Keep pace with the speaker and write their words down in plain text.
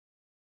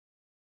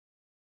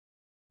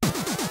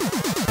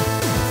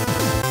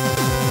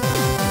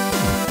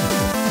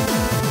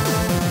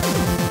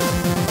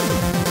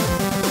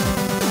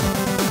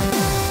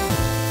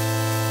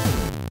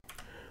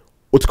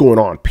What's going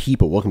on,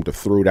 people? Welcome to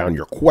Throwdown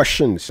Your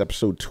Questions,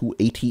 episode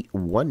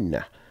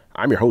 281.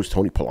 I'm your host,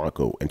 Tony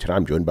Polanco, and today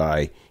I'm joined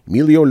by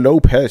Emilio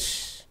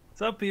Lopez.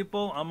 What's up,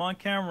 people? I'm on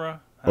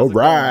camera. All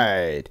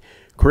right.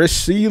 Chris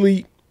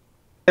Seeley.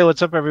 Hey,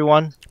 what's up,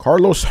 everyone?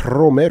 Carlos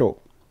Romero.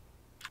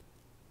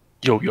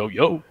 Yo, yo,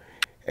 yo.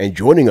 And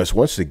joining us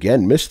once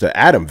again, Mr.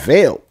 Adam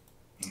Vale.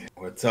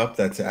 What's up?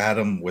 That's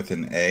Adam with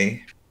an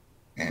A.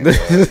 And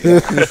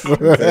it's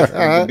good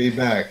to be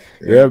back.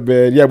 Yeah,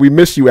 man. Yeah, we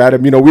miss you,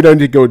 Adam. You know, we don't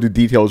need to go into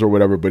details or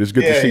whatever, but it's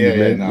good to see you,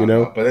 man. No, you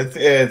know, no, but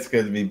it's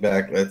good to be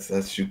back.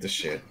 Let's shoot the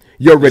shit.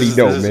 You already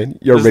know, man.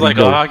 You already It's like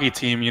know. a hockey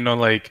team, you know,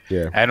 like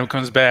Adam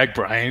comes back,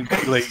 Brian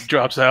like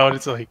drops out.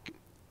 It's like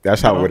that's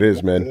how it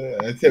is, man.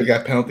 Until we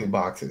got penalty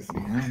boxes.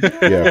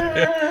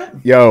 Yeah.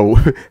 Yo,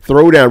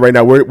 Throwdown right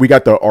now. We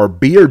got our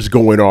beards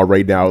going on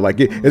right now. Like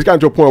it's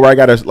gotten to a point where I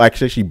gotta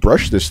like actually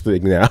brush this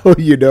thing now.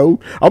 You know,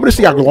 I'm gonna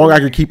see how long I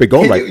can keep it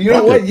going. You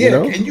know what?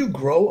 Yeah, can you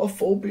grow a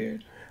full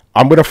beard?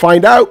 I'm gonna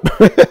find out.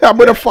 I'm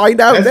gonna find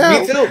out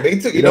now. Me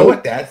too. You know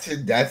what? That's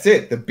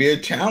it. The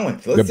beard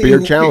challenge. Let's see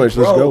beard challenge.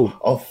 Let's go.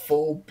 A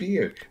full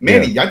beard,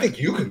 Manny. I think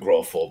you can grow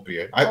a full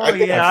beard.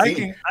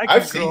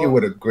 I've seen you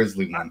with a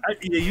grizzly one.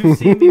 You've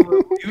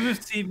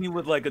seen me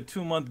with like a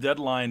 2-month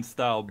deadline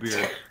style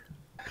beard.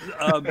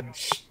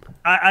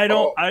 I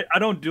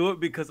don't do it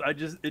because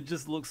it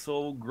just looks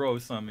so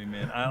gross on me,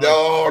 man.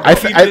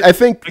 I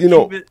think you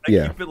know.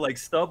 Keep it like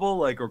stubble,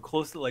 like or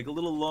close to like a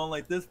little long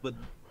like this, but.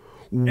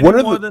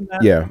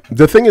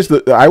 The thing is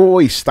that I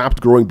always stopped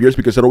growing beards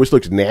because it always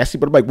looks nasty.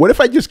 But I'm like, what if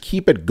I just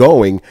keep it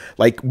going?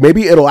 Like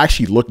maybe it'll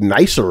actually look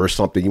nicer or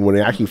something when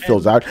it actually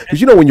fills out.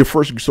 Because you know when you're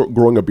first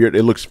growing a beard,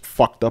 it looks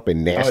fucked up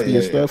and nasty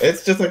and stuff.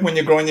 It's just like when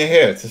you're growing your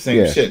hair. It's the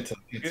same shit till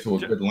it gets to a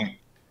good length.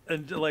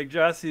 And like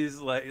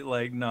Jesse's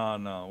like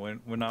no,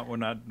 we're not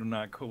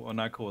cool with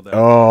that.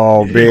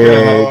 Oh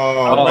man,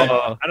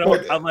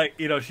 I'm like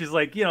you know she's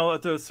like you know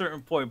to a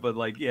certain point, but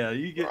like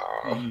you get.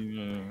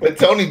 But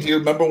Tony, do you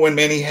remember when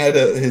Manny had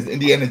his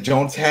Indiana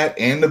Jones hat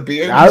and the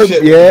beard?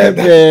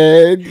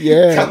 Man,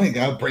 yeah. Tell me,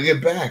 I'll bring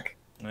it back.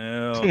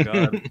 Oh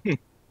God.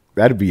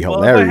 That'd be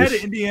hilarious. If I had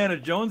an Indiana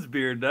Jones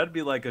beard, that'd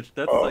be like like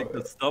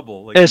the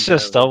stubble. Like it's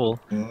just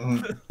stubble.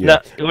 Yeah.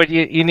 No,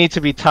 you need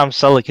to be Tom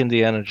Selleck,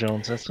 Indiana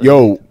Jones. That's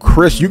yo,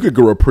 Chris, you could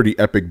grow a pretty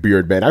epic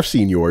beard, man. I've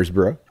seen yours,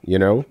 bro. You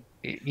know.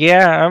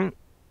 Yeah,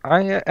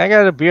 I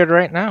got a beard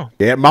right now.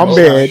 Yeah, my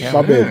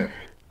bad.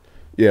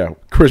 Yeah,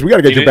 Chris, we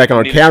gotta get you back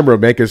on camera,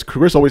 man, because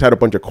Chris always had a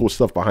bunch of cool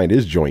stuff behind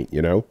his joint,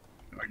 you know.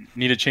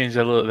 Need to change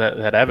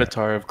that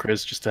avatar of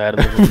Chris just to add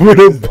a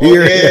little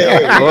beard.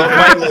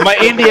 My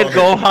Indian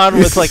Gohan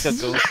with like a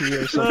goatee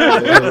or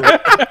something.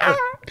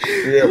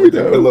 We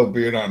just put a little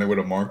beard on it with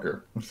a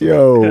marker.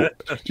 Yo,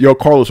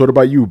 Carlos, what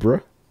about you, bro?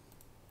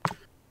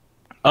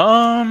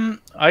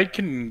 I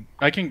can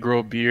grow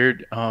a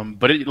beard,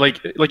 but it,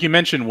 like you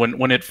mentioned,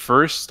 when it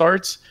first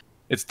starts,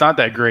 it's not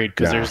that great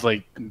because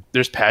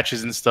there's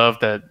patches and stuff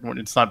that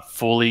it's not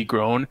fully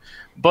grown.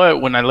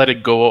 But when I let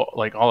it go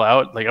like all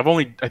out, like I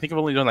think I've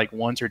only done like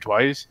once or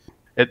twice.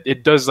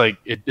 It does like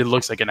it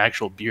looks like an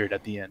actual beard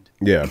at the end.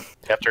 Yeah.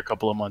 After a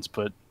couple of months,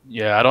 but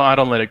yeah, I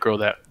don't let it grow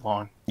that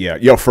long. Yeah,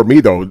 yo, for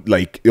me though,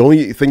 like the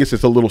only thing is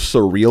it's a little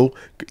surreal,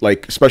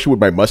 like especially with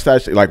my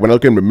mustache. Like when I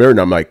look in the mirror and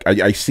I'm like,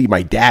 I see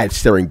my dad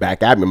staring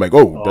back at me. I'm like,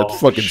 oh, that's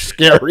fucking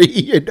scary.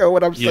 You know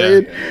what I'm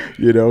saying?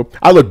 You know,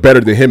 I look better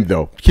than him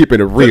though,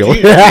 keeping it real.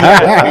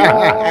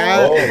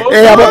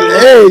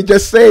 Hey,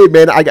 just say,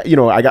 man,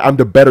 I'm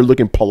the better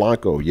looking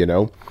Polanco. You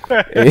know. Do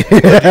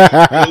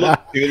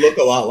you look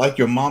a lot like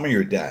your mom or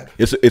your dad?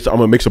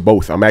 I'm a mix of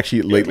both. I'm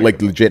actually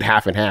like legit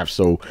half and half.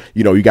 So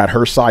you know, you got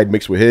her side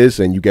mixed with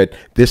his, and you get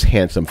this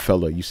handsome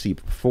fella you see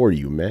before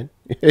you, man.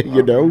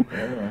 You know?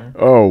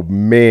 Oh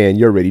man,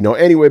 you already know.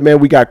 Anyway, man,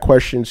 we got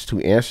questions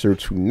to answer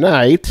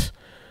tonight,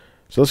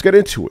 so let's get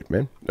into it,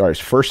 man. All right,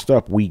 first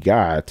up, we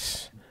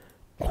got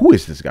who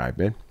is this guy,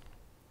 man?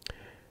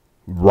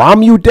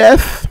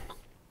 Death.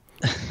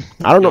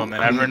 I don't know, man.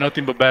 I've heard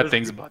nothing but bad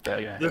things about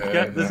that guy.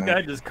 This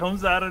guy just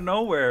comes out of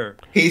nowhere.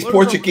 He's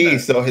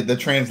Portuguese, so the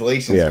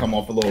translations come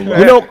off a little.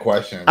 You know,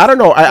 questions. I don't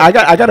know. I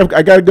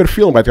got a good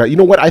feeling about that. You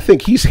know what? I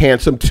think he's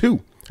handsome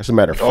too. As a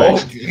matter of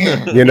fact,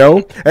 you know,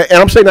 and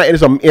I'm saying that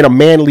in a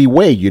manly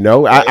way. You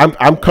know,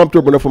 I'm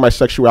comfortable enough with my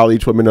sexuality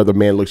to admit another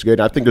man looks good.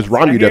 And I think there's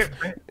Death.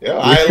 Yeah,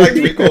 I like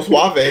Rico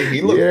Suave.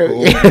 He looks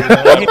cool.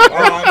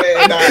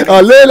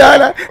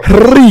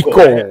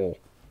 Rico.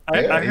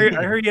 I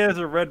heard he has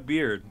a red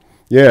beard.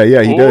 Yeah,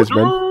 he does,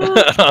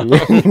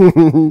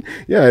 man.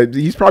 Yeah,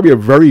 he's probably a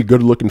very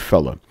good-looking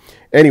fella.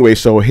 Anyway,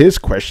 so his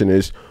question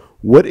is,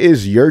 what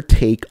is your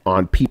take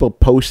on people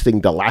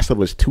posting The Last of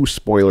Us 2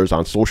 spoilers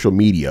on social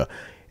media?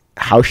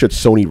 How should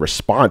Sony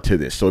respond to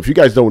this? So if you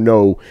guys don't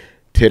know,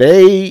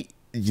 today,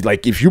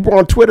 like if you're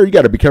on Twitter, you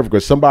got to be careful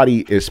because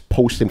somebody is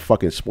posting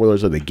fucking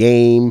spoilers of the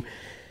game.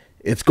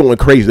 It's going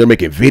crazy. They're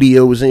making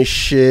videos and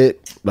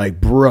shit. Like,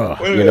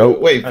 bruh,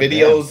 wait,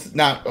 videos,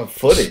 not of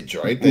footage,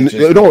 right?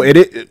 No,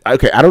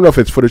 okay. I don't know if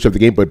it's footage of the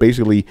game, but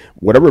basically,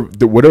 whatever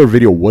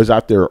video was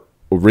out there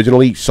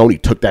originally,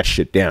 Sony took that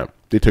shit down.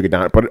 they took it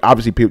down. But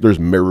obviously, there's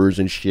mirrors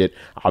and shit,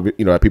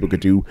 you know, that people could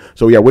do.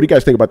 So yeah, what do you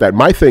guys think about that?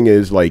 My thing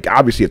is like,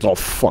 obviously, it's all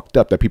fucked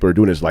up that people are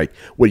doing. Is like,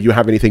 what, do you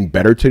have anything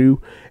better to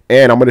do?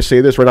 And I'm gonna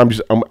say this right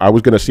now. I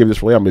was gonna save this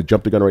for later. I'm gonna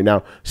jump the gun right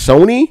now.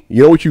 Sony,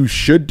 you know what you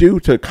should do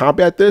to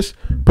combat this?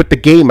 Put the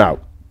game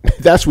out.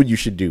 That's what you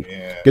should do.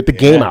 Get the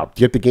game out.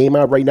 Get the game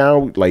out right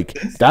now. Like,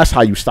 that's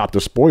how you stop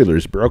the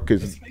spoilers, bro.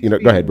 Because, you know,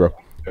 go ahead, bro.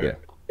 Yeah.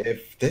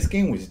 If this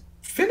game was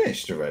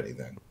finished already,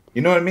 then,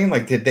 you know what I mean?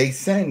 Like, did they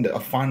send a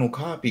final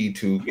copy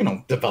to, you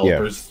know,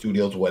 developers,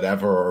 studios,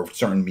 whatever, or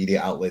certain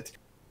media outlets?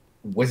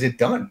 Was it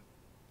done?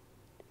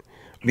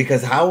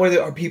 Because how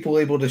are people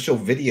able to show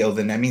videos?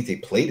 And that means they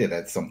played it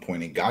at some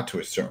point and got to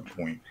a certain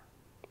point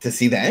to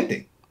see the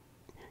ending.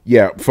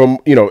 Yeah, from,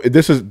 you know,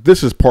 this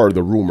is part of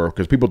the rumor,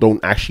 because people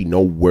don't actually know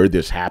where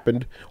this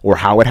happened or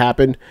how it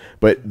happened.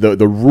 But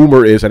the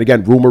rumor is, and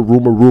again,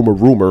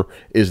 rumor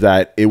is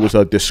that it was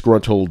a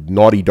disgruntled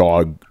Naughty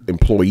Dog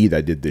employee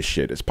that did this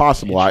shit. It's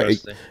possible.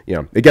 You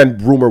know, again,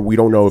 rumor. We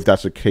don't know if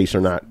that's the case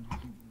or not.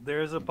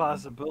 There's a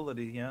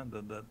possibility, yeah,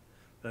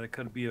 that it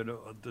could be a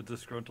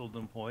disgruntled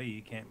employee.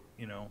 You can't,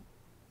 you know.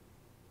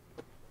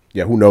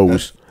 Yeah, who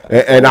knows?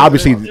 And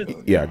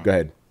obviously, yeah. Go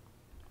ahead.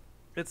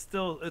 It's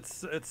still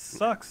it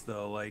sucks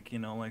though. Like, you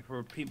know, like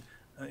for people,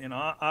 you know,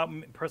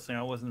 I personally,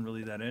 I wasn't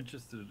really that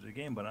interested in the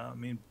game, but I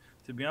mean,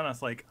 to be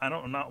honest, like I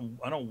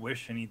don't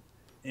wish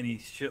any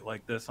shit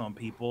like this on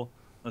people,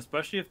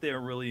 especially if they're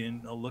really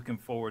looking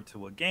forward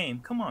to a game.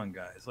 Come on,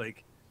 guys,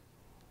 like,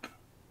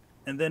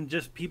 and then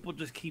just people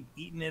just keep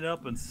eating it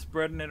up and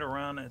spreading it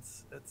around.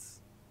 It's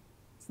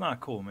not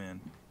cool, man.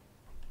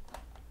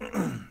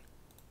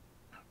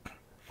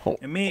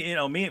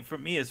 And for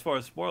me, as far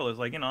as spoilers,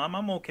 like, you know,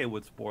 I'm okay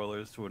with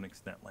spoilers to an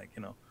extent. Like,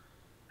 you know,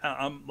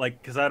 I'm like,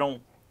 because I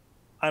don't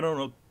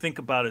think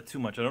about it too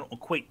much. I don't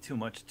equate too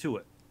much to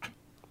it.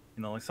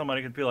 You know, like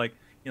somebody could be like,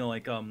 you know,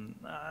 like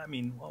I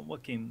mean,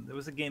 what game? There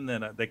was a game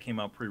that came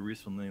out pretty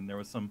recently, and there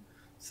was some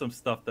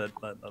stuff that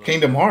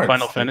Kingdom Hearts,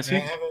 Final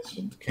Fantasy,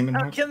 Kingdom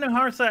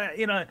Hearts.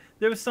 You know,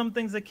 there was some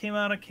things that came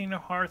out of Kingdom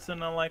Hearts,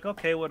 and I'm like,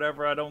 okay,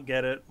 whatever. I don't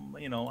get it.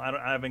 You know,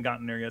 I haven't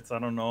gotten there yet, so I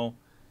don't know.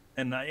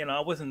 And you know,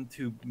 I wasn't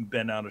too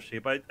bent out of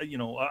shape. You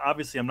know,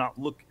 obviously, I'm not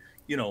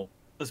you know,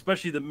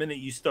 especially the minute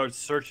you start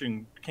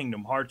searching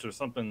Kingdom Hearts or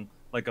something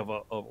like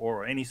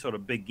or any sort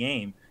of big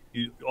game,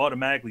 you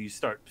automatically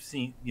start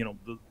seeing, you know,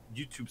 the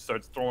YouTube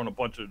starts throwing a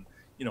bunch of,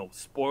 you know,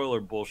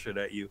 spoiler bullshit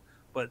at you.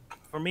 But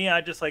for me,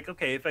 I just like,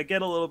 okay, if I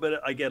get a little bit,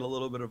 I get a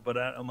little bit of, but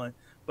I'm like,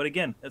 but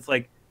again, it's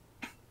like,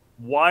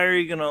 why are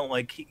you gonna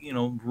like, you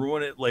know,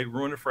 ruin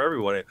it for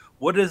everybody?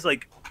 What does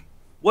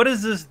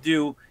this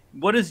do?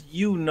 What is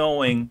you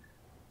knowing,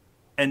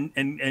 and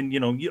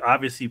you know, you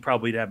obviously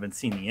probably haven't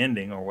seen the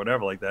ending or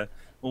whatever like that.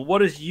 Well,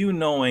 what is you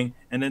knowing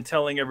and then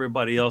telling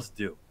everybody else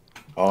do?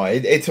 Oh,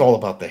 it's all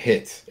about the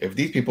hits. If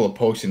these people are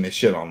posting this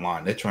shit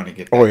online, they're trying to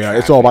get. Oh yeah,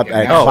 it's all about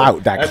that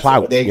clout. That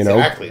clout. You know,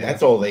 exactly.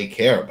 That's all they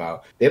care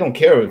about. They don't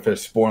care if they're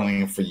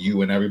spoiling it for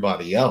you and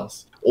everybody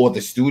else, or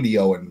the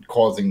studio and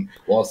causing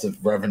loss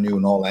of revenue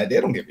and all that. They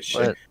don't give a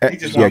shit. They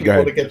just want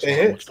people to get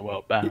their hits.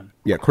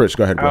 Yeah, Chris,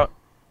 go ahead, bro.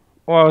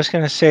 Well, I was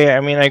going to say, I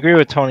mean, I agree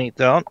with Tony.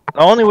 The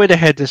only way to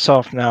head this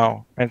off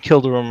now and kill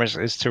the rumors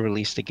is to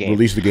release the game.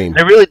 Release the game.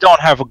 They really don't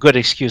have a good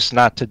excuse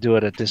not to do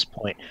it at this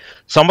point.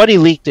 Somebody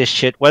leaked this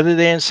shit, whether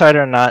they're inside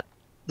or not.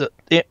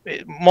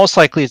 Most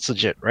likely it's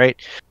legit,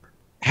 right?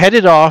 Head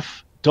it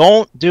off.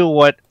 Don't do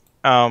what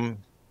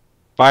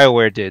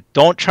BioWare did.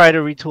 Don't try to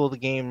retool the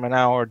game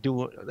now or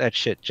do that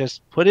shit.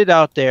 Just put it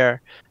out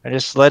there and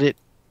just let it,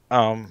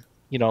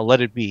 you know,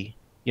 let it be.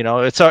 You know,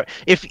 it's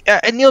if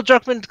Neil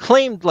Druckmann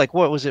claimed, like,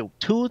 what was it,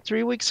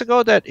 2-3 weeks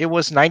ago, that it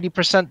was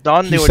 90%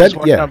 done. They were just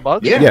working on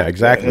bugs. Yeah,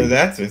 exactly.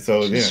 That's it.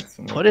 So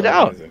put it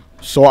out.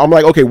 So I'm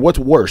like, okay, what's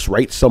worse,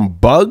 right? Some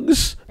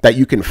bugs that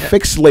you can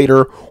fix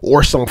later,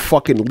 or some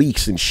fucking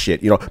leaks and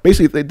shit. You know,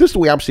 basically, this is the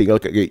way I'm seeing it.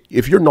 Okay,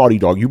 if you're Naughty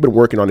Dog, you've been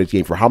working on this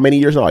game for how many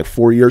years now? Like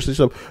 4 years or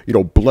so. You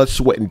know, blood,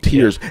 sweat, and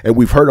tears, and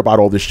we've heard about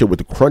all this shit with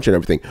the crunch and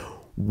everything.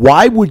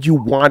 Why would you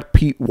want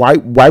why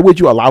would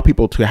you allow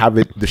people to have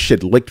the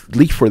shit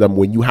leaked for them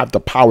when you have the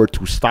power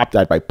to stop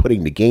that by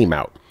putting the game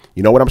out?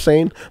 You know what I'm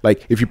saying?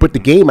 Like, if you put the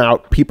game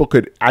out, people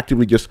could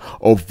actively just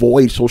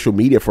avoid social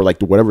media for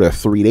like whatever the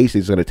 3 days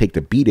it's going to take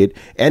to beat it,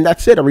 and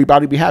that's it.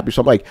 Everybody be happy.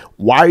 So I'm like,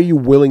 why are you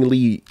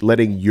willingly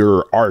letting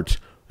your art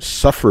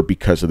suffer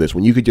because of this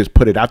when you could just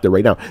put it out there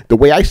right now? The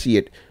way I see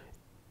it,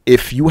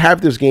 if you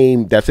have this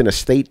game that's in a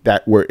state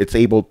that where it's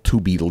able to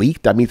be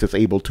leaked, that means it's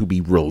able to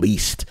be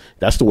released.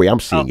 That's the way I'm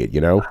seeing it,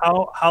 you know?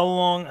 How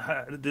long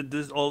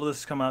did all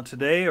this come out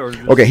today? Or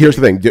okay, here's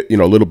the thing, you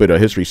know, a little bit of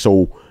history.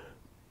 So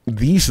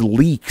these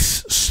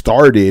leaks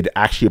started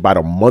actually about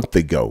a month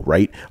ago,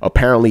 right?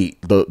 Apparently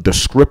the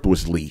script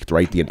was leaked,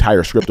 right? The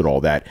entire script and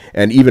all that.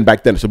 And even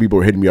back then, some people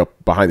were hitting me up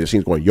behind the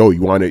scenes going, yo,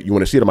 you want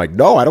to see it? I'm like,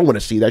 no, I don't want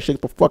to see that shit.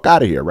 Get the fuck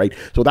out of here, right?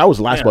 So that was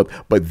last month.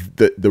 But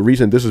the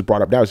reason this is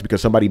brought up now is because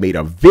somebody made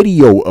a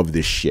video of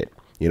this shit,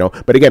 you know?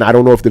 But again, I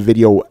don't know if the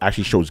video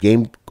actually shows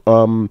game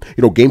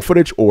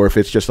footage, or if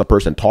it's just a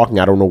person talking.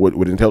 I don't know what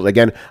it entails.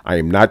 Again, I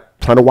am not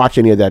trying to watch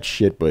any of that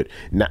shit, but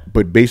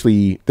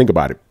basically, think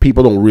about it.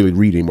 People don't really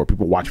read anymore.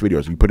 People watch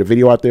videos. You put a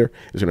video out there,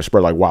 it's going to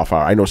spread like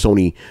wildfire. I know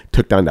Sony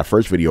took down that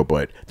first video,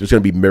 but there's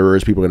going to be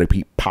mirrors. People are going to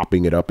keep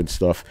popping it up and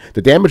stuff.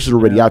 The damage is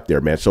already out there,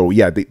 man. So,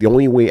 yeah, the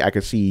only way I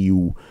can see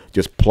you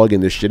just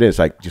plugging this shit in is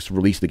like just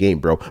release the game,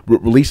 bro.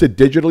 Release it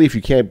digitally if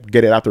you can't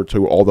get it out there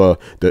to all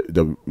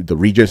the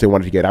regions they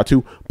wanted to get out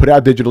to. Put it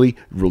out digitally,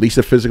 release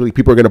it physically.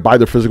 People are going to buy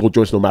their physical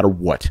joints no matter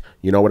what.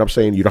 You know what I'm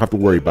saying? You don't have to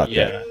worry about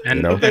that. And,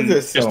 you know?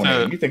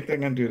 You think they're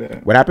going to do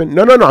that? What happened?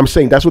 No. I'm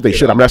saying that's what they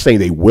should. I'm not saying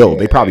they will.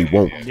 They probably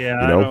won't.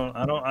 Yeah, you know?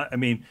 I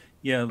mean,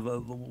 yeah,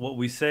 what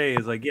we say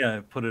is like,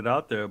 yeah, put it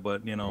out there,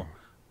 but you know,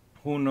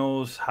 who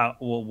knows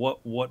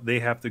what they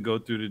have to go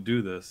through to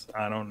do this?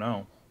 I don't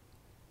know.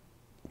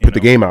 Put the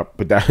game up,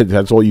 but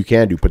that's all you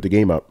can do. Put the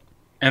game up.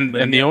 And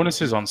the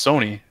onus is on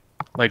Sony.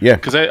 Like, yeah,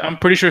 because I'm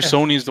pretty sure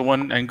Sony is the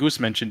one, and Goose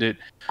mentioned it.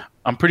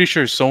 I'm pretty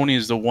sure Sony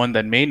is the one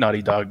that made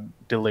Naughty Dog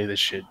delay this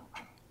shit.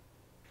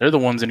 They're the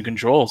ones in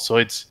control, so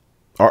it's.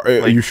 Are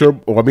you sure?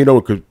 Well, I mean, no,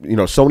 because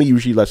Sony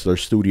usually lets their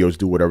studios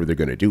do whatever they're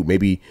gonna do.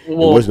 Maybe it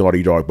was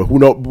Naughty Dog, but who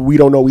know? We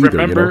don't know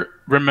either.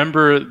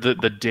 Remember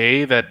the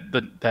day that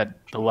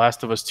The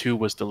Last of Us 2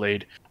 was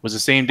delayed was the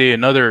same day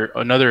another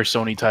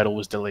Sony title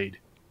was delayed.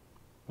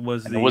 It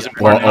wasn't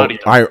Naughty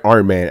Dog.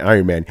 Iron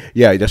Man.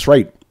 Yeah, that's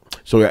right.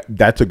 So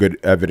that's a good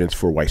evidence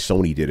for why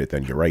Sony did it.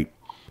 Then you're right,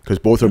 because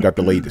both of them got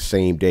delayed the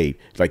same day.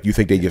 It's like you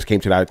think they just came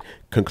to that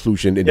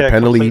conclusion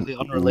independently.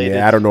 Completely unrelated.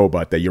 Yeah, I don't know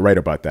about that. You're right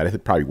about that. I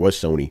think it probably was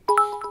Sony.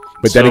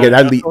 But then again,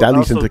 that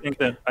leads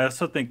into. I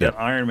also think that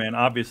Iron Man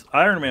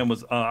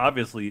was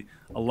obviously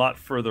a lot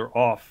further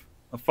off,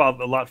 a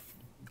lot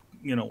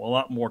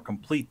more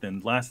complete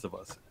than Last of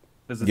Us,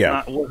 because it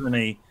was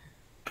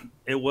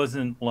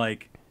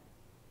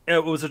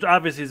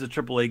obviously it's a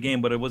AAA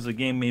game, but it was a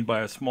game made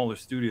by a smaller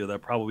studio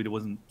that probably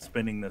wasn't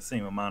spending the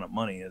same amount of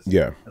money as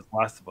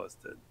Last of Us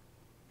did.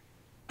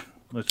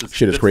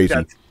 Shit is crazy.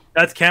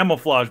 That's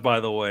camouflage,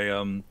 by the way.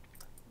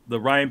 The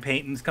Ryan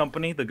Payton's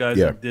company, the guys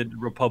that did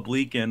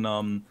Republic,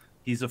 and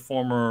he's a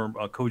former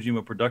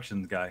Kojima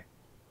Productions guy.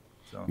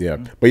 So,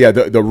 but yeah,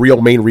 the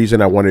real main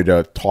reason I wanted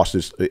to toss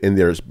this in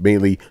there is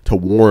mainly to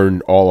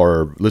warn all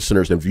our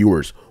listeners and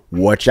viewers: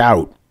 watch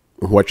out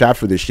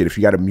for this shit. If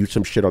you got to mute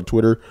some shit on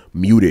Twitter,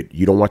 mute it.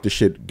 You don't want this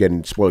shit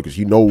getting spoiled, because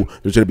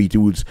there's gonna be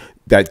dudes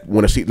that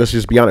want to see. Let's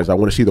just be honest. I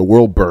want to see the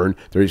world burn.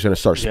 They're just gonna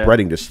start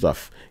spreading this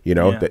stuff.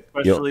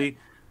 Especially.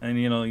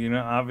 And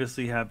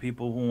obviously have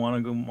people who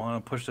want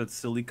to push that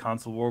silly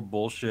console war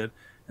bullshit,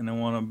 and they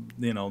want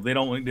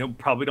to, they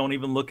probably don't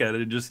even look at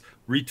it, just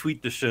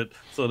retweet the shit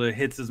so that it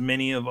hits as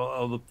many of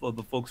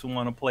the folks who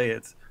want to play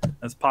it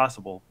as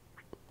possible.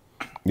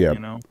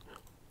 Yeah.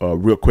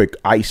 Real quick,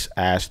 Ice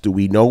asked, do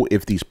we know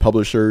if these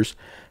publishers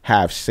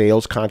have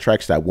sales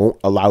contracts that won't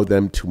allow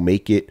them to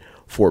make it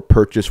for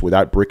purchase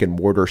without brick and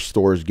mortar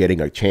stores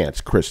getting a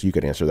chance? Chris, you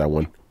can answer that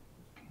one.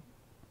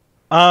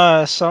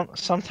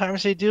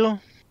 Sometimes they do.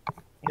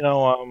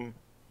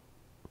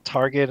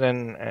 Target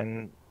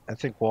and I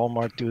think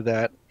Walmart do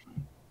that.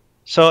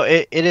 So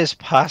it is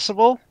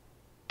possible,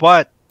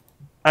 but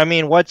I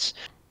mean, what's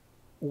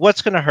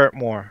going to hurt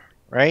more,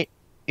 right?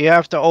 You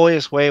have to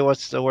always weigh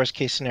what's the worst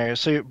case scenario.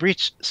 So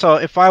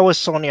if I was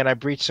Sony and I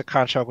breached a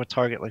contract with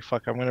Target, like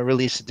fuck, I'm going to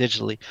release it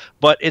digitally,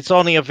 but it's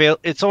only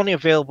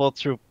available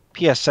through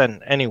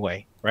PSN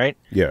anyway, right?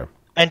 Yeah.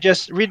 And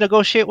just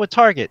renegotiate with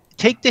Target.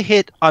 Take the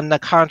hit on the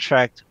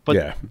contract,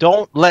 but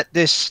don't let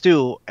this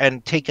stew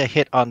and take a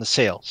hit on the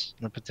sales,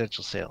 the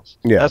potential sales.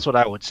 Yeah. That's what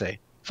I would say.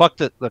 Fuck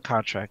the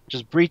contract.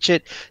 Just breach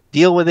it,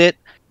 deal with it,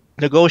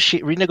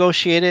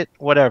 renegotiate it,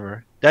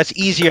 whatever. That's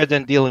easier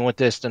than dealing with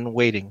this than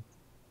waiting.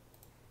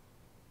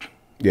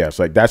 Yeah, it's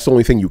like that's the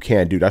only thing you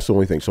can do. That's the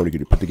only thing Sony can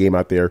do. Put the game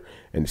out there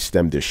and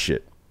stem this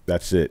shit.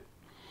 That's it.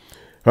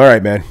 All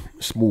right, man.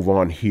 Let's move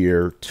on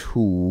here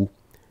to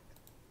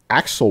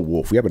Axel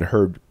Wolf. We haven't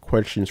heard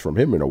questions from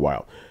him in a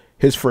while.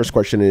 His first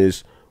question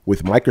is,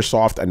 with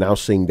Microsoft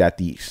announcing that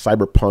the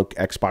Cyberpunk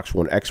Xbox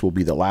One X will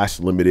be the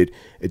last limited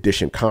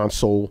edition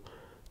console,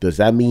 does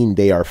that mean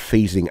they are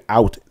phasing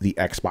out the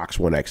Xbox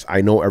One X?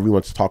 I know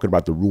everyone's talking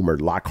about the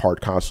rumored Lockhart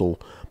console,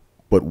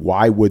 but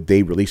why would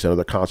they release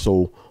another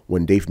console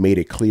when they've made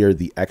it clear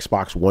the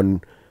Xbox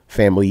One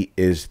family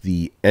is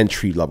the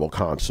entry-level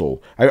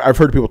console? I've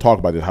heard people talk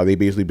about this, how they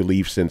basically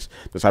believe since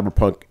the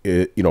Cyberpunk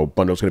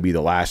bundle is going to be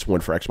the last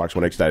one for Xbox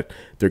One X that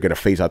they're going to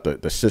phase out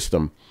the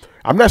system.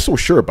 I'm not so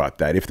sure about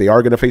that. If they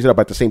are going to phase it out,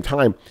 but at the same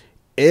time,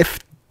 if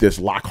this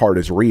Lockhart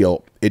is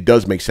real, it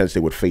does make sense they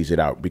would phase it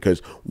out, because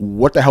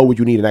what the hell would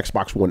you need an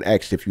Xbox One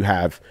X if you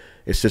have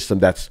a system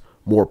that's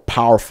more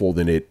powerful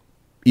than it,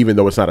 even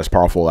though it's not as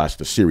powerful as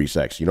the Series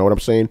X? You know what I'm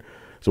saying?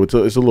 So it's a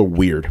little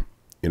weird.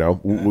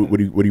 What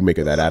do you make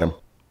of that, Adam?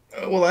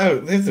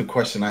 Well, there's a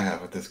question I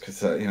have with this,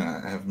 because I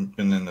haven't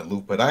been in the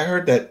loop, but I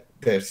heard that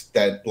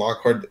that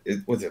Lockhart,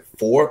 was it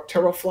 4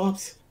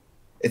 teraflops?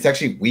 it's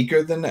actually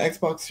weaker than the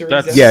Xbox Series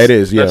That's X. Yeah, it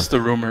is. Yeah, That's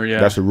the rumor. Yeah.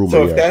 that's a rumor.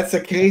 So if Yeah. that's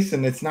the case,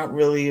 and it's not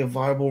really a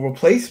viable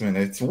replacement,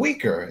 it's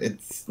weaker.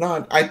 It's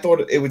not. I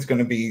thought it was going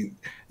to be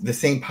the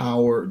same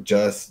power,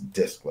 just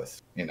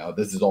discless. You know,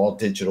 this is all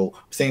digital,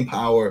 same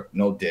power,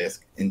 no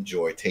disc.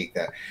 Enjoy, take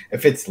that.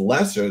 If it's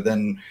lesser,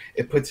 then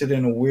it puts it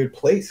in a weird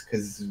place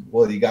because,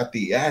 well, you got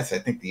the S. I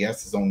think the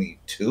S is only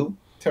 2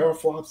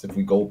 teraflops if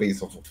we go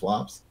based off of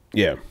flops.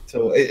 Yeah.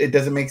 So it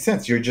doesn't make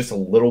sense. You're just a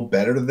little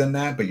better than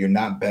that, but you're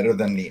not better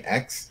than the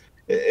X.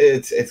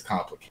 It's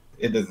complicated.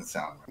 It doesn't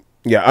sound right.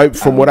 Yeah,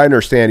 from what I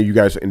understand, you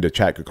guys in the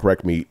chat could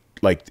correct me.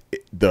 Like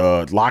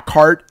the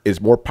Lockhart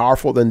is more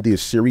powerful than the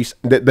Series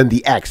than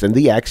the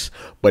X,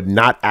 but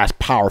not as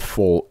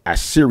powerful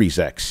as Series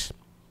X.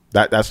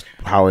 That's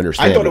how I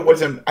understand. I thought it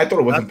wasn't. I thought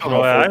it wasn't That's the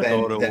way I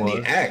powerful thought than it the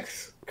was.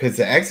 X, because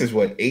the X is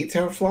what 8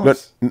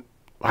 teraflops.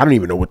 I don't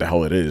even know what the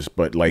hell it is,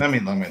 but like, Let me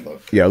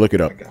look. yeah, look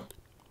it up. Okay.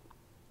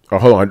 Oh,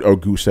 hold on. Oh,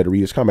 Goose said to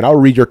read his comment. I'll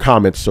read your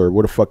comment, sir.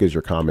 What the fuck is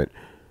your comment?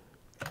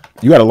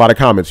 You got a lot of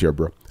comments here,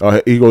 bro.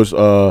 He goes,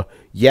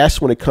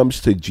 yes, when it comes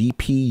to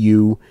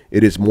GPU,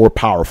 it is more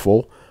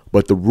powerful,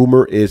 but the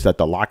rumor is that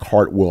the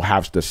Lockhart will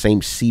have the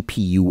same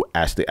CPU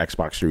as the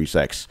Xbox Series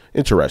X.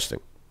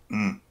 Interesting.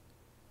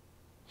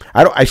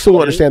 I still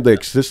don't understand the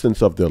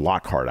existence of the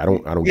Lockhart. I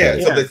don't Yeah, get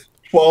it. so the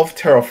 12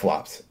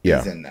 teraflops Yeah.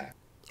 is in that.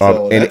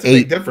 So and that's a 8,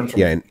 big difference.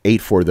 yeah, and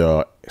 8 for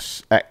the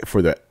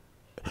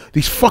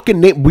these fucking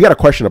names. We got a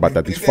question about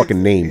that. These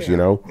fucking names, you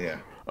know. Yeah.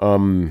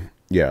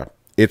 Yeah,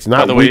 it's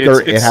not the way, weaker.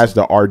 it's- It has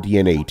the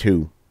RDNA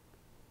too.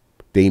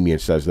 Damien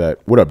says that.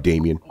 What up,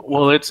 Damien?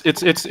 Well, it's just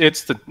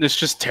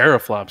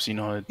teraflops. You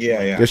know. Yeah.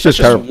 It's It's just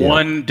just terrible. Yeah.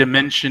 one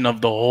dimension of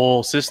the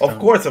whole system. Of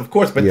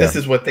course, but Yeah. this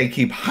is what they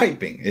keep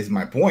hyping. Is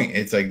my point?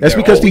 It's like That's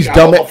because we these got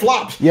dumb- all the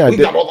flops. Yeah, we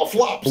they- got all the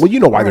flops. Well,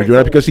 you know why they're doing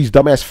that, because these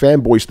dumbass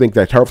fanboys think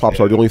that teraflops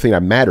are the only thing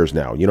that matters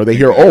now. You know, they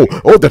hear,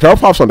 the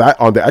teraflops on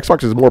the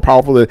Xbox is more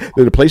powerful than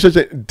the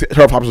PlayStation.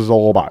 Teraflops is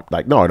all about.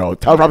 Like, no,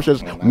 teraflops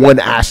is just one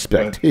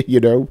aspect. You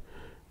know,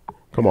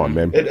 come on,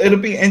 man. It'll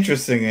be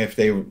interesting if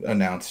they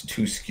announce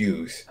 2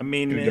 SKUs. I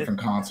mean, 2 different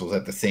consoles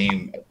at the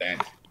same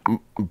event.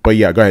 But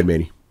yeah, go ahead,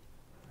 Manny.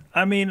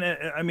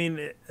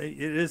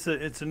 It's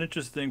an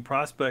interesting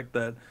prospect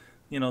that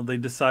they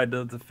decide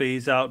to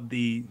phase out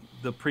the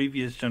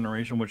previous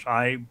generation, which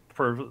I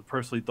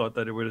personally thought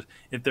that it would,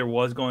 if there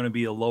was going to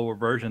be a lower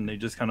version, they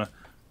just kind of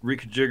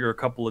rejigger a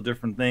couple of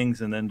different things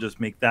and then just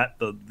make that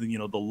the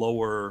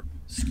lower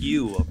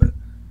SKU of it.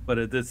 But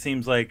it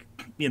seems like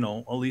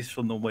at least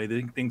from the way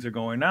things are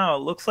going now, it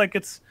looks like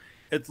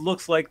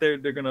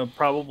they're gonna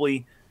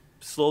probably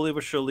slowly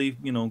but surely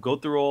go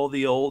through all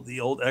the old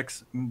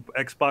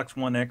Xbox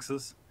One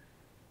X's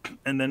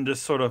and then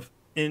just sort of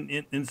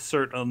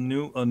insert a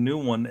new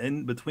one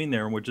in between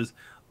there, which is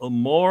a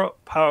more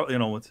power.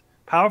 It's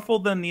powerful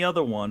than the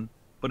other one,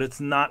 but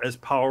it's not as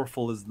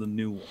powerful as the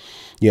new one.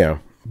 Yeah.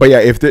 But yeah,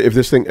 if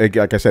this thing,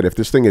 like I said, if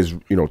this thing is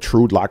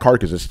true Lockhart,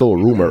 because it's still a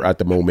rumor at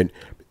the moment,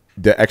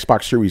 the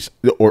Xbox Series,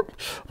 or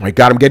my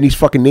God, I'm getting these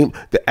fucking names.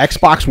 The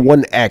Xbox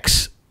One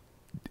X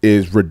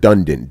is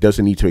redundant;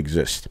 doesn't need to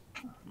exist.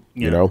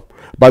 Yeah. You know.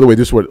 By the way,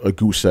 this is what a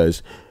Goose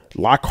says.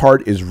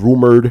 Lockhart is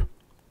rumored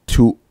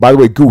to. By the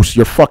way, Goose,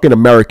 you're fucking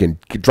American.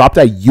 Drop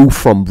that U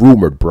from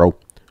rumored, bro.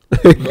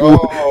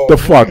 The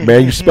fuck,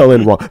 man? You spell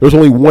it wrong. There's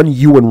only one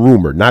U in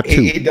rumor, not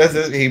 2. He does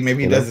it.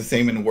 He does the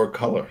same in word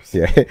colors.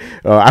 Yeah,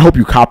 I hope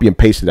you copy and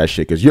pasted that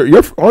shit, because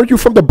aren't you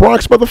from the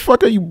Bronx,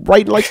 motherfucker? You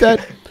writing like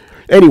that?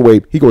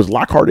 Anyway, he goes,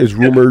 Lockhart is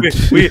rumored.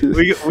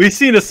 we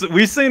seen a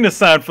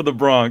sign for the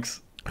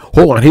Bronx.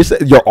 Hold on, your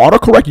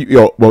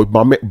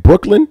autocorrect,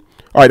 Brooklyn.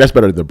 All right, that's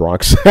better than the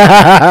Bronx.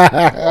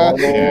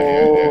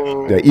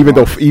 Yeah,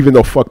 even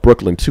though fuck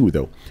Brooklyn too,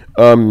 though.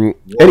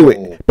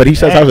 Anyway, but he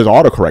says how's his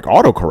autocorrect?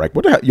 Autocorrect?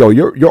 What the hell? Yo,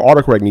 your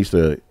autocorrect needs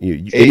to.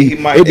 It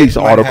needs to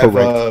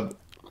autocorrect.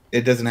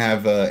 It doesn't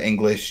have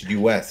English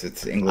US.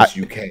 It's English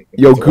UK.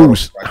 Yo,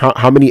 Goose,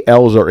 how many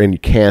L's are in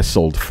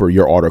canceled for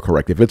your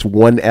autocorrect? If it's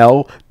 1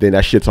 L, then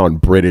that shit's on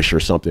British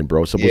or something,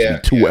 bro. It's supposed to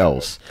be 2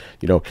 L's.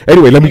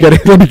 Anyway, let me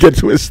get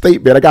to his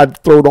statement. I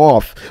got thrown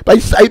off by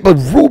a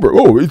rumor.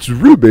 Oh, it's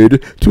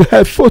rumored to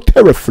have 4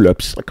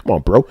 teraflops. Like, come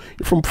on, bro.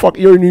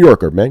 You're a New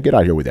Yorker, man. Get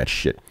out of here with that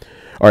shit.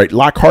 All right,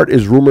 Lockhart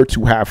is rumored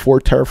to have 4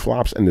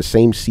 teraflops and the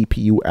same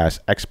CPU as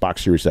Xbox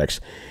Series X.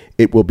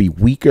 It will be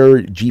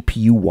weaker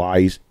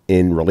GPU-wise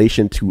in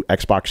relation to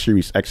Xbox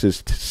Series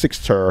X's 6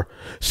 teraflops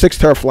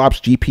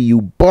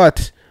GPU,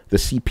 but the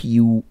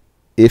CPU,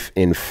 if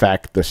in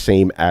fact the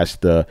same as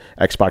the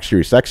Xbox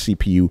Series X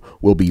CPU,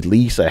 will be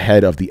least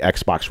ahead of the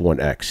Xbox One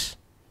X.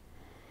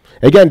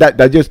 Again, that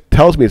just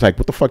tells me, it's like,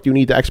 what the fuck do you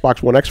need the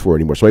Xbox One X for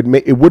anymore? So it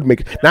would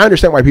make. Now I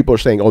understand why people are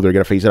saying, oh, they're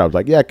gonna phase it out. I was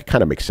like, yeah, it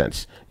kind of makes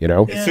sense,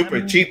 It's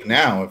super cheap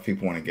now if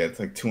people want to get it. It's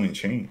like 2 and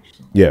change.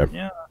 Yeah.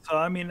 Yeah.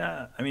 So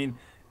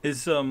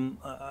is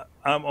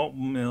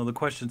the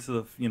question to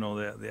the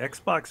the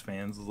Xbox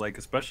fans is like,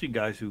 especially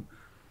guys who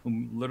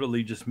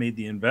literally just made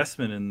the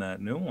investment in that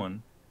new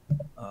one.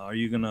 Are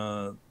you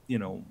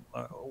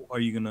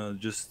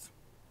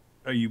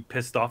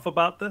pissed off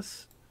about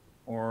this,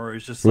 or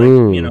it's just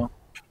like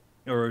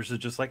or is it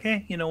just like,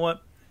 hey, you know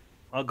what?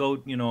 I'll go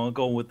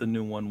with the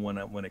new one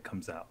when it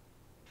comes out.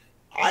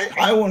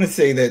 I want to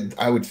say that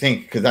I would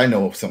think, because I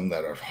know of some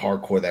that are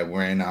hardcore that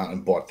ran out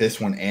and bought this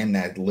one and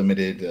that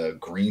limited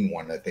green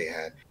one that they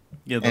had.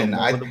 Yeah,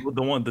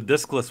 the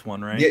discless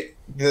one, right?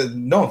 Yeah,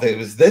 no, it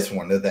was this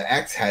one. The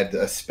X had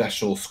a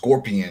special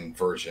Scorpion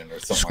version or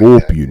something.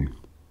 Scorpion. Like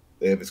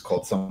that. It was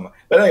called something.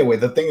 But anyway,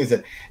 the thing is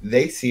that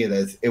they see it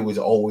as it was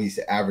always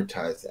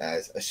advertised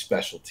as a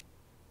specialty.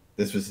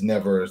 This was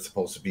never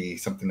supposed to be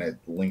something that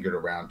lingered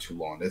around too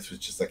long. This was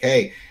just like,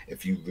 hey,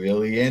 if you're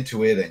really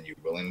into it and you're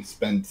willing to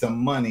spend some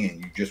money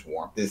and you just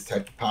want this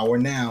type of power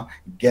now,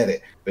 get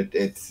it. But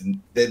that's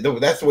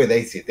the way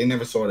they see it. They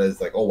never saw it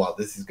as like, oh, wow,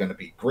 this is going to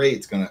be great.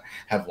 It's going to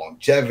have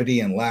longevity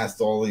and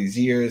last all these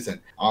years.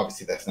 And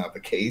obviously that's not the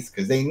case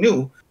because they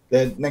knew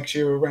that next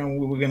year around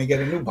we were going to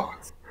get a new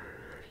box.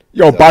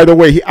 Yo, by the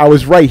way, I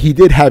was right. He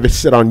did have it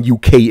set on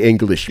UK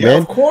English, man. Yeah,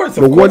 of course.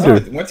 No wonder.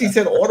 Once he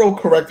said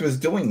autocorrect was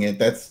doing it,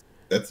 that's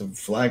a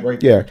flag right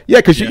there. Yeah,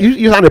 because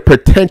you sounded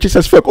pretentious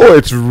as fuck. Oh,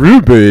 it's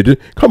Rubid.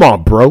 Come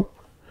on, bro.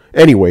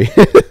 Anyway,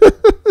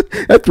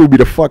 that threw me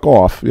the fuck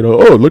off. You know,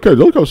 look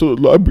how so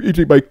I'm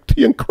eating my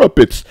tea and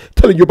crumpets,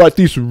 telling you about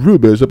these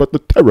rumors about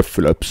the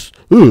teraflops.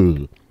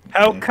 Ugh.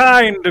 How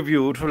kind of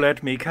you to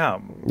let me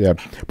come. Yeah.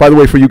 By the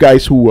way, for you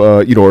guys who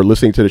are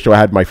listening to the show, I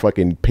had my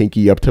fucking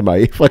pinky up to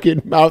my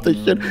fucking mouth and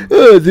shit.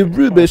 The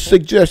rumors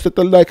suggest that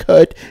the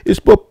Lockhart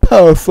is more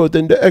powerful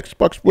than the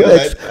Xbox One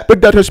X,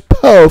 but not as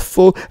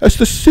powerful as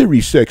the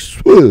Series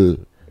X. The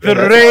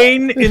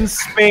rain in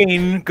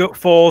Spain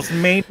falls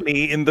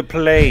mainly in the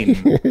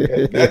plain.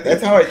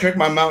 That's how I drink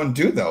my Mountain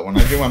Dew, though. When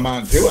I drink my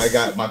Mountain Dew, I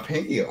got my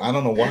pinky. I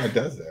don't know why it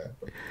does that.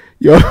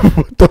 Yo,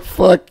 what the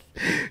fuck?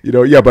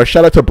 But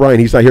shout out to Brian.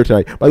 He's not here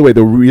tonight. By the way,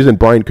 the reason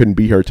Brian couldn't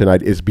be here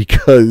tonight is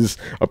because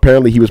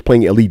apparently he was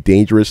playing Elite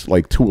Dangerous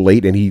like too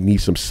late and he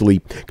needs some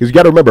sleep. Because you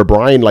got to remember,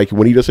 Brian, like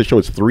when he does the show,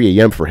 it's 3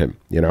 a.m. for him,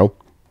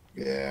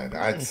 Yeah,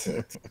 I'd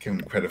give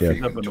him credit for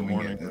even doing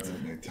it at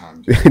any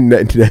time.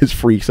 And his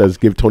freak says,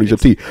 give Tony some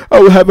tea. I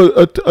will have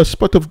a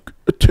spot of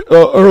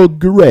Earl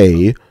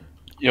Grey.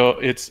 Yo,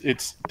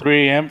 it's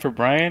 3 a.m. for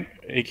Brian,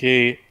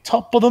 aka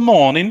top of the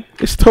morning.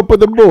 It's top of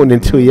the morning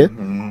to you.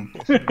 Mm-hmm.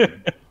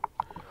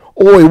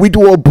 Oi, we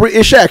do all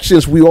British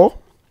accents, we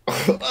all.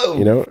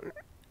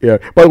 Yeah.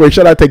 By the way,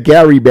 shout out to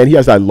Gary, man. He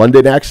has that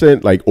London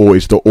accent, like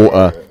it's the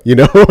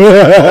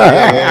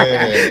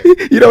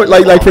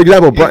like for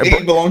example, Brian.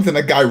 He belongs in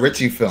a Guy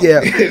Ritchie film.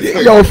 Yeah,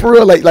 yo, for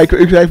real, like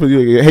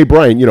exactly. Hey,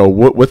 Brian,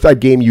 what's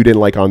that game you didn't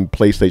like on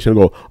PlayStation?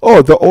 Go,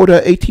 the Order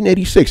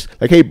 1886.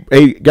 Like, hey,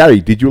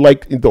 Gary, did you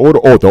like the Order?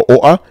 The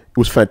Order. It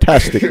was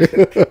fantastic.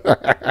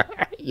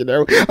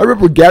 I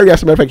remember Gary,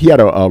 as a matter of fact, he had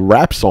a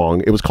rap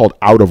song. It was called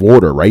Out of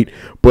Order, right?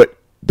 But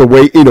the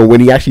way, when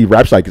he actually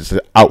raps like it's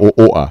out of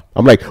order,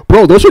 I'm like,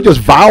 bro, those are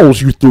just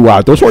vowels you threw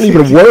out. Those weren't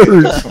even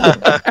words.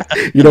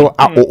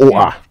 Out of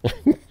order.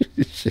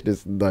 Shit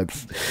is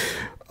nuts.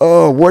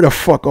 Oh, where the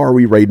fuck are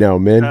we right now,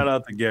 man? Shout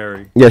out to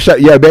Gary. Yeah,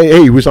 man.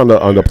 Hey, he was on the.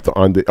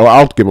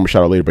 I'll give him a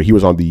shout out later, but he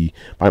was on the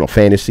Final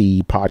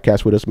Fantasy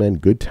podcast with us, man.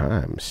 Good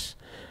times.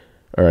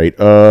 All right.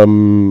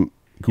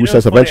 Who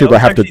says eventually I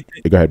have to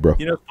go ahead, bro?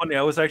 It's funny.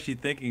 I was actually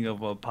thinking of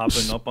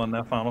popping up on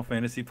that Final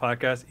Fantasy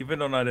podcast, even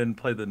though I didn't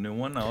play the new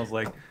one. I was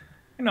like,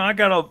 I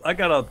got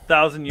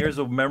 1,000 years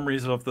of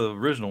memories of the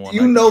original one.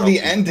 You know the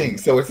ending,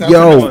 so it's not.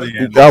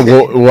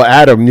 Well,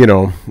 Adam,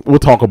 we'll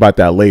talk about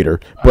that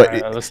later.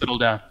 But let's settle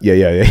down.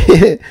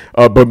 Yeah.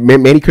 But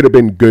Manny could have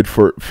been good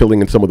for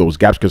filling in some of those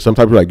gaps because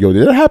sometimes we're like, yo,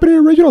 did that happen in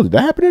the original? Did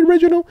that happen in the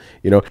original?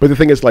 But the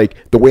thing is,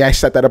 like, the way I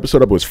set that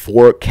episode up was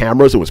 4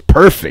 cameras. It was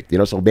perfect.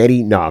 So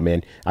Manny, nah,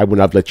 man, I would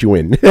not have let you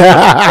in.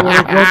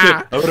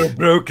 I would have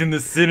broken the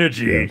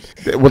synergy.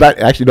 Yeah. Well, that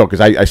actually no,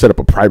 because I set up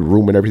a private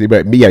room and everything.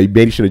 But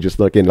Manny should have just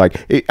looked in like.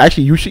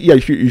 Actually, you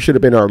should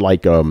have been our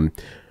like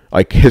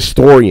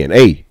historian.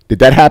 Hey, did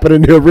that happen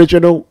in the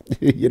original?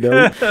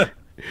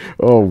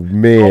 Oh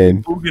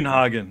man,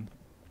 Bugenhagen.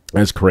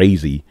 That's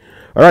crazy.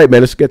 All right,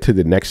 man. Let's get to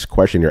the next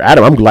question here,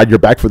 Adam. I'm glad you're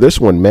back for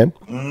this one, man.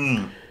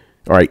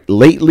 All right.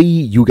 Lately,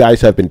 you guys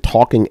have been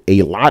talking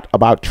a lot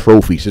about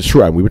trophies. It's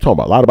true. We were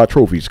talking a lot about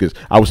trophies because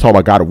I was talking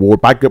about God of War.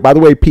 By the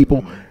way,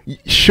 people,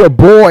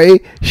 Shaboy,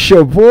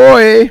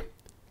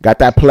 got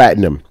that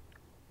platinum.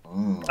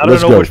 I don't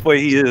know which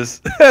way he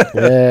is.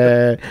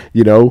 But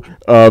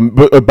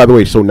by the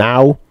way, so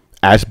now,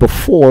 as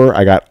before,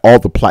 I got all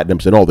the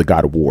platinums and all the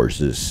God of Wars.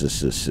 All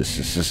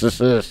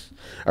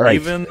right.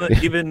 Even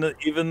the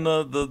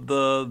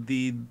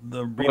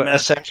remaster.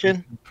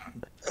 Ascension.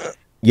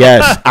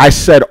 Yes, I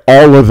said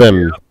all of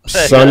them,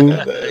 son.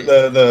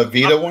 The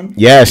Vita one.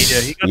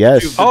 Yes,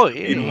 yes.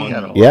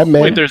 Yeah,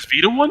 man. Wait, there's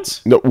Vita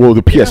ones? No, well,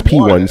 the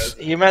PSP ones.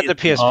 You meant the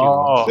PSP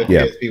ones. The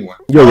Yeah. PSP one.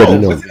 You already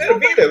know. Was it a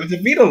Vita? It was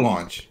a Vita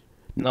launch.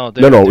 No,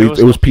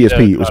 It was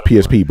PSP. It was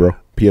PSP, bro.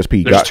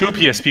 PSP. There's 2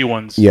 PSP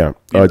ones. Yeah,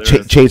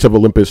 Chains of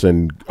Olympus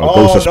and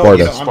Ghost of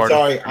Sparta. I'm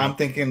sorry. I'm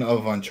thinking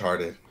of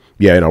Uncharted.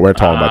 Yeah, we're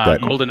talking about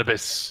that. Golden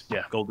Abyss.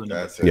 Yeah.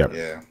 That's it.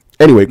 Yeah.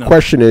 Anyway,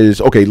 question is,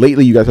 okay,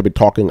 lately you guys have been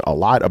talking a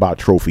lot about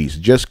trophies.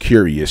 Just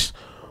curious,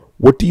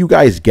 what do you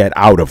guys get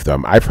out of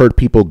them? I've heard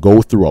people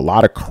go through a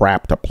lot of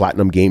crap to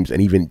platinum games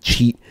and even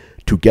cheat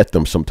to get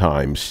them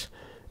sometimes.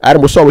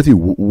 Adam, we'll start with you.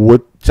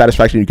 What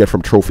satisfaction do you get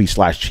from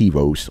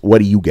trophy/chivos? What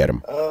do you get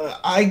them?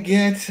 I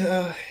get,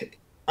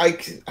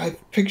 I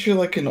picture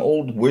like an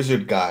old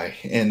wizard guy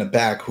in the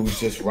back who's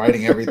just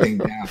writing everything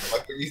down.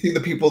 Like you see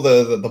the people,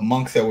 the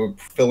monks that were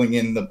filling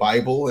in the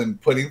Bible and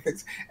putting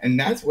things, and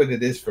that's what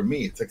it is for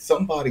me. It's like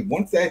somebody,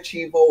 once that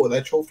chivo or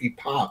that trophy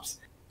pops,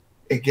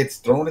 it gets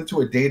thrown into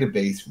a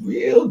database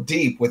real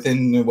deep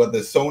within whether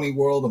Sony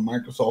world or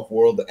Microsoft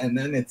world, and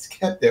then it's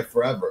kept there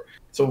forever.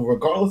 So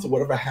regardless of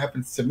whatever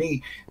happens to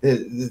me,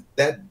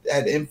 that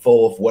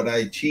info of what I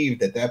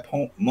achieved at that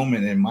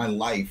moment in my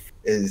life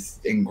is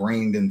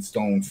ingrained in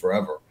stone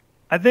forever.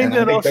 I think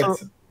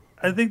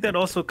that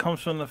also comes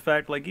from the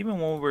fact, like, even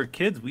when we were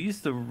kids, we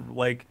used to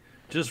like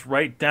just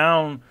write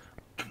down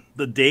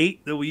the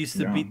date that we used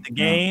to beat the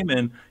game,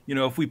 and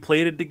if we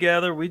played it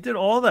together, we did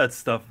all that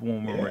stuff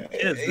when we were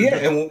kids.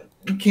 And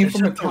we came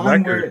from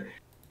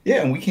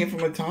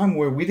a time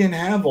where we didn't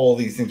have all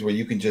these things where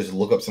you can just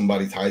look up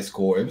somebody's high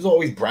score. It was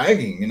always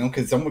bragging,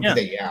 because someone could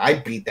say, "Yeah, I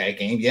beat that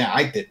game. Yeah,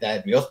 I did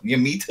that. Yeah,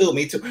 me too.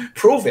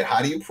 Prove it.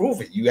 How do you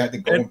prove it? You had to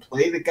go and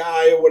play the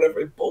guy or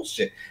whatever."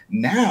 Bullshit.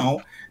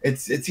 Now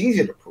it's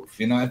easier to prove.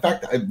 In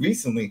fact,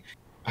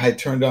 I had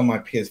turned on my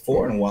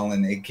PS4 in a while,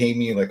 and it gave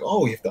me like,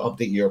 "Oh, you have to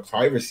update your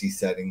privacy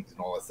settings and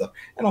all that stuff."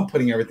 And I'm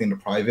putting everything to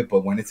private,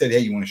 but when it said, "Hey,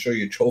 you want to show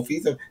your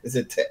trophies?" It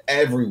said to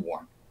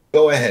everyone.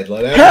 Go ahead,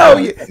 let everyone. Hell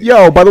yeah.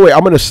 Yo, by the way, I'm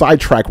going to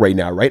sidetrack right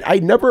now, right? I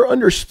never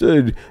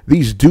understood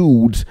these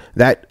dudes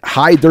that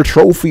hide their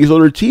trophies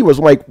or their chivos.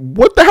 I'm like,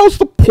 what the hell's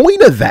the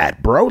point of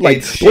that, bro? Like,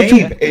 it's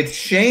shame. It's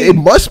shame. It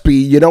must be,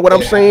 you know what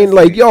I'm saying?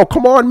 Like, yo,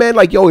 come on, man.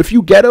 Like, yo, if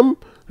you get them,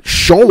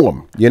 show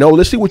them.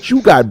 Let's see what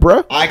you got,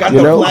 bro. I got the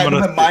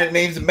platinum, and my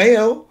name's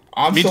Mayo.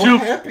 I'm Me so too.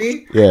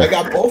 happy. Yeah. I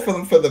got both of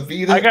them for the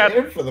Vita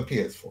and for the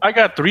PS4. I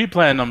got 3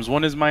 platinums.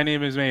 One is My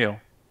Name is Mayo.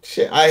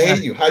 Shit, I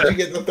hate you. How'd you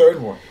get the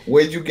third one?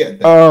 Where'd you get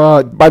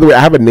that? By the way, I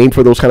have a name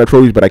for those kind of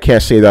trophies, but I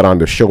can't say that on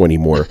the show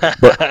anymore.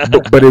 But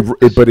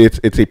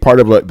it's a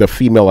part of the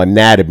female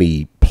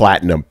anatomy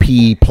platinum,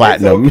 P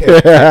platinum.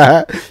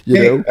 Okay.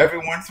 Every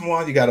once in a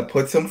while, you got to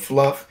put some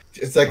fluff.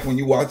 It's like when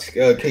you watch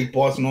Kate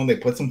Boston, they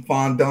put some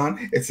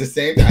fondant. It's the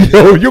same thing.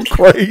 Yo, you're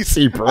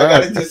crazy, bro. I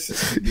gotta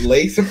just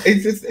lay some.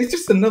 It's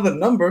just another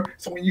number.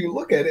 So when you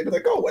look at it, it's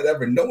like, oh,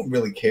 whatever. No one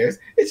really cares.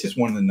 It's just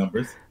one of the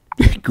numbers.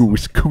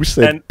 Goose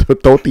and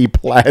Toti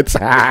Plats.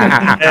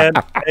 And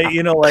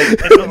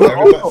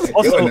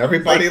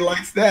everybody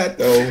likes that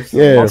though. So.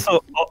 Yeah.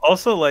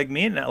 Also, like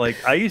me and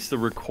like I used to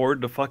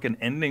record the fucking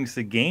endings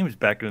to games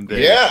back in the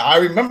day. Yeah, I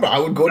remember. I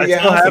would go to your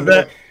house and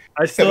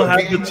I still have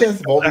VHS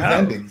of all these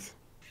endings.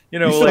 You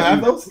still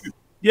have those?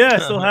 Yeah, I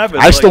still have it.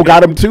 I still got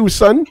them too,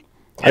 son.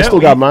 I still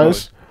got mine.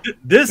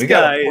 This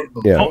guy,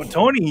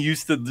 Tony,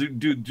 used to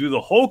do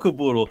the whole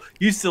caboodle.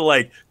 He used to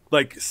like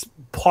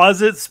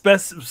pause it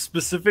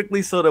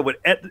specifically so that it would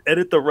edit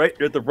at the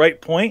right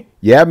point.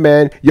 Yeah,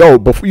 man. Yo,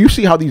 before you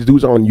see how these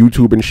dudes on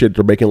YouTube and shit,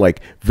 they're making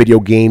like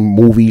video game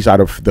movies out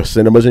of the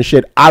cinemas and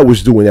shit. I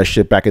was doing that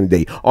shit back in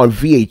the day on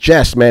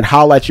VHS, man.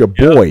 Holla at your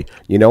boy.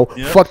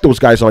 Fuck those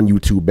guys on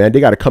YouTube, man.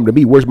 They got to come to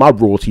me. Where's my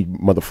royalty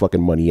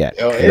motherfucking money at?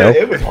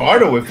 It was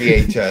harder with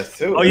VHS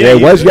too. Oh yeah,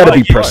 it was. You got to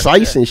be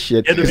precise and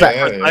shit.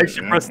 I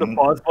should press the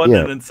pause button,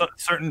 and then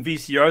certain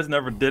VCRs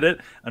never did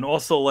it, and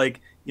also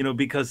like.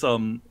 Because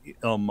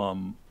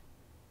the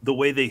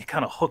way they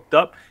kind of hooked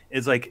up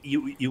is like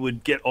you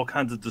would get all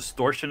kinds of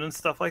distortion and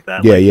stuff like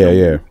that. Yeah, like,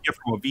 yeah. Get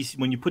from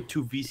when you put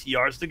 2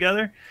 VCRs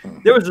together,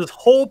 there was this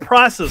whole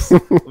process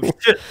of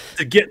shit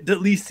to get but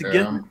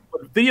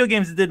video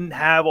games didn't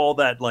have all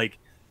that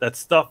that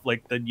stuff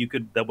like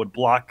that would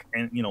block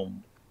and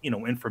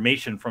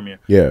information from you.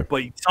 Yeah,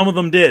 but some of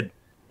them did.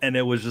 And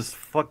it was just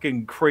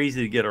fucking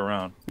crazy to get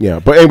around.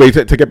 Yeah, but anyway,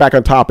 to get back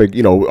on topic,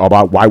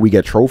 about why we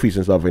get trophies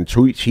and stuff and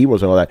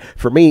chivos and all that.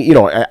 For me,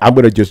 I'm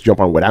gonna just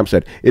jump on what Am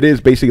said. It is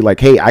basically like,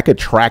 hey, I could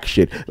track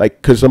shit.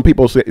 Like, because some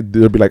people say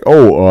they'll be like,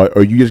 oh,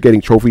 are you just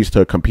getting trophies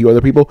to compete with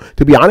other people?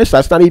 To be honest,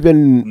 that's not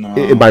even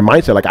in my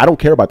mindset. Like, I don't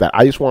care about that.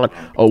 I just want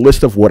a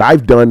list of what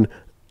I've done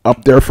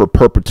up there for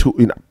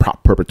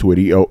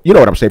perpetuity. You know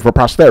what I'm saying? For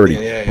posterity.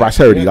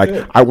 Posterity. Like,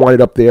 I want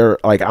it up there.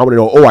 Like, I want to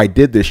know, oh, I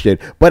did this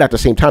shit. But at the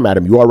same time,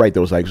 Adam, you are right.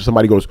 Those like,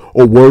 somebody goes,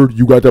 oh, word,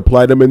 you got to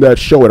platinum in that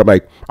show. And I'm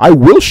like, I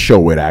will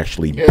show it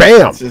actually.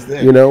 Bam.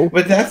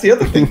 But that's the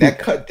other thing that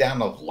cut down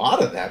a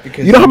lot of that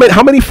because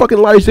how many fucking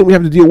liars did we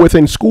have to deal with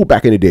in school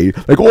back in the day?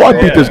 Like, oh, I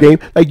beat this game.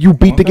 Like, you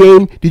beat the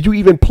game. Did you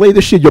even play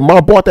the shit? Your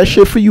mom bought that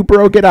shit for you,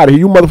 bro. Get out of here.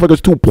 You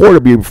motherfuckers too poor to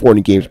be before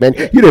any games, man.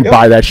 You didn't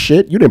buy that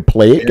shit. You didn't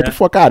play it. Get the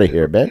fuck out of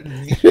here, man.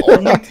 The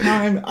only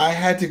time I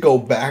had to go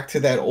back to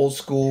that old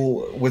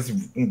school was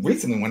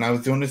recently when I was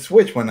doing the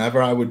Switch.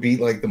 Whenever I would beat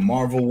like the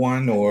Marvel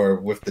one or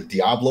with the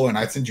Diablo, and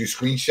I send you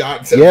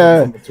screenshots.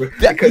 Yeah,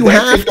 because you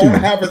have don't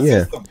have a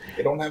system.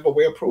 They don't have a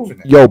way of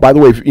proving it. Yo, by the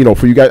way,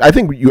 for you guys, I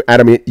think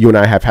Adam, you and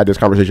I have had this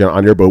conversation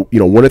on here. But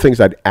one of the things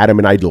that Adam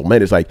and I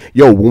lament is like,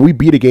 yo, when we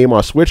beat a game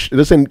on Switch, it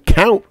doesn't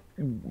count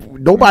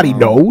Nobody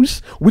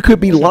knows. We could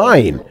be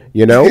lying,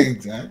 you know?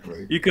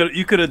 Exactly. You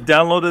could have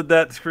downloaded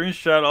that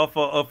screenshot off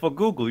of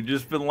Google. You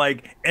just been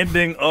like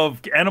ending of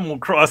Animal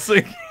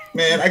Crossing.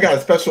 Man, I got a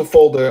special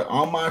folder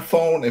on my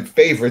phone and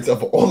favorites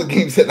of all the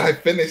games that I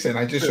finished, and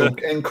I just show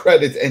end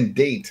credits and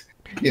date,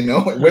 you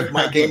know, with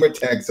my gamer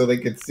tag so they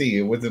could see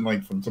it wasn't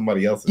like from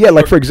somebody else's. Yeah,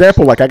 like for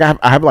example, like I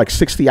have like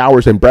 60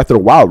 hours in Breath of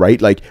the Wild,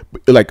 right? Like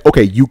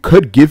okay, you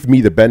could give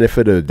me the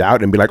benefit of the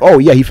doubt and be like, oh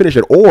yeah, he finished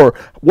it. Or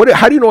what?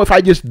 How do you know if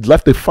I just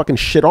left the fucking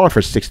shit on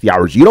for 60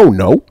 hours? You don't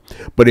know.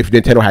 But if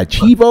Nintendo had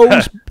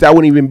Chivos, that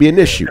wouldn't even be an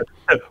issue.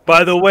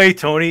 By the way,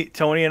 Tony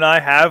and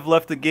I have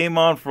left the game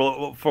on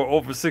for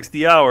over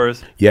 60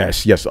 hours.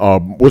 Yes.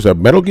 Was it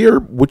Metal Gear?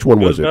 Which one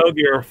was it? Metal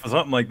Gear,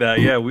 something like that.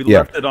 Yeah, we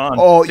left it on.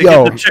 Oh,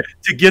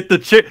 to get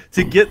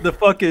the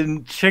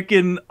fucking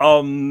chicken.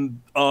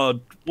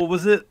 What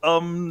was it?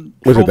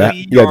 Was it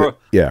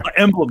that?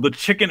 Emblem, the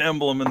chicken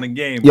emblem in the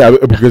game. Yeah,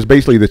 because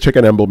basically the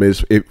chicken emblem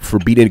is for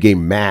beating the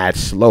game mad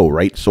slow,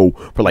 right? So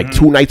for like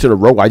 2 nights in a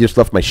row, I just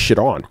left my shit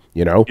on.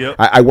 You know,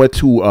 I went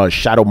to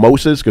Shadow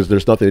Moses because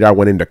there's nothing there. I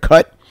went in to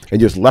cut and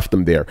just left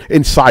him there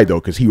inside though,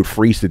 because he would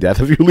freeze to death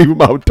if you leave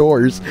him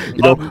outdoors.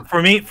 You know, for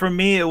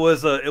me, it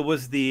was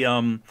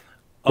the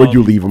where'd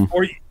you leave him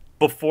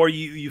before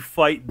you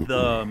fight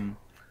the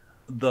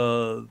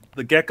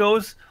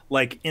geckos,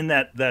 like in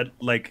that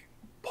like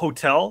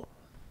hotel.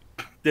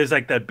 There's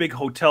like that big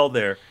hotel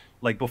there,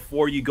 like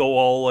before you go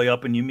all the way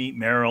up and you meet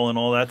Meryl and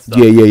all that stuff.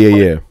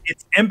 Yeah.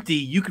 It's empty.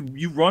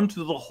 You run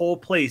through the whole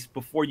place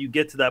before you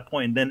get to that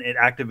point, and then it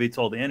activates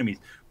all the enemies.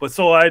 But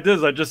so what I did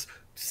is I just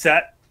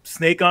sat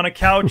snake on a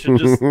couch and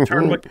just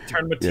turn my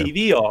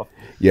TV off.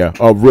 Yeah.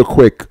 Real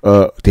quick.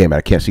 Damn it,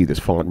 I can't see this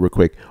font. Real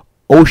quick.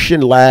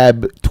 Ocean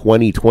Lab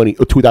 2020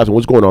 2000.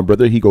 What's going on,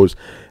 brother? He goes,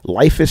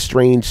 Life is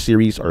Strange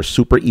series are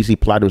super easy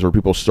platinums where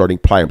people starting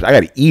platinums. I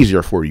got it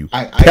easier for you.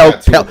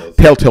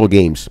 Telltale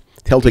games.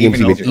 Telltale games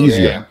even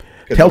easier.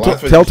 Telltale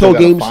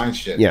games.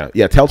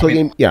 Telltale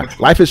game. Yeah.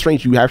 Life is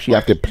Strange. You actually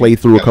have to play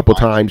through a couple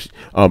times.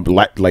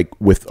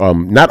 Like with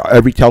not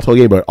every Telltale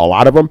game, but a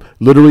lot of them.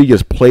 Literally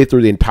just play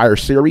through the entire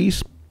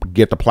series,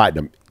 get the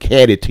platinum,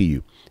 handed to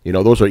you. You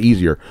know, those are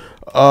easier.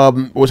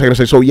 What was I going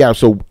to say?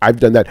 So I've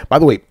done that. By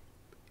the way,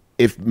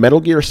 if Metal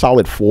Gear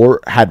Solid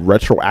 4 had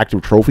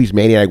retroactive trophies,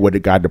 Manny and I would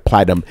have got the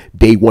platinum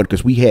day one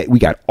because we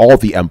got all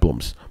the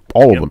emblems,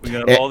 all of them. We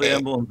got all the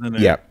emblems in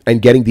there. Yeah, and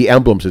getting the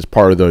emblems is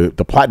part of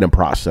the platinum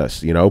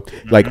process. You know,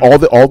 like all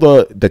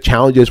the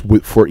challenges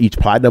for each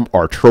platinum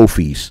are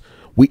trophies.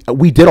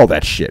 We did all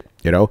that shit.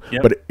 You know,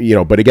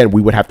 but again,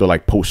 we would have to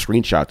like post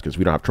screenshots because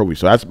we don't have trophies.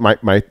 So that's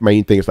my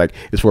main thing is like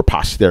it's for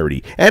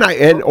posterity,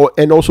 and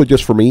also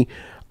just for me.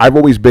 I've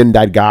always been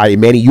that guy,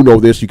 Manny, you know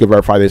this, you can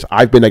verify this.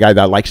 I've been the guy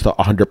that likes to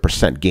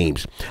 100%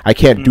 games. I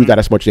can't do that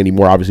as much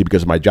anymore, obviously,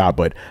 because of my job,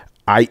 but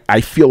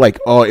I feel like,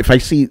 if I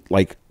see,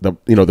 like,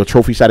 the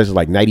trophy status is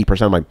like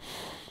 90%, I'm like,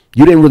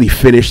 you didn't really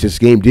finish this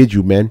game, did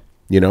you, man?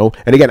 You know?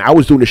 And again, I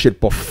was doing this shit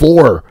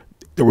before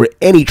there were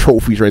any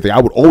trophies or anything.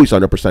 I would always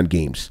 100%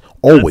 games.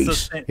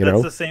 Always.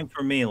 That's the same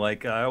for me.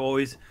 Like, I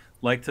always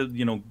like to,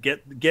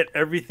 get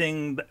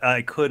everything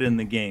I could in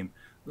the game.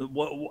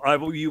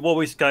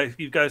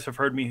 You guys have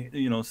heard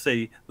me,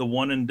 say the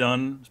one and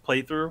done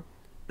playthrough.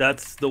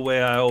 That's the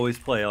way I always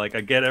play. Like I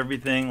get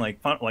everything.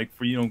 Like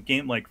for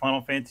game like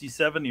Final Fantasy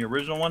VII, the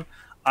original one.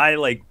 I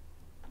like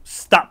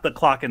stopped the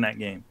clock in that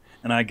game,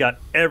 and I got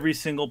every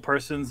single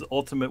person's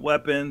ultimate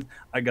weapon.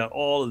 I got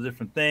all the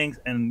different things,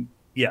 and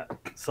yeah.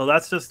 So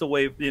that's just the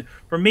way.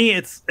 For me,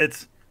 it's.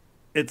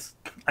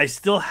 I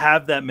still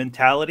have that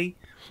mentality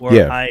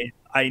where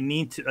I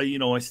need to.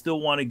 I still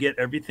want to get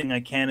everything I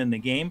can in the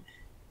game.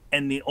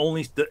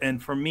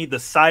 And for me, the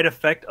side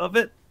effect of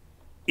it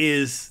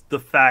is the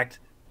fact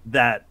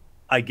that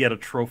I get a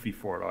trophy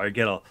for it, or I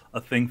get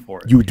a thing for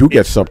it. You do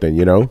get something,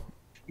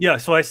 Yeah,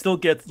 so I still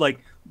get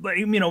again,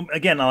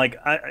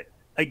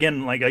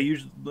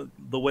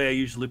 the way I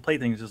usually play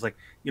things is like,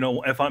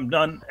 if I'm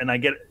done and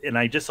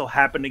I just so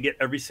happen to get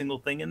every single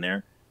thing in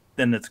there,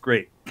 then that's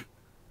great.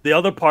 The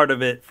other part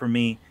of it for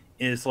me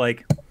is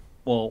like,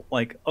 well,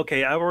 like,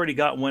 okay, I've already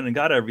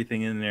got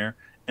everything in there,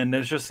 and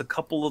there's just a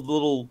couple of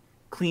little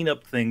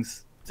cleanup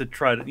things to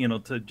try to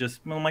to just,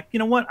 I'm like,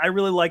 what, I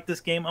really like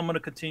this game, I'm going to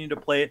continue to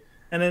play it,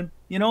 and then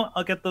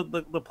I'll get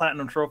the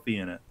platinum trophy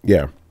in it.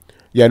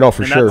 No,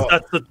 for sure.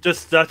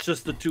 That's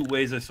just the two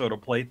ways I sort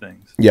of play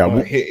things.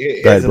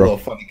 Here's a little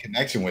funny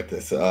connection with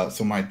this.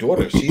 So my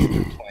daughter, she's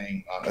been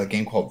playing a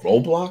game called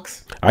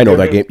Roblox. I know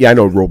that game. Yeah, I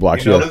know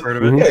Roblox. Heard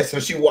of it? Yeah, so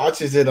she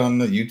watches it on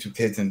the YouTube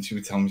kids, and she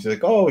would tell me, she's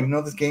like, oh,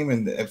 this game,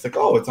 and it's like,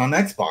 oh, it's on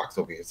Xbox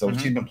over here. So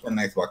she's been playing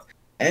Xbox.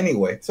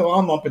 Anyway, so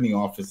I'm up in the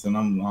office and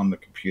I'm on the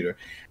computer,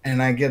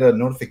 and I get a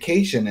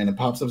notification, and it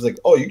pops up like,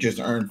 "Oh, you just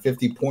earned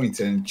 50 points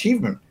in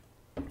achievement."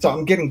 So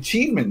I'm getting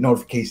achievement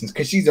notifications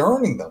because she's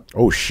earning them.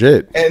 Oh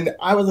shit! And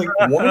I was like,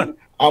 "What?"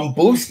 I'm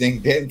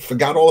boosting, then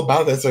forgot all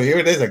about that. So here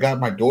it is. I got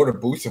my daughter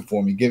boosting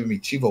for me, giving me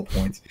Chivo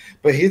points.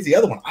 But here's the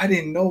other one. I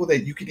didn't know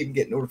that you could even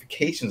get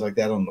notifications like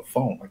that on the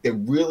phone. Like they're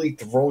really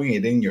throwing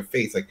it in your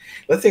face. Like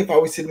let's say if I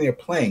was sitting there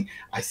playing,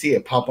 I see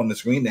it pop on the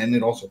screen, and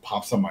it also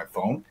pops on my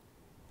phone.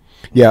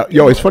 Yeah,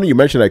 yo, it's funny you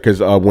mentioned that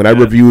because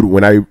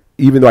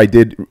even though I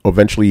did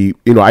eventually,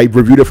 I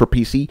reviewed it for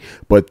PC,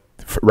 but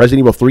Resident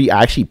Evil 3,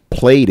 I actually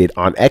played it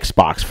on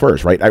Xbox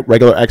first, right?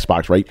 Regular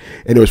Xbox, right?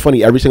 And it was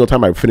funny, every single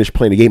time I finished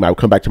playing the game, I would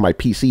come back to my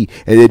PC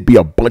and it'd be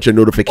a bunch of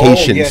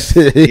notifications.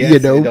 Oh, yes.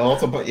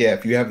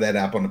 If you have that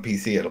app on the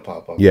PC, it'll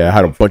pop up. Yeah, I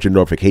had a bunch of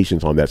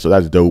notifications on that, so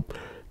that's dope.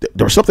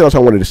 There was something else I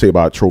wanted to say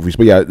about trophies,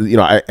 but yeah,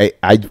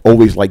 I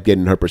always like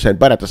getting 100%,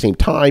 but at the same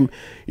time,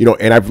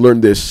 and I've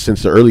learned this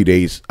since the early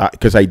days,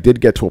 because I did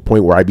get to a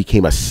point where I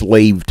became a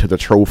slave to the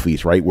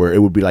trophies, right? Where it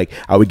would be like,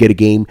 I would get a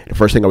game, the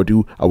first thing I would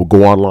do, I would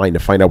go online to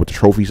find out what the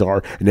trophies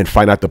are, and then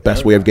find out the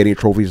best way of getting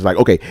trophies. Is like,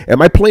 okay,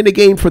 am I playing the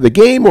game for the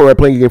game, or am I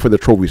playing the game for the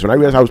trophies? When I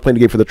realized I was playing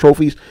the game for the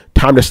trophies,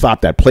 time to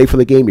stop that. Play for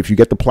the game. If you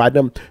get the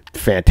platinum,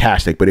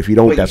 fantastic, but if you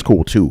don't, that's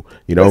cool too,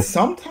 But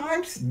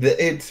sometimes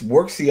it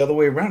works the other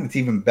way around. It's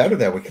even better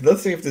that way.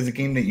 Let's say if there's a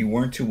game that you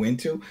weren't too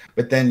into,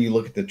 but then you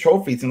look at the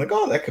trophies and like,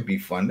 oh, that could be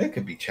fun. That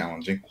could be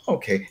challenging.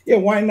 Okay, yeah,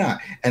 why not?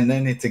 And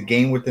then it's a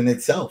game within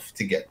itself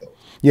to get those.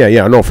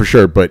 Yeah, no, for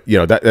sure. But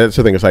that's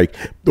the thing. It's like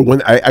the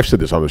one I've said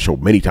this on the show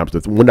many times.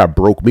 The one that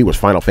broke me was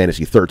Final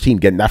Fantasy 13,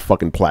 getting that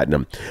fucking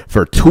platinum.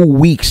 For 2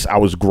 weeks, I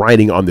was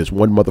grinding on this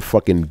one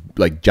motherfucking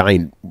like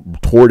giant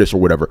tortoise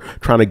or whatever,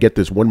 trying to get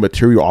this one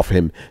material off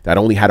him that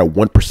only had a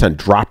 1%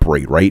 drop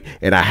rate, right?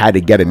 And I had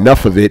to get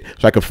enough of it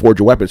so I could forge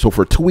a weapon. So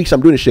for 2 weeks,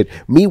 I'm doing this shit.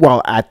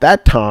 Meanwhile, at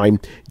that time,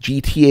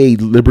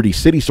 GTA Liberty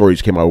City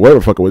Stories came out. Whatever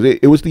the fuck it was.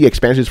 It was the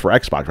expansions for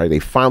Xbox, right? They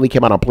finally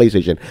came out on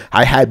PlayStation.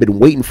 I had been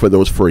waiting for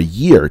those for a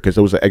year because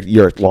it was a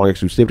year-long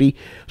exclusivity.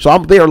 So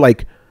I'm there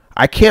like,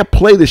 I can't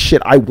play this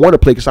shit I want to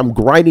play because I'm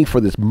grinding for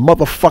this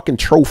motherfucking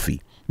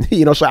trophy.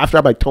 So after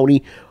I'm like,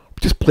 Tony,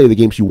 just play the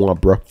games you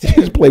want, bro.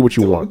 Just play what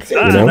you want.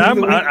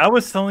 I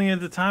was telling you at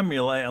the time,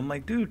 I'm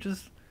like, dude,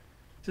 just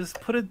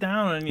put it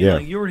down, and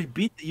you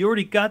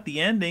already got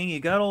the ending, you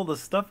got all the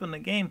stuff in the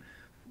game,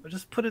 but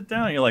just put it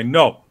down. And you're like,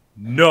 no.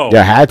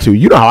 Yeah, I had to.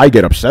 You know how I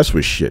get obsessed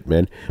with shit,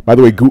 man. By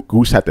the way,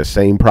 Goose had the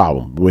same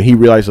problem when he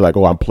realized like,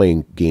 oh, I'm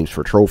playing games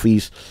for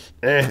trophies.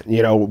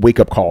 Wake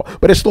up call.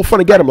 But it's still fun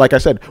to get them. Like I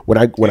said, when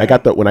I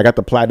got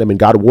the platinum in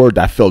God of War,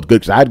 that felt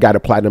good because I had got a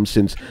platinum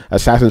since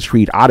Assassin's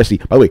Creed Odyssey.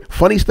 By the way,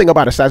 funniest thing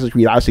about Assassin's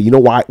Creed Odyssey, you know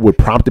why what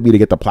prompted me to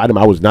get the platinum?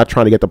 I was not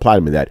trying to get the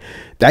platinum in that.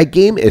 That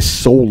game is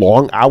so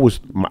long. I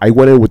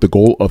went in with the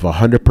goal of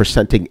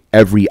 100%ing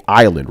every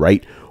island,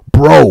 right,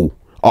 bro?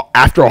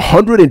 After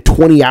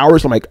 120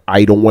 hours, I'm like,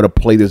 I don't want to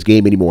play this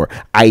game anymore.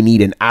 I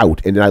need an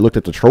out. And then I looked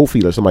at the trophy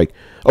list. I'm like,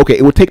 okay,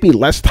 it would take me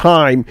less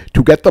time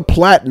to get the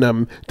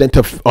platinum than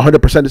to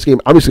 100% this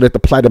game. I'm just going to get the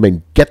platinum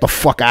and get the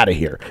fuck out of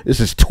here. This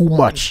is too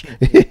much,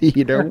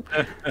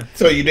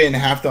 So you didn't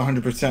have to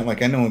 100%.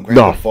 Like I know in Grand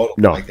Theft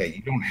Auto like that,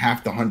 you don't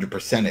have to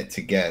 100% it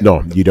to get.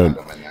 No, you don't.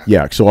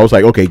 Yeah, so I was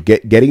like, okay,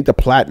 getting the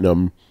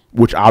platinum,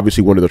 which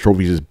obviously one of the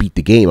trophies is beat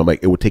the game. I'm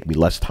like, it would take me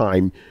less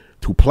time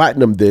to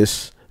platinum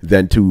this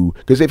than to,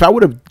 because if I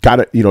would have got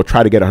it,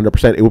 try to get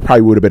 100%, it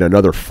would have been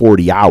another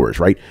 40 hours,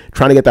 right?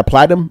 Trying to get that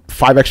platinum,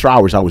 5 extra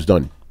hours, I was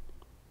done.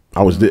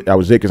 I was it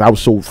because I was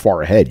so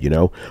far ahead,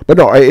 But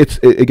no,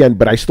 again,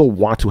 but I still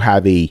want to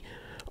have a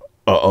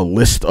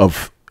list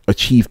of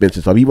achievements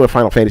and stuff. Even with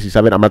Final Fantasy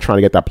 7, I'm not trying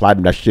to get that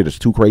platinum. That shit is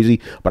too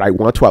crazy. But I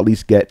want to at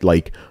least get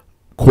like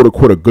quote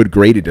unquote a good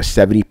grade to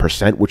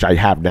 70%, which I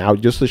have now,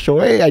 just to show,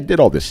 hey, I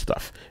did all this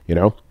stuff.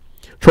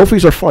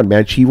 Trophies are fun,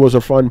 man. Chivos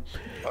are fun.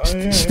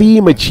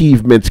 Steam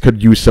achievements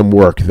could use some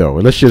work, though.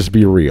 Let's just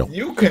be real.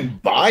 You can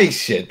buy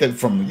shit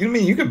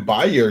you can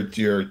buy your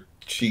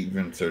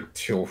achievements or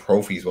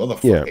trophies, what the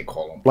fuck they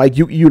call them. Like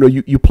you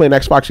play an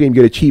Xbox game,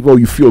 you get a Chivo,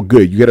 you feel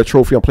good. You get a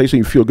trophy on PlayStation,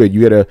 you feel good.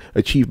 You get an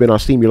achievement on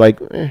Steam, you're like,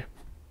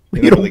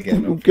 you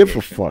don't give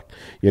a fuck.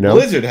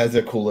 Blizzard has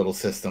a cool little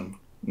system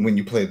when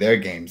you play their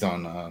games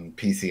on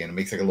PC, and it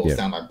makes like a little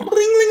sound like bling,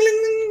 ling,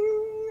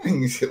 ling,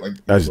 ling, and shit like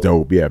that's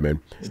dope. Yeah,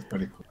 man. It's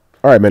pretty cool.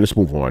 All right, man. Let's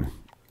move on.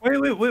 Wait.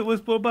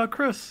 What about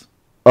Chris?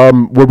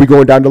 Were we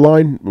going down the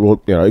line? Well,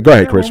 go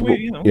ahead, Chris.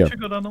 We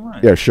should go down the line.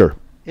 Yeah, sure.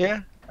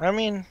 Yeah, I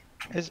mean,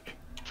 it's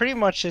pretty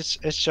much it's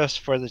just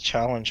for the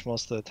challenge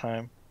most of the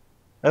time.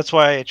 That's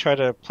why I try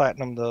to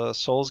platinum the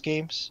Souls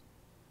games.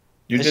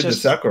 You did the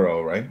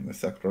Sekiro, right? The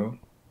Sekiro.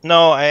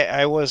 No,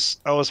 I was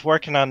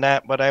working on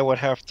that, but I would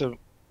have to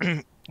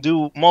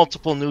do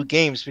multiple new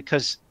games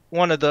because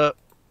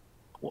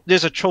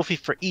there's a trophy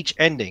for each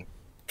ending.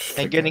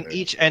 And getting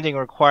each ending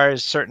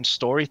requires certain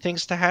story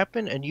things to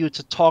happen and you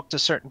to talk to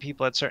certain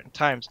people at certain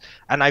times.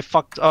 And I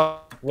fucked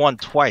up one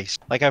twice.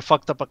 Like I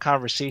fucked up a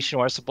conversation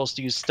where I was supposed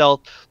to use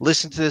stealth,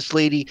 listen to this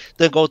lady,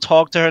 then go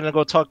talk to her, and then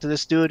go talk to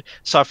this dude.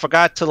 So I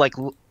forgot to like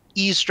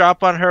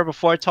eavesdrop on her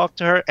before I talked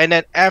to her. And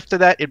then after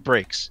that, it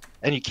breaks.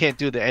 And you can't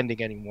do the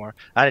ending anymore.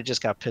 I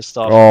just got pissed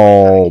off.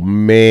 Oh,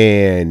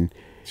 man.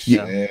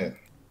 Yeah.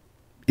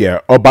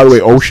 Yeah. Oh, by the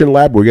way, Ocean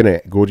Lab, we're gonna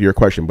go to your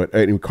question, but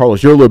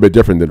Carlos, you're a little bit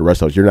different than the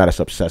rest of us. You're not as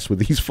obsessed with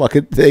these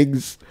fucking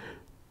things.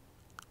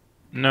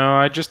 No,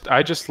 I just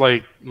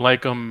like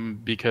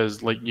them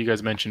because, like you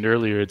guys mentioned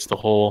earlier, it's the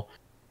whole,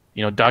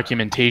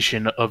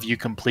 documentation of you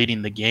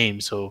completing the game.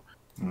 So,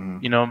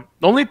 the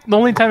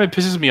only time it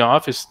pisses me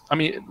off is, I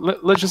mean,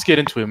 let's just get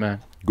into it,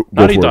 man.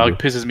 Naughty Dog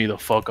pisses me the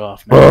fuck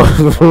off, man.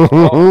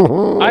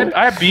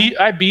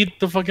 I beat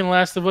the fucking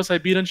Last of Us. I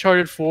beat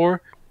Uncharted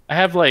 4. I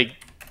have like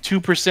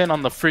 2%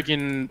 on the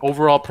freaking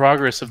overall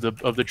progress of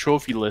the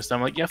trophy list.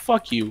 I'm like, yeah,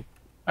 fuck you.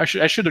 I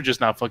should have just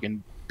not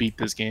fucking beat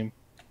this game.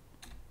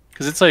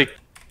 Because it's like,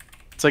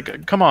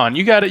 come on,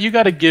 you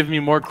gotta give me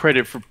more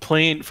credit for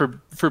playing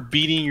for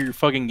beating your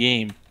fucking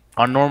game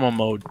on normal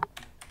mode.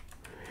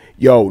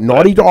 Yo,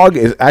 Naughty Dog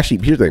is actually,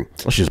 here's the thing.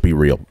 Let's just be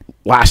real.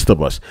 Last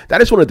of Us.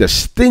 That is one of the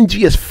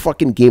stingiest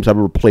fucking games I've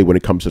ever played when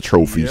it comes to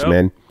trophies,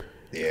 man.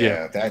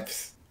 Yeah,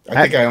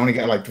 I think I only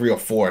got like 3 or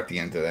 4 at the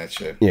end of that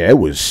shit. Yeah, it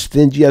was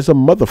stingy as a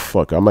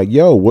motherfucker. I'm like,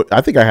 yo, what?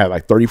 I think I had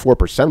like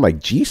 34%. I'm like,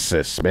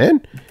 Jesus,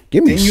 man.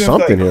 Give me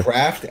something here.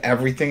 Craft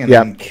everything and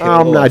then kill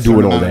I'm not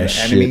doing all that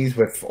enemies shit.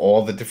 with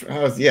all the different.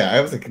 I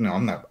was like, no,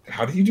 I'm not.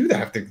 How do you do that? I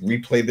have to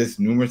replay this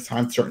numerous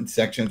times, certain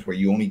sections where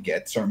you only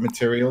get certain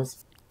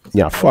materials.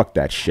 Yeah, fuck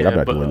that shit. I'm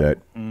not doing that.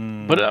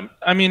 But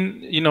I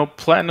mean,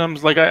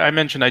 platinums. Like I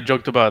mentioned, I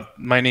joked about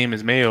My Name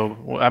Is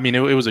Mayo. I mean, it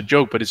was a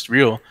joke, but it's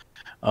real.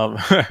 But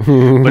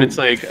it's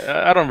like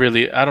I don't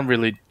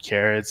really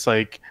care. It's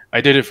like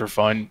I did it for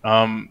fun.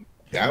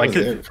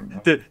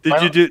 Did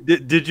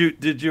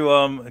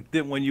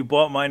you when you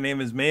bought My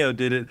Name Is Mayo,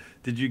 did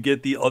you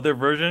get the other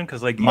version?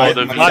 Because like my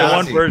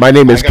one version. My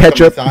name is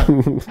Ketchup.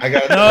 I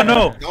got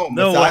no.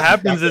 What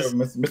happens is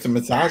Mr.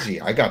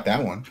 Masaji. I got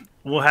that one.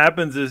 What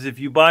happens is if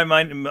you buy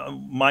My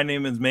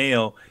Name Is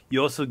Mayo,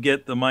 you also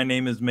get the My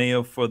Name Is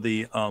Mayo for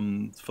the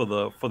other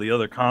for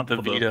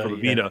the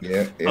Vita.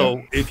 Yeah.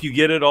 So if you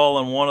get it all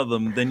on one of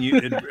them, then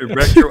it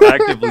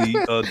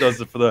retroactively does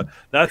it for the.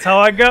 That's how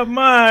I got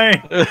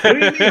mine. What do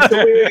you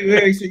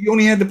mean? Wait, so you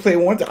only had to play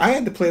one. I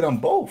had to play it on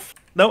both.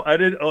 No, I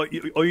did. All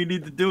you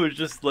need to do is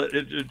just let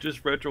it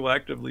just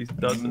retroactively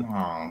does it.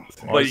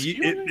 But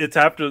it's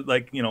after,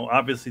 like,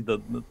 obviously the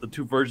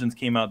 2 versions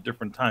came out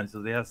different times,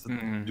 so they have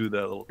to do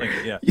that little thing.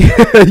 Yeah.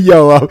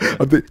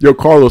 Yo,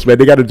 Carlos, man,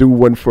 they got to do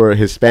one for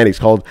Hispanics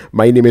called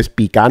My Name Is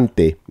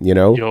Picante.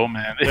 Yo,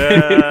 man.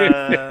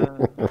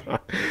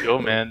 Yo,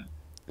 man.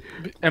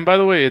 And by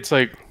the way, it's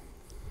like,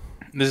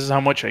 this is how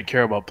much I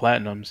care about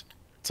platinums.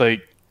 It's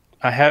like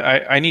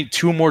I need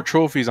 2 more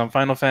trophies on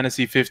Final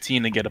Fantasy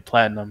 15 to get a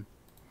platinum.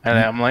 And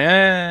I'm like,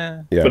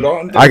 eh. Yeah,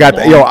 I got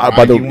that. Yo,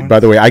 by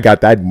the way, I got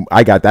that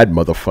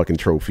motherfucking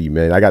trophy,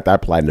 man. I got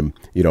that platinum.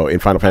 In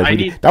Final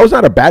Fantasy. That was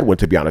not a bad one,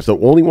 to be honest. The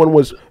only one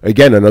was,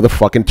 again, another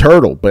fucking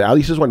turtle. But at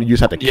least this one you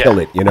just had to kill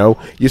it. You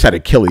just had to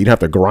kill it. You didn't have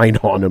to grind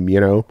on them.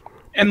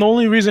 And the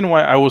only reason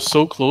why I was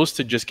so close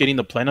to just getting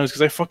the platinum is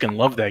because I fucking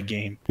love that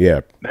game.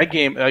 Yeah, that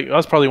game. That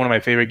was probably one of my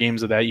favorite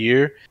games of that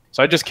year.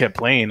 So I just kept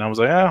playing. I was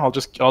like, I'll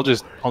just try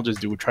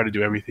to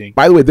do everything.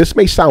 By the way, this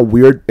may sound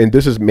weird, and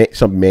this is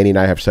something Manny and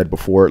I have said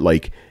before.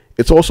 Like,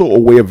 it's also a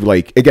way of,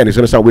 like, again, it's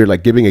gonna sound weird,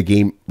 like giving a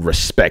game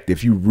respect.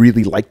 If you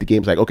really like the game,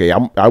 it's like, okay,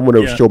 I want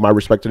to show my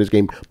respect to this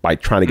game by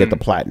trying to get the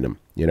platinum.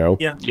 Yeah.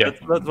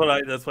 That's what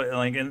I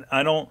like, and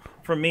I don't.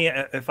 For me,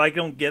 if I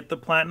don't get the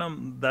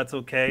platinum, that's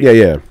okay.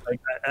 Yeah. Like,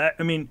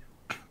 I mean,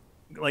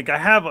 like I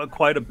have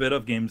quite a bit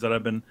of games that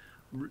I've been.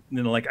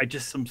 Like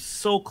I'm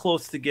so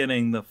close to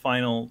getting the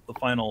final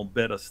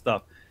bit of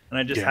stuff, and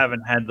I just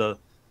haven't had the,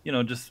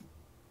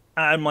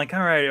 I'm like,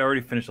 all right, I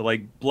already finished it.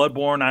 Like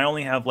Bloodborne, I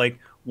only have like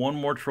 1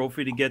 more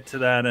trophy to get to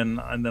that,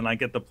 and then I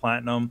get the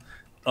platinum.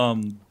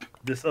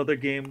 This other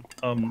game,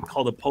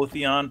 called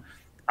Apotheon,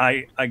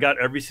 I got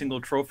every single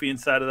trophy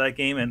inside of that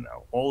game, and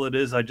all it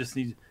is, I just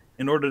need.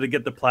 In order to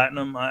get the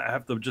platinum, I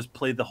have to just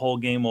play the whole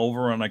game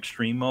over on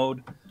extreme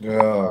mode.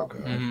 Oh,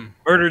 God.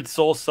 Murdered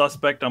Soul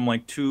Suspect, I'm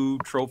like 2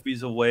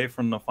 trophies away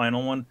from the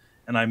final one,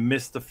 and I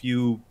missed a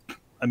few.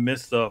 I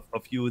missed a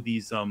few of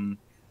these,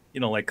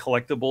 like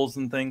collectibles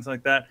and things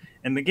like that.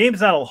 And the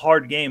game's not a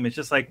hard game. It's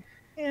just like,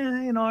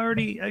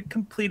 I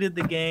completed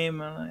the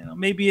game.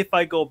 Maybe if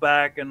I go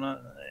back and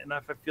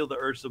if I feel the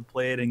urge to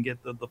play it and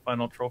get the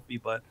final trophy,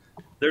 but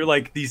they're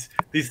like these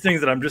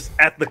things that I'm just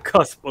at the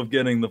cusp of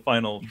getting the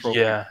final trophy.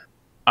 Yeah.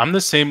 I'm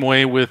the same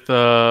way with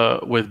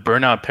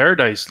Burnout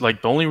Paradise.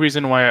 Like, the only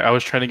reason why I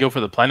was trying to go for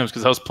the platinum is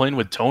because I was playing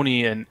with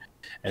Tony and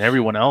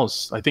everyone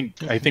else. I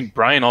think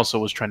Brian also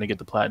was trying to get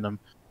the platinum.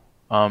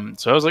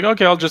 So I was like,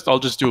 okay, I'll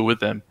just do it with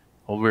them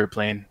while we were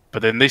playing.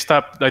 But then they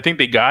stopped. I think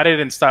they got it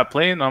and stopped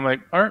playing. I'm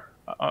like, all right,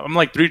 I'm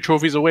like 3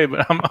 trophies away,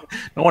 but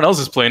no one else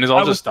is playing.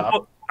 I'll just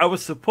stop. I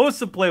was supposed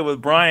to play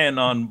with Brian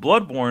on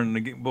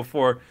Bloodborne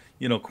before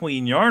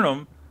Queen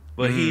Yarnum,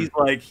 but he's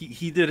like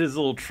he did his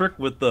little trick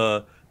with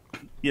the.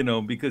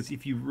 Because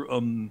if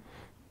you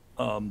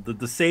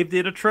the save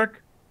data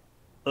trick,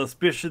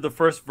 especially the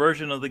first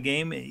version of the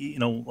game,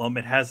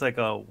 it has like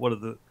a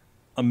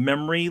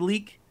memory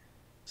leak,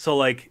 So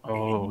like,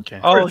 Oh, okay.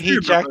 Oh, Chris, he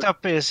you jacked remember-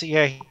 up his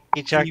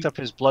he jacked up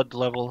his blood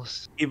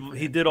levels.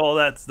 he did all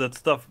that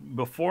stuff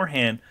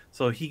beforehand,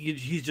 so he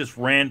just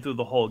ran through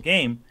the whole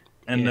game,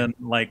 and then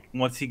like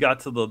once he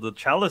got to the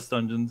chalice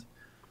dungeons,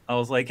 I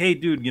was like, hey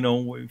dude,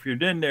 if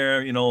you're in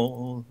there,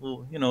 we'll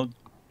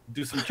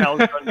do some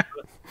chalice dungeons,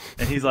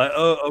 and he's like,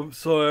 oh, I'm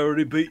sorry, I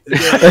already beat the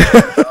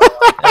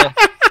game.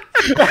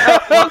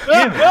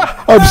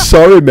 I'm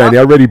sorry, man. I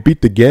already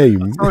beat the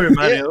game. Sorry, man,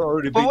 I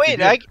already beat But wait,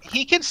 the game.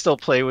 he can still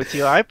play with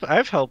you.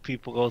 I've helped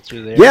people go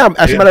through there. Yeah,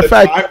 as a matter of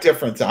fact. time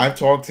difference. I've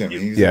talked to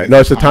him. Yeah,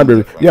 no, it's the time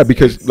to. Yeah,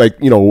 because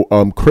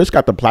Chris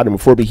got the platinum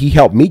before, but he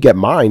helped me get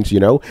mines. As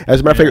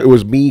a matter of fact, it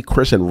was me,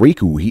 Chris, and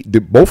Riku.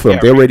 Both of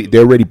them. They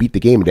already beat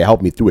the game and they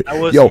helped me through it.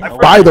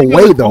 By the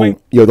way, though,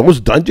 those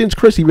dungeons,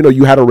 Chris, even though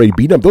you had already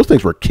beat them, those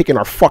things were kicking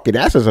our fucking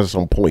asses at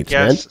some points,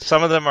 man. Yes,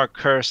 some of them are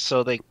cursed,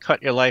 so they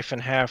cut your life in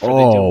half.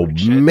 Oh they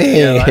do shit.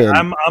 man.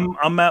 Yeah,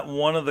 I'm at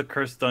one of the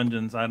cursed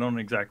dungeons. I don't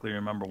exactly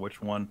remember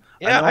which one.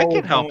 Yeah, I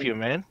can help know- you,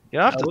 man. You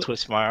don't have to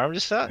twist my arm.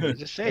 Just saying.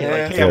 Yeah,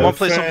 Like, hey, I want to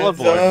play some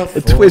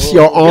Bloodborne. Twist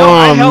your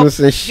arms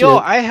and shit.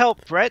 I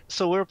helped Brett.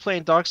 So we were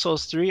playing Dark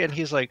Souls 3, and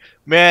he's like,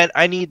 "Man,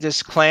 I need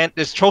this clan.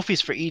 There's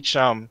trophies for each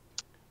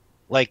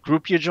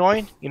group you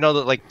join.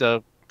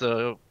 The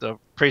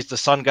praise the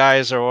sun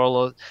guys or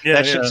all of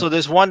that shit. So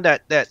there's one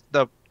that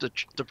the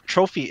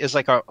trophy is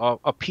like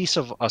a piece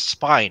of a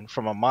spine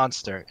from a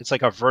monster. It's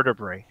like a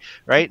vertebrae,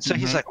 right? So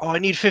he's like, oh, I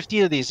need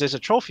 15 of these. There's a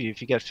trophy if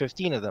you get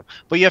 15 of them.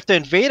 But you have to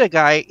invade a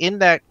guy in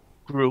that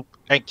group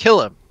and kill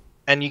him,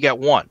 and you get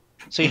one.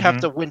 So you have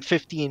to win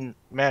 15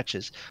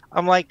 matches.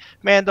 I'm like,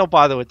 man, don't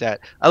bother with that.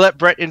 I let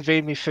Brett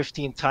invade me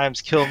 15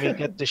 times, kill me,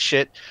 get the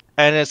shit,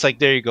 and it's like,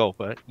 there you go.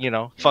 But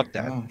fuck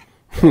that.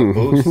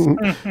 Boost.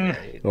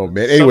 Oh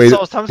man. Anyway,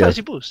 sometimes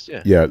you boost.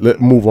 Yeah.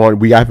 Let's move on.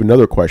 We have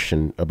another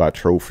question about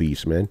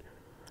trophies, man.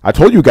 I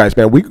told you guys,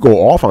 man, we could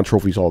go off on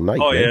trophies all night.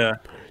 Oh man.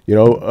 yeah.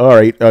 All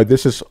right.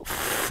 This is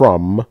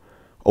from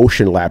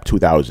Ocean Lab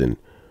 2000.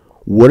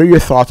 What are your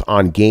thoughts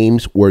on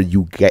games where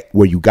you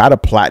got a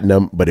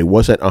platinum, but it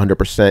wasn't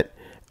 100%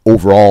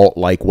 overall,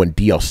 like when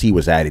DLC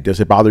was added?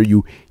 Does it bother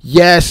you?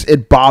 Yes,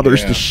 it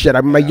bothers the shit.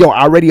 I'm like,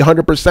 I already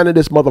 100% of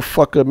this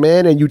motherfucker,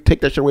 man, and you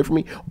take that shit away from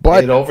me.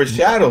 But it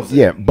overshadows it.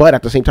 Yeah, but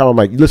at the same time, I'm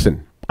like,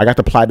 listen, I got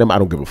the platinum. I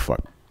don't give a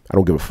fuck.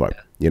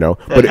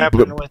 That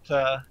happened with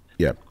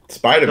yeah. The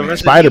Spider-Man.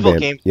 Resident Evil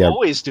games yeah.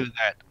 always do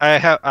that.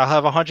 I'll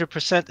have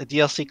 100%. The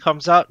DLC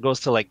comes out,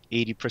 goes to like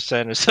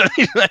 80% or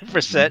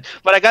 79%.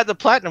 But I got the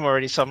platinum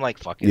already, so I'm like,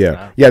 fuck it.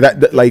 Yeah, yeah.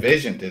 That like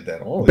Vision did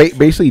that.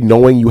 Basically,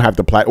 knowing you have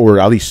the platinum,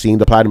 or at least seeing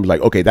the platinum, like,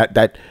 okay,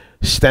 that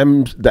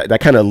stems that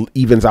kind of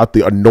evens out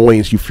the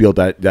annoyance you feel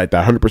that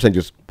 100%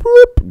 just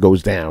whoop,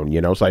 goes down.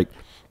 It's like,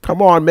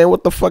 come on, man,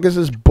 what the fuck is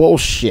this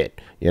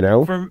bullshit?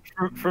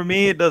 For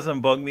me, it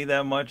doesn't bug me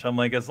that much. I'm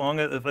like, as long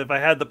as if I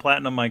had the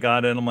platinum, I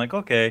got it. I'm like,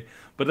 okay.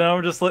 But then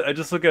I just look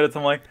at it. So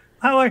I'm like,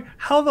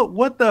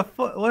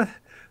 what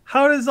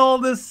how does all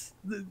this?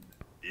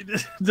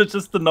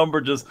 Just the number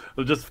just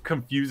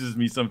confuses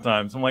me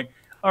sometimes. I'm like,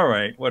 all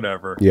right,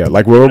 whatever. Yeah,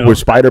 like with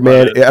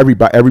Spider-Man,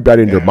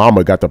 everybody and their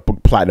mama got the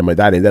platinum of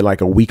that, and then like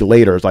a week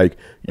later, it's like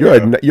you're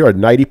at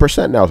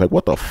 90% now. It's like,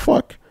 what the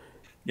fuck?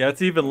 Yeah,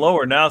 it's even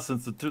lower now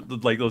since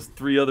those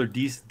 3 other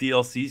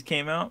DLCs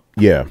came out.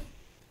 Yeah,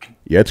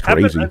 it's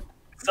crazy.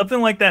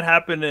 Something like that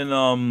happened in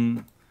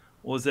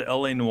what was it,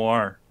 LA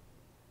Noire?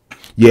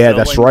 Yeah,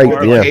 that's right.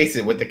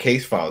 Yeah, with the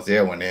case files.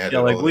 Yeah, when they had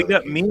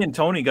me and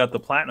Tony got the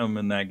platinum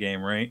in that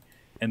game, right?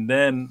 And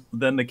then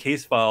the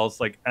case files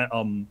like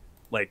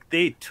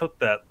they took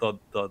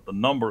the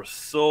number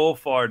so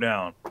far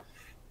down.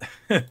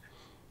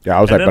 Yeah, I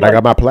was like, but I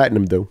got my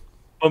platinum though.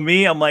 For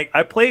me, I'm like,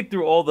 I played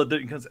through all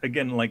because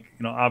again,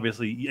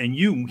 obviously, and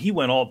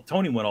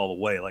Tony went all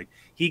the way. Like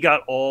he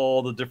got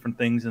all the different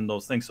things in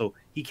those things, so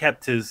he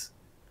kept his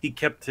the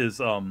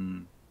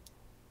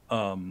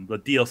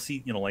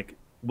DLC,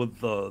 with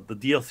the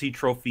DLC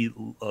trophy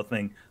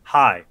thing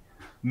high.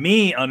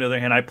 Me, on the other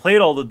hand, I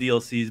played all the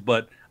DLCs,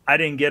 but I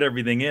didn't get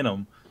everything in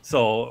them.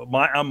 So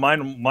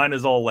mine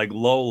is all like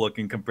low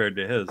looking compared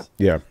to his.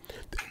 Yeah.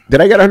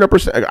 Did I get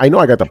 100%? I know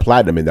I got the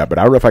platinum in that, but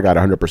I don't know if I got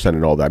 100%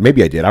 in all that.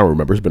 Maybe I did. I don't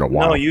remember. It's been a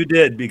while. No, you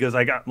did, because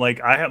I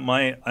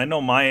know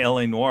my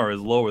LA Noire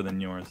is lower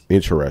than yours.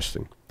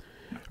 Interesting.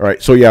 All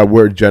right. So yeah,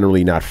 we're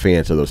generally not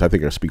fans of those. I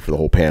think I speak for the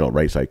whole panel,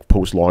 right? It's like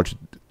post-launch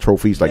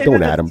trophies. Like,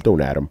 don't add them.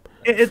 Don't add them.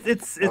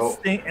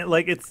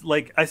 It's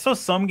like I saw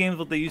some games.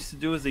 What they used to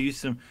do is they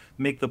used to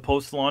make the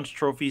post-launch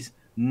trophies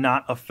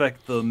not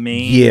affect the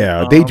main.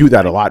 Yeah, they do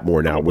that a lot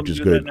more now, which is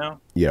good.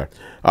 Yeah.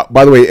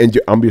 By the way, and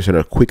I'm just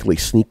gonna quickly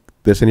sneak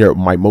this in here.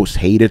 My most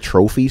hated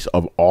trophies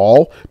of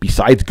all,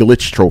 besides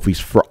glitch trophies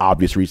for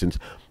obvious reasons,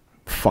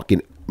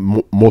 fucking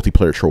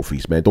multiplayer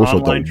trophies, man. Those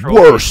Online are the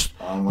trophies. worst.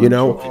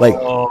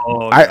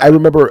 I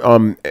remember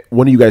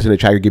one of you guys in the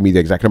chat could give me the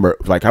exact number.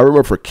 Like, I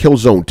remember for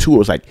Killzone 2, it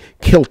was like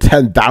kill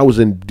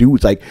 10,000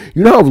 dudes. Like,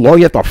 you know how long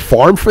you have to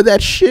farm for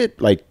that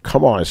shit? Like,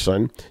 come on,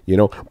 son.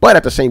 But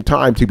at the same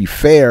time, to be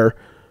fair,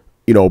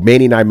 you know,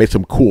 Manny and I made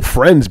some cool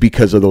friends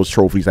because of those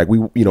trophies. Like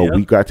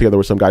we got together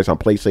with some guys on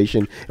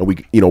PlayStation, and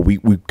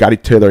we got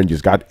each other and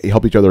just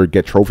helped each other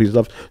get trophies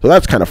and stuff. So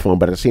that's kind of fun.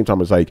 But at the same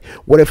time, it's like,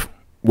 what if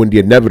when the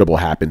inevitable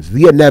happens?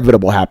 The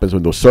inevitable happens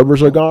when those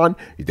servers are gone.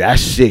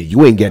 That's it.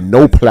 You ain't getting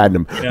no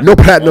platinum. Yeah. No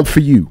platinum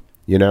for you.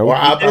 You know. Or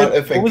how about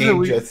if a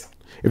game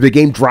if the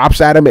game drops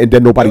at him and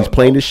then nobody's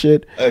playing this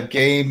shit? A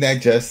game that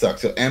just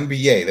sucks. So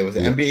NBA, there was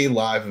an NBA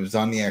Live. It was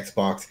on the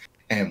Xbox.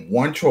 And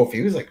one trophy,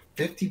 it was like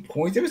 50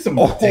 points. It was some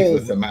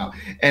ridiculous amount.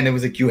 And it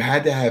was like you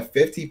had to have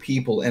 50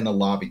 people in the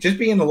lobby. Just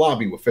be in the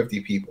lobby with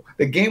 50 people.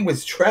 The game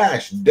was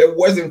trash. There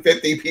wasn't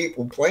 50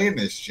 people playing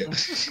this shit.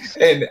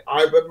 And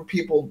I remember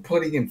people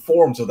putting in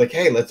forums of like,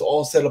 hey, let's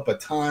all set up a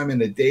time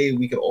and a day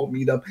we could all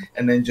meet up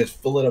and then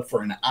just fill it up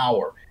for an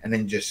hour and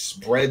then just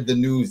spread the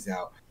news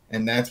out.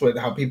 And that's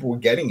how people were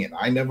getting it.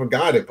 I never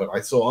got it, but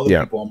I saw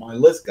other people on my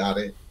list got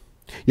it.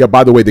 Yeah,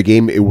 by the way, the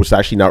game, it was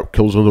actually not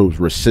Killzone, it was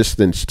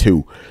Resistance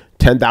 2.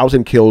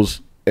 10,000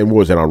 kills, and what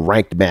was it, on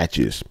ranked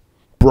matches,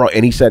 bro?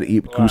 And he said,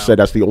 who said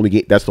that's the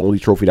only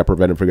trophy that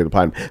prevented him from getting the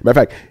platinum. Matter of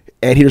fact,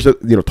 and here's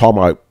talking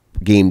about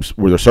games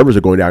where the servers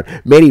are going down.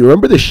 Manny,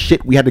 remember the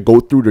shit we had to go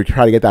through to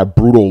try to get that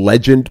Brutal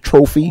Legend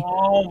trophy?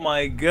 Oh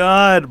my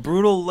God,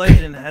 Brutal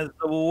Legend has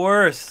the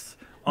worst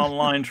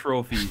online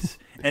trophies,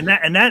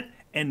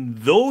 and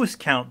those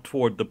count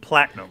toward the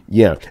platinum.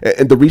 Yeah,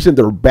 and the reason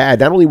they're bad,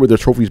 not only were the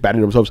trophies bad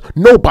in themselves,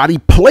 nobody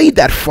played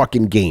that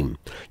fucking game.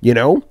 You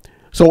know.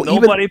 So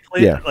nobody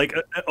played like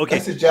okay.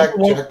 That's a Jack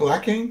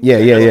Black game.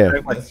 Yeah.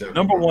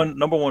 Number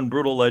one,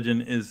 Brutal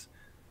Legend is,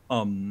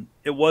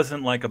 it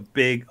wasn't like a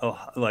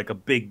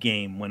big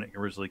game when it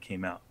originally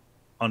came out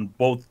on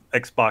both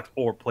Xbox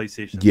or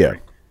PlayStation 3. Yeah.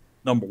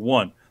 Number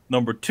one.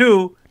 Number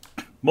two,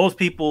 most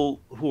people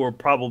who were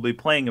probably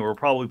playing it were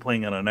probably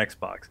playing it on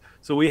Xbox.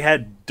 So we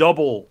had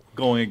double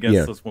going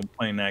against us when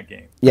playing that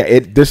game. Yeah,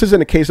 this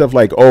isn't a case of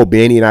like, oh,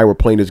 Banny and I were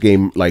playing this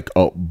game like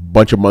a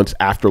bunch of months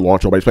after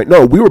launch. Nobody's playing.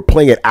 No, we were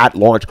playing it at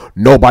launch.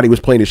 Nobody was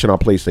playing this shit on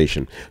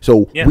PlayStation.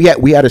 So we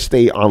had to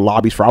stay on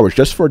lobbies for hours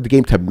just for the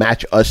game to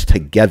match us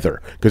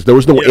together because there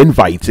was no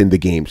invites in the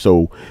game.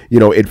 So,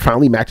 it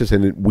finally matched us,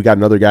 and we got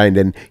another guy, and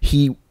then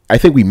I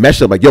think we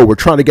messaged him like, yo, we're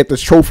trying to get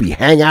this trophy.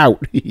 Hang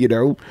out,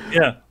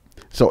 Yeah.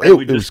 So it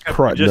was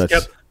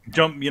nuts.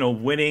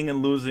 Winning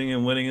and losing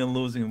and winning and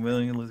losing and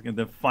winning and losing, and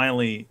then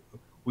finally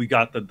we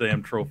got the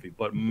damn trophy.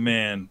 But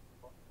man,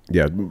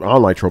 yeah,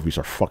 online trophies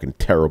are fucking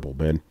terrible,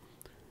 man.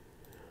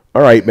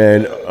 All right,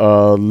 man.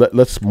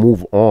 Let's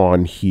move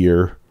on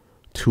here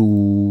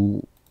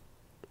to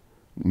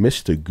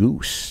Mr.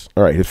 Goose.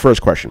 All right, his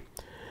first question: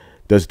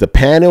 does the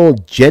panel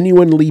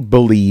genuinely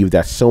believe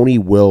that Sony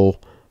will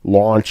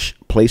launch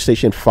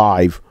PlayStation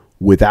 5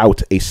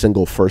 without a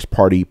single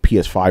first-party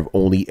PS5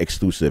 only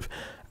exclusive?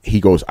 He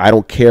goes, I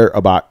don't care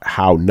about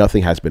how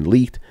nothing has been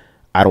leaked.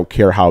 I don't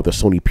care how the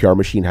Sony PR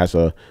machine has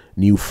a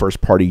new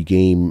first-party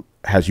game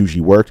has usually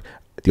worked.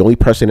 The only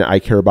precedent I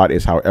care about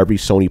is how every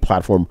Sony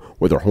platform,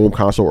 whether home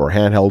console or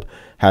handheld,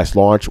 has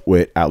launched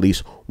with at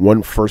least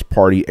one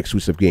first-party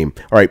exclusive game.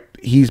 All right,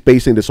 he's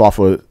basing this off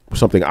of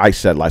something I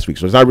said last week.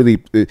 So it's not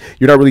really,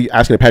 you're not really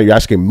asking the panel, you're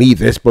asking me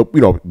this, but,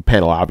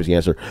 panel obviously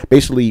answer.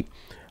 Basically,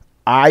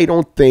 I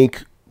don't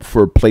think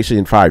for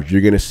PlayStation 5,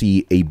 you're going to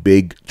see a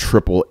big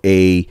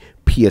AAA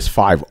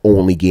PS5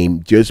 only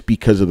game just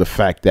because of the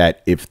fact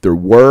that if there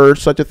were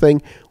such a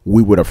thing,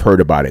 we would have heard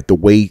about it. The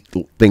way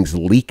things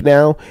leak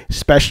now,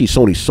 especially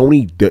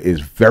Sony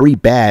is very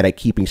bad at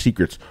keeping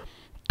secrets.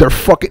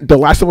 The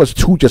Last of Us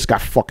 2 just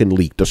got fucking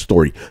leaked, the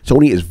story.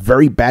 Sony is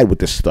very bad with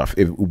this stuff.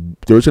 If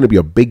there's going to be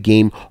a big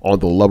game on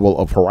the level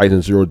of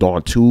Horizon Zero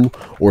Dawn 2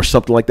 or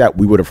something like that,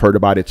 we would have heard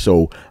about it.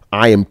 So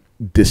I am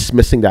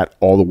dismissing that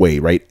all the way,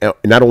 right?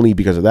 Not only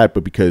because of that,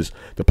 but because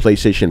the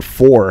PlayStation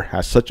 4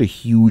 has such a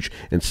huge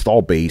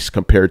install base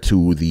compared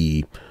to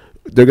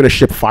they're going to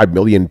ship 5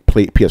 million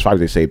PS5s,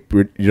 they say.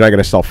 You're not going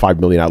to sell 5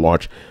 million at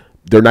launch.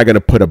 They're not going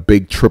to put a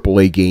big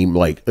AAA game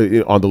like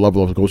on the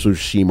level of Ghost of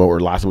Tsushima or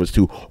Last of Us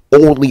 2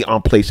 only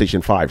on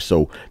PlayStation 5.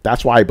 So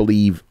that's why I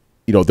believe,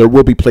 there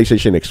will be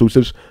PlayStation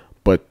exclusives,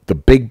 but the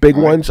big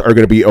ones are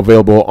going to be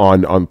available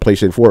on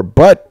PlayStation 4.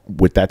 But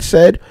with that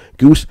said,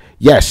 Goose,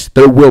 yes,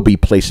 there will be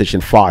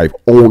PlayStation 5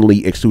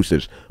 only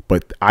exclusives.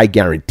 But I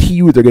guarantee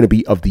you they're going to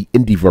be of the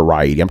indie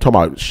variety. I'm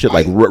talking about shit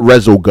like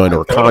Resogun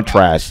or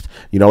Contrast.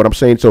 You know what I'm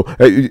saying? So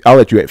I'll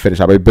let you finish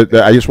up. But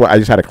I just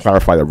had to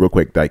clarify that real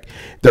quick. Like,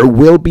 there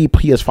will be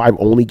PS5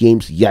 only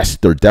games. Yes,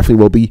 there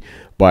definitely will be.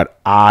 But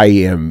I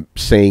am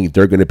saying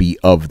they're going to be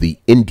of the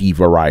indie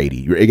variety.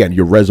 Your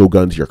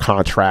Resoguns, your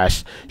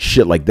Contrast,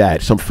 shit like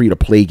that. Some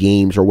free-to-play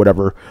games or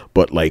whatever.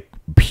 But, like,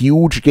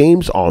 huge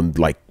games on,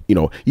 like,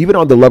 even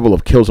on the level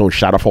of Killzone,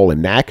 Shadowfall,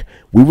 and Knack,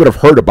 we would have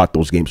heard about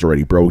those games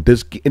already, bro.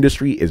 This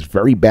industry is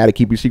very bad at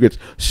keeping secrets.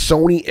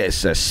 Sony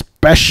is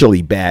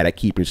especially bad at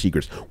keeping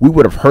secrets. We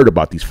would have heard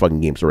about these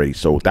fucking games already.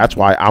 So that's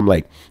why I'm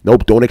like,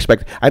 nope, don't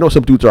expect. I know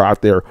some dudes are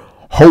out there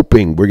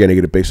hoping we're going to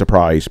get a big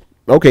surprise.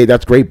 Okay,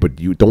 that's great, but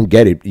you don't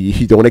get it.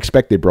 You don't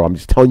expect it, bro. I'm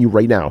just telling you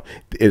right now,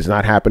 it's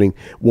not happening.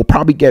 We'll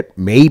probably get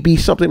maybe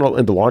something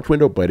in the launch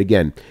window, but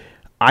again,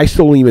 I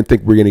still don't even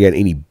think we're gonna get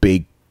any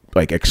big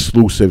like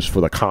exclusives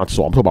for the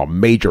console. I'm talking about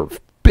major,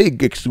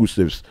 big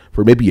exclusives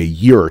for maybe a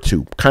year or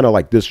two, kind of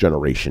like this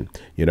generation,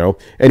 you know.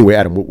 Anyway,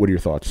 Adam, what are your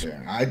thoughts?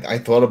 Yeah, I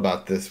thought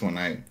about this when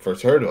I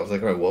first heard it. I was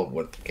like, all right, well,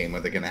 what game are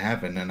they going to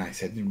have? And then I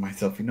said to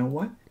myself, you know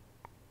what?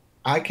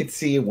 I could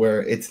see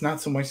where it's not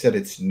so much that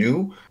it's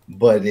new,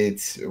 but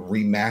it's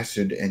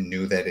remastered and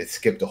new, that it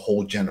skipped a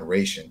whole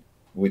generation,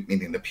 with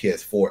meaning the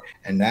PS4.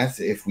 And that's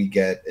if we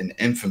get an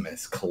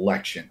Infamous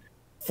collection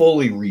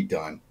fully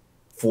redone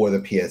for the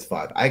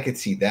PS5. I could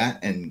see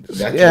that, and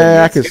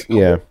that's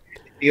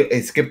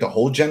it skipped a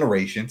whole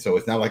generation, so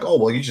it's not like, oh,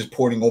 well, you're just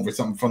porting over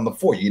something from the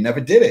 4. You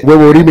never did it. Wait,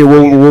 what do you mean?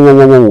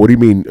 Whoa, what do you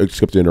mean it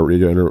skipped a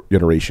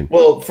generation?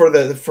 Well,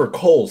 for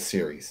Cole's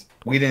series,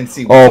 we didn't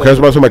see. Oh,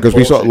 because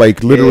we saw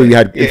like literally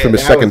had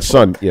Infamous Second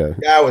Son. Yeah,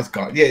 that was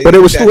gone. Yeah, but it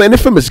was still an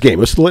Infamous game. It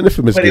was still an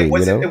Infamous game.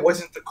 It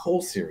wasn't the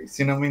Cole series.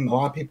 You know what I mean? A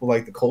lot of people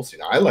like the Cole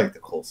series. I like the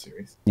Cole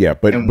series. Yeah,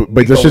 but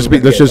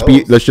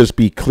let's just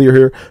be clear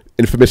here.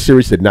 Infamous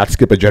series did not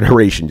skip a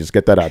generation. Just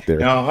get that out there.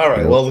 No, all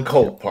right. Well, the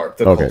Cole part,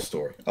 Cole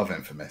story of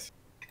Infamous,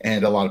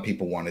 and a lot of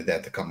people wanted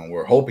that to come, and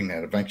we're hoping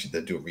that eventually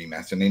they'll do a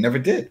remaster, and they never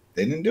did.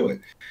 They didn't do it.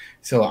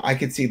 So I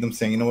could see them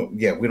saying, you know what?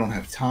 Yeah, we don't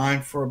have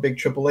time for a big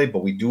AAA,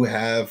 but we do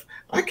have.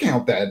 I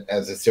count that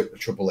as a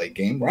AAA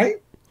game,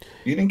 right?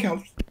 You didn't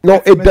count.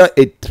 No,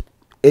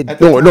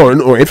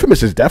 no.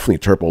 Infamous is definitely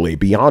AAA,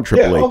 beyond AAA.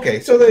 Yeah, okay,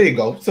 so there you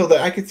go. So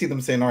that I could see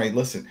them saying, all right,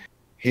 listen.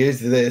 Here's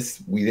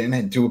this. We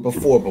didn't do it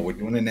before, but we're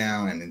doing it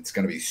now, and it's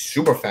going to be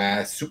super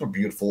fast, super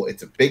beautiful.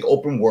 It's a big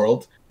open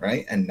world,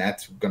 right? And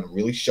that's going to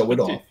really show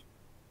it off.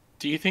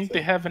 Do you think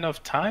they have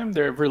enough time?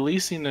 They're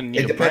releasing a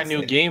brand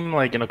new game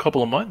like in a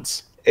couple of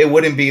months. It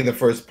wouldn't be the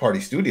first party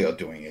studio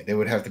doing it. It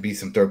would have to be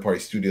some third party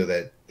studio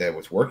that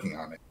was working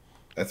on it.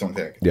 That's the only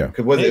thing. Yeah.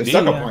 Because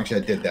Sucker Punch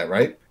that did that,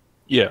 right?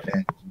 Yeah.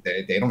 And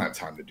they don't have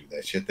time to do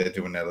that shit. They're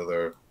doing that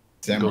other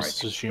Samurai.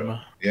 Ghost of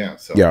Tsushima. Yeah.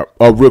 So. Yeah.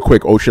 Real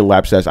quick, Ocean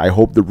Lab says, I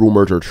hope the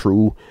rumors are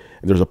true.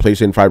 And there's a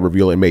PlayStation 5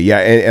 reveal in May. Yeah,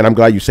 and I'm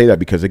glad you say that,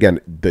 because again,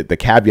 the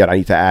caveat I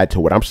need to add to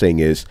what I'm saying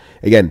is,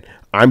 again,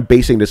 I'm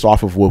basing this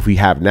off of what we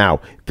have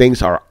now.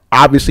 Things are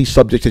obviously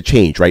subject to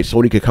change, right?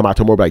 Sony could come out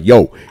tomorrow like,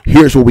 yo,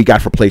 here's what we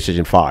got for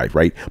PlayStation 5,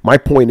 right? My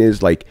point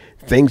is, like,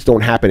 things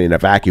don't happen in a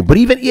vacuum. But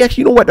even,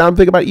 you know what, now I'm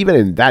thinking about, even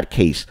in that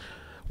case,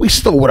 we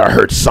still would have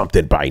heard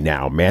something by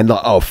now, man.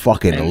 A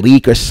fucking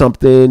leak or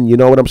something, you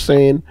know what I'm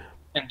saying?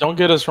 And don't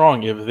get us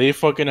wrong, if they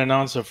fucking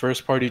announce a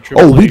first party AAA,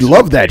 oh, we'd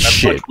love that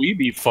shit. We'd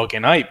be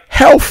fucking hype.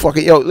 Hell,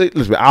 fucking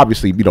listen.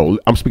 Obviously,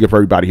 I'm speaking for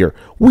everybody here.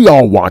 We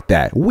all want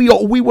that.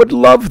 We would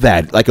love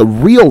that, like a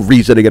real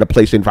reason to get a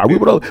PlayStation 5. We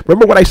would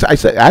remember what I said. I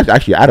said,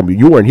 actually, Adam,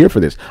 you weren't here for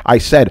this. I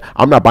said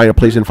I'm not buying a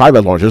PlayStation 5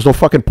 at launch. There's no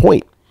fucking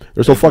point.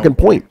 There's no fucking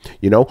point,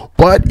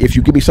 But if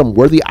you give me something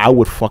worthy, I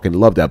would fucking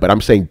love that. But I'm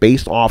saying,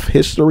 based off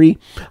history,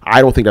 I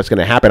don't think that's going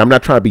to happen. I'm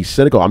not trying to be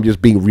cynical. I'm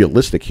just being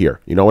realistic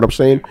here. You know what I'm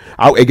saying?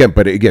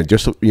 Again,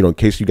 just so, in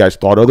case you guys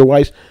thought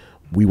otherwise,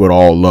 we would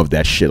all love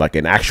that shit. Like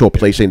an actual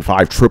PlayStation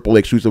 5 AAA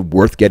exclusive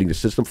worth getting the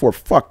system for.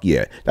 Fuck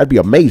yeah, that'd be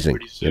amazing.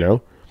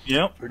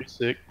 Yeah, pretty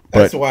sick.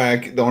 That's why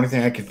the only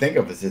thing I can think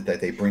of is that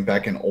they bring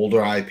back an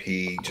older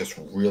IP, just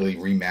really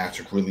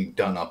remastered, really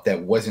done up,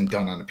 that wasn't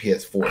done on the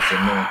PS4. So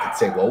no one could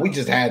say, well, we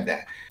just had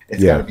that.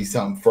 It's got to be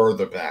something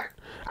further back.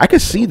 I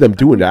could see them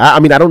doing that. I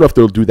mean, I don't know if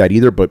they'll do that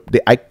either, but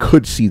I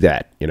could see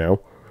that, I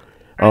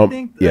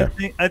think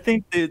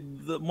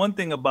the one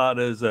thing about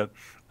it is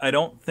I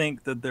don't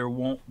think that there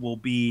will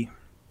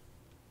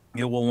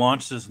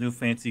launch this new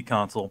fancy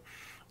console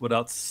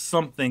without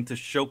something to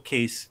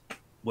showcase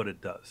what it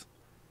does.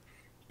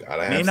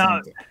 It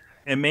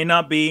may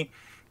not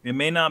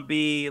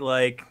be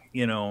like,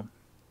 I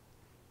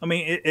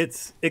mean,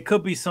 it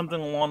could be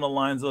something along the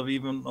lines of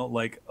even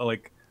something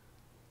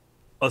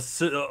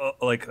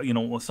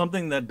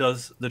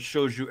that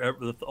shows you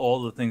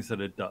all the things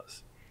that it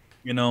does,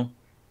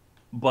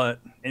 but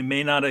it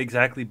may not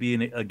exactly be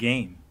a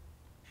game,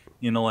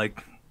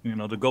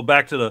 to go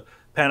back to the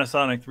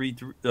Panasonic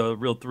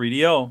Real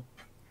 3DO,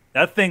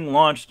 that thing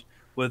launched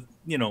with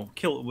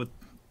with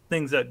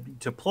things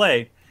to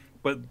play.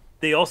 But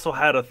they also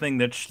had a thing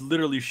that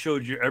literally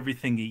showed you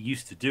everything it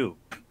used to do,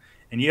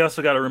 and you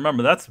also got to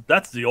remember that's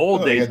the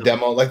old days.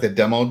 Like the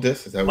demo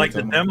disc, is that like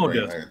the demo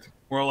disc?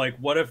 Where like,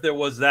 what if there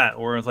was that?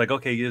 Or it's like,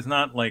 okay, it's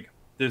not like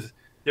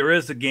there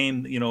is a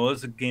game,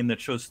 there's a game that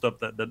shows stuff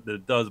that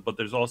it does, but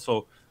there's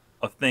also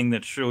a thing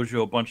that shows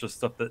you a bunch of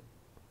stuff that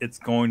it's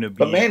going to be.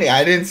 But Manny,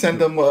 I didn't send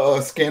them a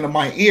scan of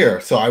my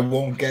ear, so I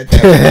won't get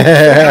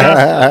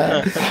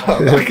that.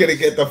 I'm not gonna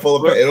get the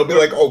full. It'll be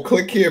like, oh,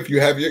 click here if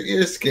you have your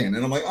ear scanned,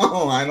 and I'm like,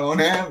 oh, I don't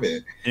have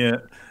it. Yeah.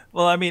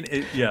 Well, I mean,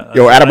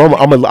 Yo, Adam,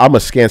 I'm gonna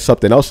scan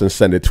something else and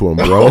send it to him,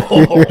 bro.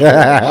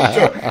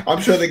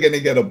 I'm sure they're gonna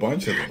get a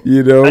bunch of them.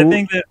 I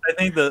think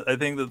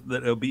that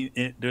it'll be.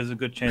 There's a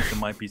good chance it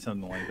might be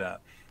something like that.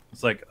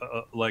 It's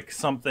like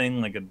something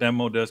like a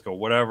demo disc or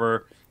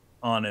whatever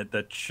on it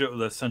that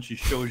essentially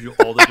shows you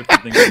all the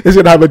different things. Is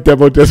it have a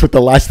demo disc with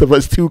The Last of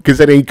Us 2 because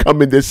it ain't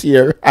coming this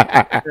year?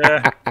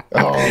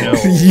 Oh.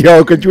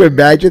 Yo, could you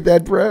imagine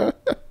that, bro?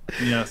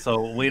 Yeah.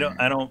 So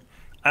I don't.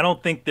 I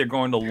don't think they're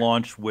going to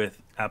launch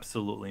with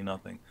absolutely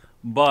nothing.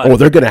 But oh,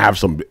 they're gonna have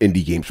some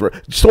indie games.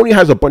 Sony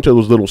has a bunch of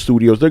those little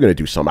studios. They're gonna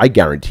do something. I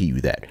guarantee you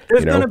that.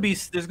 there's You know? gonna be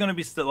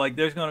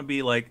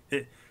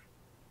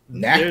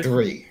Knack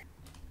 3.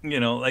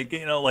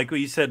 like what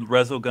you said,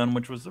 Resogun,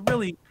 which was a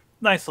really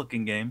nice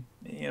looking game.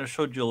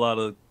 Showed you a lot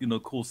of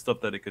cool stuff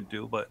that it could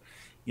do. But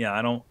yeah,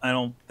 I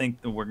don't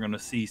think that we're gonna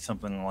see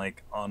something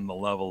like on the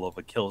level of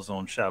a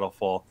Killzone,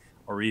 Shadowfall,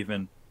 or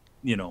even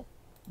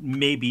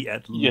maybe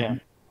at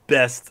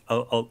best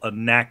a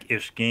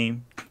Knack-ish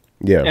game.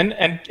 Yeah.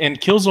 And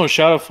Killzone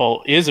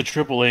Shadowfall is a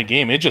AAA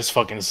game. It just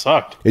fucking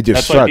sucked. It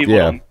just sucked.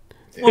 Yeah.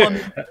 Well,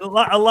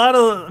 a lot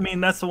of, I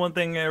mean, that's the one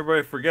thing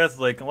everybody forgets.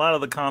 Like, a lot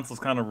of the consoles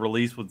kind of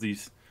released with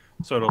these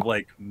sort of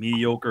like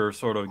mediocre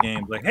sort of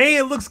games. Like, hey,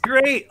 it looks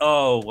great.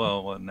 Oh,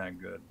 well, wasn't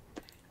that good?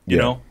 You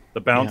know,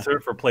 the Bouncer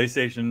for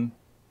PlayStation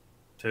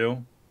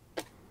 2.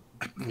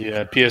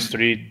 Yeah,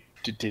 PS3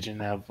 didn't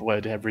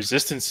have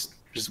Resistance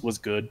was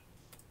good.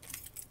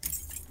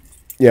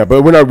 Yeah,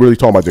 but we're not really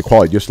talking about the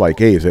quality. Just like,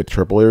 hey, is it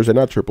AAA or is it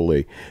not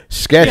AAA?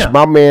 Sketch,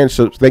 my man.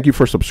 So thank you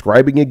for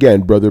subscribing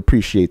again, brother.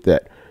 Appreciate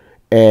that.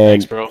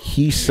 And Thanks, bro.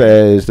 He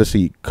says, let's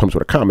see, comes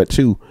with a comment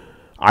too.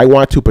 I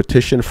want to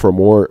petition for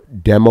more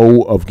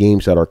demo of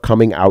games that are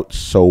coming out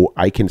so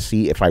I can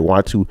see if I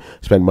want to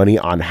spend money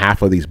on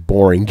half of these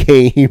boring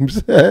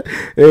games.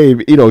 Hey,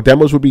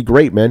 demos would be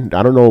great, man.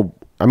 I don't know.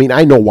 I mean,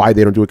 I know why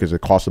they don't do it because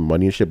it costs them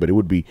money and shit, but it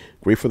would be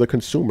great for the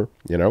consumer,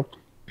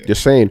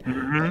 Just saying.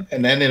 Mm-hmm.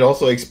 And then it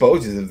also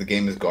exposes if the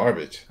game is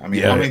garbage. I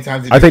mean, how many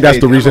times did I think that's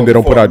the reason they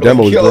don't put out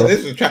demos, bro.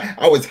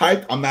 I was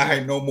hyped. I'm not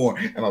hyped no more.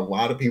 And a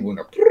lot of people in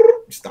the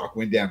stock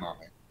went down on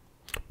it.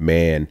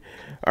 Man.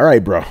 All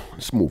right, bro.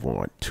 Let's move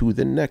on to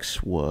the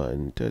next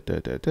one.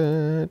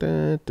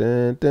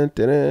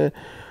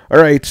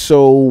 All right.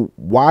 So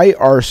why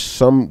are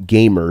some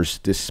gamers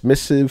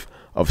dismissive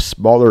of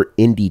smaller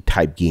indie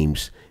type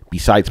games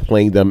besides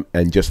playing them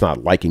and just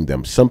not liking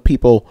them? Some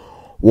people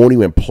won't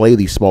even play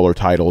these smaller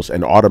titles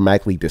and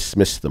automatically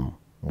dismiss them.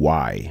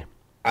 Why?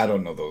 I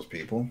don't know those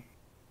people.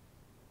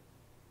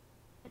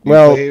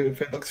 Well,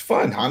 if it looks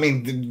fun. I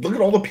mean, look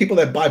at all the people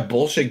that buy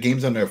bullshit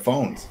games on their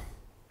phones.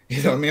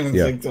 You know what I mean? It's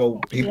like, so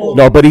people.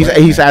 No, but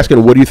he's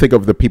asking, what do you think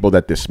of the people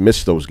that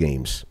dismiss those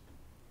games?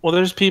 Well,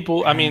 there's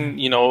people. I mean,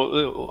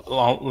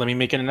 let me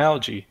make an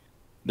analogy.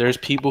 There's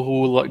people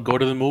who go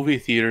to the movie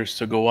theaters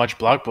to go watch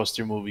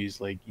blockbuster movies,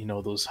 like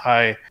those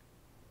high.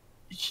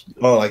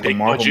 Oh, like the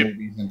Marvel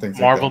movies and things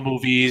Marvel like that.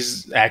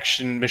 movies,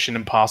 action, Mission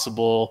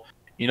Impossible,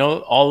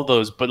 all of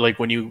those. But like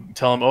when you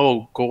tell them,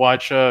 oh, go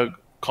watch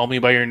Call Me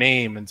by Your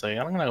Name, and say,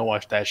 I'm not gonna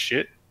watch that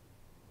shit.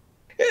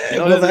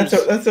 Yeah, well,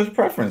 that's a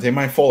preference. They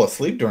might fall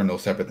asleep during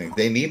those type of things.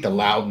 They need the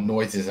loud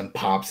noises and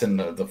pops and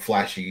the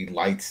flashy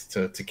lights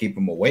to keep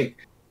them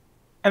awake.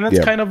 And that's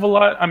kind of a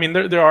lot. I mean,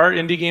 there are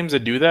indie games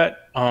that do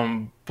that,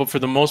 but for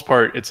the most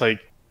part, it's like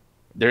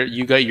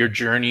you got your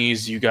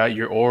Journeys, you got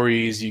your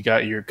Oris, you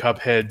got your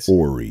Cupheads,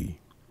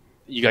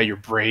 you got your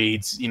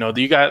Braids.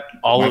 You got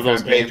all of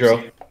those games.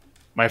 Pedro.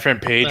 My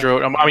friend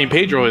Pedro. I mean,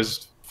 Pedro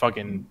is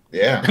fucking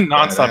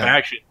nonstop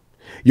action.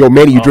 Yo,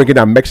 Manny, you drinking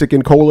that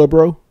Mexican cola,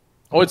 bro?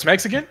 Oh, it's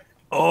Mexican?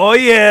 Oh,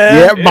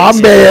 yeah. Yeah, my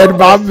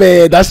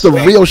man. That's the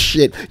real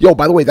shit. Yo,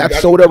 by the way, that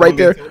soda right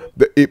there.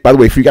 By the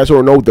way, if you guys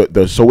don't know,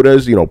 the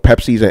sodas,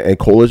 Pepsis and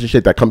colas and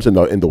shit that comes in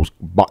those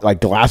like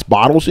glass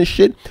bottles and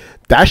shit,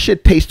 that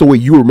shit tastes the way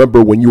you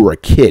remember when you were a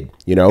kid,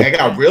 They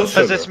got real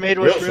sugar. Because it's made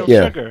with real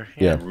sugar.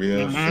 Yeah.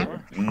 Real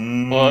sugar.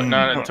 Well,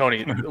 no,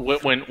 Tony,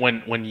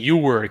 when you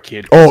were a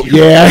kid. Oh,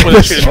 yeah.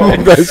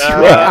 That's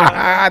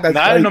right.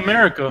 Not in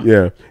America.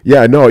 Yeah,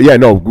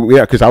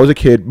 because I was a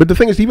kid. But the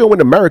thing is, even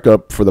when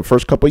America, for the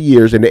first couple of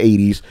years in the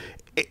 80s,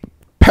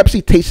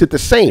 Pepsi tasted the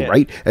same,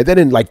 right? And then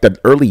in like the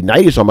early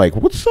 90s, I'm like,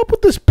 what's up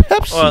with this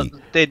Pepsi? Well,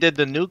 they did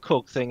the new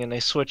Coke thing and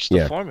they switched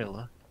the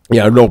formula.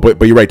 Yeah, no,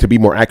 but you're right. To be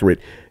more accurate,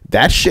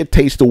 that shit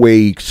tastes the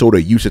way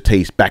soda used to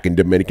taste back in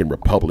Dominican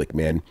Republic,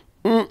 man.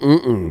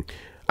 And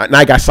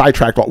I got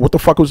sidetracked. What the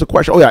fuck was the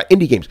question? Oh yeah,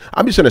 indie games.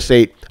 I'm just gonna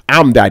say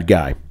I'm that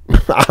guy.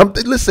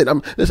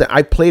 Listen.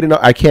 I played enough.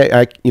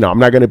 I'm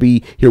not gonna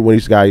be here when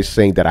these guys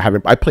saying that I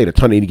haven't. I played a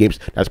ton of indie games.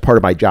 That's part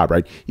of my job,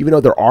 right? Even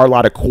though there are a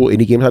lot of cool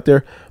indie games out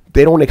there,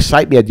 they don't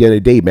excite me at the end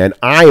of the day, man.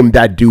 I am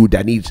that dude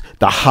that needs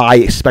the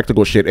high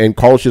spectacle shit. And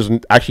Carlos just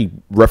actually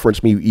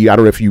referenced me. I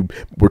don't know if you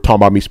were talking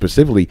about me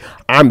specifically.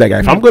 I'm that guy.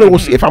 If I'm gonna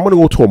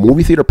go to a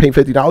movie theater paying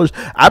 $50,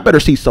 I better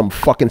see some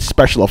fucking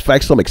special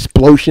effects, some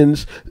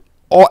explosions.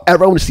 I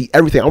want to see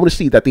everything. I want to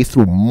see that they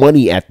threw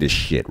money at this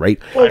shit, right?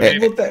 Well,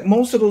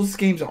 most of those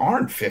games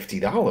aren't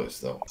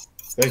 $50 though.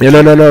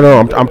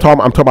 No. I'm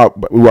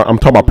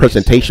talking about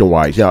presentation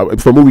wise.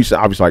 For movies,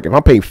 obviously, like if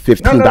I'm paying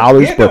 $15,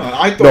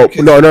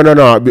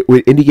 no.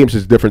 With indie games,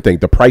 is a different thing.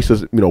 The price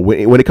is,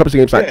 when it comes to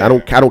games, I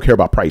don't care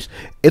about price.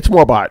 It's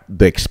more about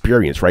the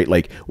experience, right?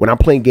 Like when I'm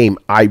playing game,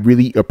 I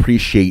really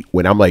appreciate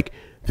when I'm like,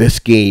 this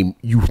game,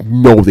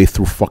 they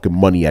threw fucking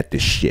money at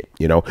this shit.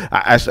 And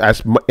I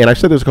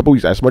said this a couple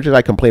weeks. As much as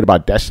I complain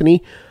about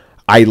Destiny,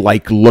 I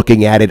like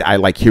looking at it. I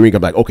like hearing.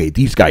 I'm like, okay,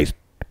 these guys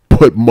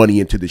put money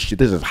into this shit.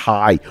 This is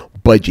high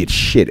budget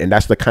shit, and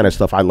that's the kind of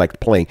stuff I like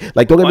playing.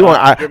 Like, don't get me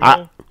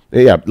wrong,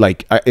 yeah,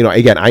 like you know,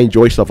 again, I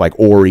enjoy stuff like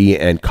Ori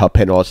and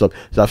Cuphead and all that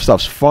stuff.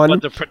 Stuff's fun.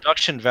 But the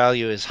production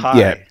value is high.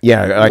 Yeah,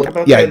 yeah, like,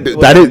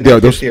 that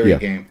is those yeah.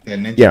 Game, that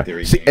Ninja Yeah,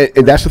 Theory see, game.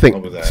 and that's the thing.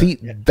 What was that? See,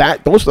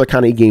 those are the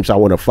kind of games I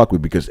want to fuck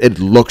with because it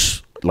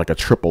looks like a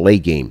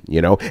AAA game,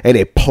 you know, and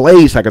it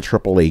plays like a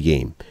AAA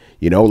game,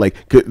 you know. Like,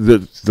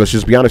 let's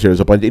just be honest here. There's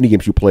a bunch of indie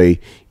games you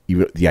play.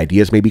 Even the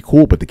ideas may be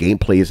cool, but the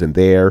gameplay isn't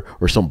there,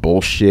 or some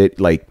bullshit.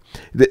 Like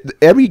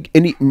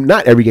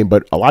not every game,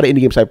 but a lot of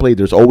indie games I play,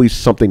 there's always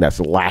something that's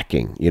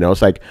lacking. You know,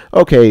 it's like,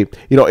 okay,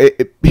 you know,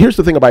 here's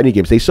the thing about indie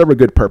games: they serve a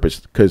good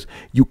purpose because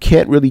you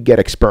can't really get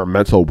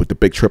experimental with the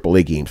big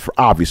AAA games for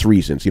obvious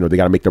reasons. You know, they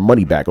got to make their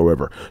money back or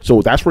whatever.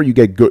 So that's where you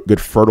get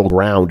good fertile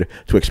ground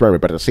to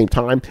experiment. But at the same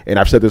time, and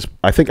I've said this,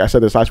 I think I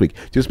said this last week,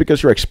 just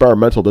because you're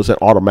experimental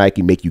doesn't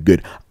automatically make you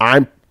good.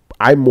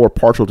 I'm more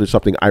partial to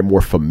something I'm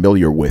more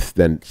familiar with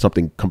than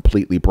something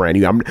completely brand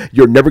new.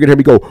 You're never going to hear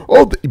me go,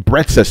 oh,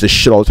 Brett says this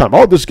shit all the time.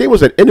 Oh, this game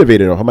wasn't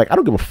innovative enough. I'm like, I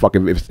don't give a fuck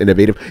if it's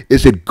innovative.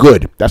 Is it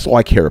good? That's all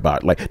I care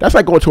about. Like, that's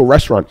like going to a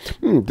restaurant.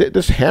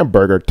 This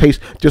hamburger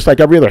tastes just like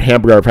every other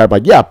hamburger I've had.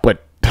 Like, yeah,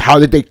 but how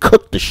did they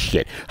cook the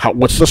shit?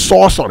 What's the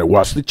sauce on it?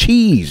 What's the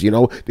cheese? You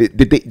know, did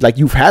they, like,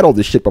 you've had all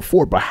this shit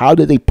before, but how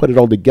did they put it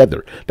all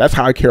together? That's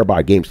how I care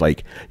about games.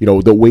 Like, you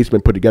know, the way it's been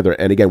put together.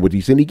 And again, with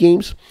these indie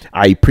games,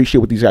 I appreciate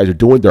what these guys are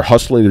doing. They're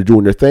hustling. They're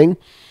doing their thing.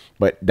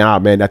 But nah,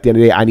 man, at the end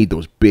of the day, I need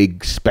those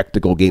big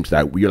spectacle games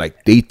that you're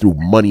like, they threw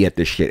money at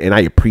this shit, and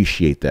I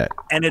appreciate that.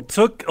 And it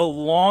took a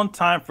long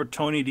time for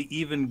Tony to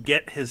even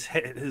get his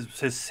head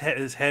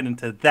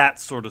into that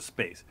sort of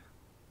space.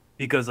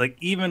 Because, like,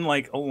 even,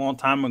 like, a long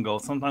time ago,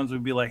 sometimes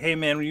we'd be like, hey,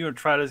 man, when you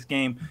try this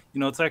game, you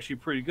know, it's actually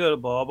pretty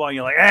good, blah, blah, blah. And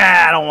you're like,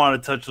 I don't want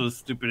to touch those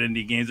stupid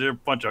indie games. They're a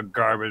bunch of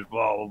garbage,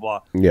 blah, blah,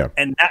 blah. Yeah.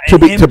 And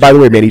by the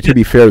way, Manny, to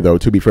be fair,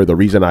 the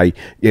reason I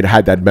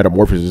had that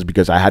metamorphosis is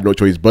because I had no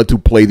choice but to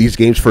play these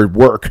games for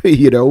work,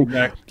 you know?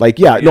 Exactly. Like,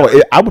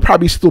 I would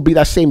probably still be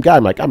that same guy.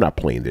 I'm like, I'm not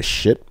playing this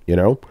shit, you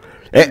know?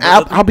 And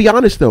I'll be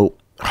honest, though.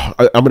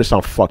 I'm going to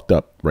sound fucked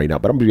up right now,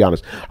 but I'm going to be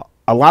honest.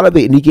 A lot of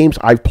the indie games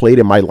I've played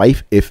in my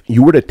life, if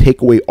you were to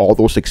take away all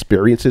those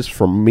experiences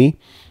from me,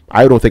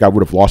 I don't think I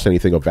would have lost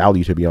anything of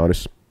value, to be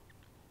honest.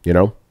 You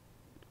know?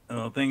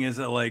 The thing is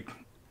that, like,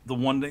 the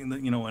one thing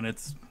that, you know, and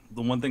it's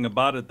the one thing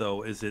about it,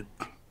 though, is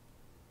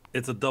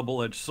it's a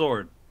double-edged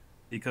sword.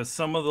 Because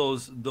some of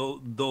those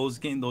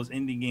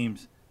indie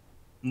games,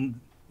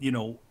 you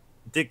know,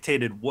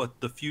 dictated what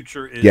the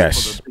future is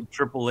for the big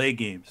AAA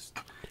games.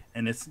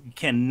 And you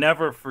can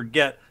never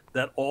forget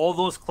that all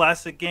those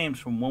classic games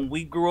from when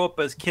we grew up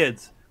as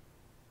kids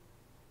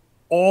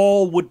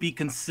all would be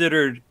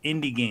considered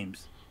indie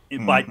games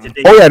by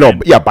today's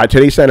standards. By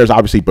today's standards,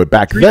 obviously, but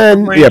back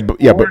then,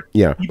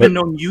 even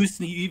though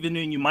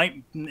you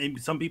might,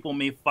 some people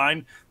may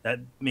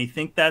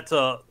think that's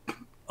a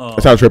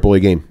it's not a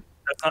AAA game.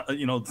 That's not,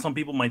 you know, some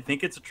people might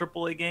think it's a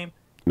AAA game.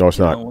 No, it's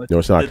not. No,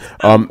 it's not.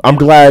 I'm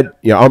glad.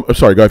 Yeah, I'm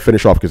sorry. Go ahead,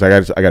 finish off because I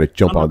got to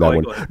jump on that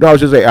one. No, I was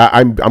just saying.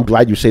 I'm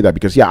glad you say that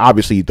because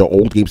obviously the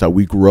old games that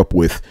we grew up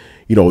with,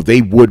 you know, they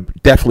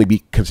would definitely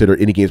be considered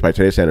indie games by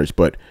today's standards.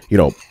 But you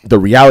know, the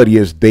reality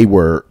is they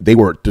were the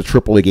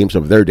AAA games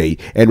of their day.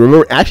 And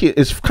remember, actually,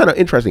 it's kind of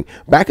interesting.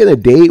 Back in the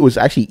day, it was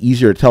actually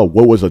easier to tell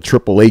what was a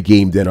AAA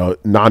game than a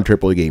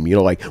non-AAA game. You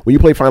know, like when you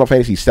play Final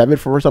Fantasy VII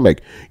for first, I'm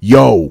like,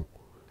 yo,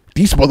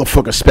 these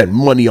motherfuckers spend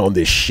money on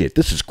this shit.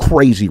 This is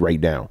crazy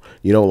right now.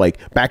 You know, like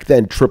back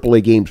then,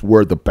 AAA games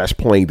were the best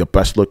playing, the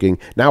best looking.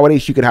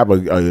 Nowadays, you could have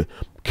a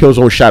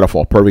Killzone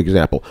Shadowfall, perfect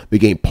example. The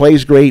game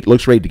plays great,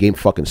 looks great. The game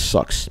fucking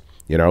sucks.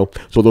 You know,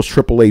 so those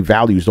AAA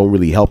values don't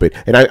really help it.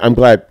 And I'm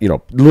glad, you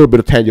know, a little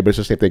bit of tangent, but it's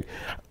the same thing.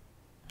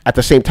 At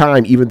the same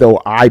time, even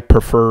though I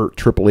prefer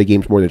AAA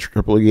games more than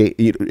AAA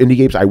indie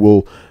games,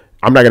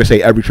 I'm not going to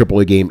say every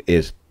AAA game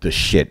is the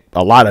shit.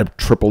 A lot of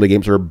AAA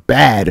games are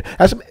bad.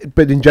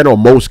 But in general,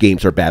 most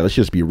games are bad. Let's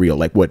just be real.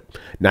 Like,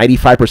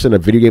 95%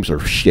 of video games are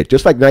shit.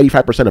 Just like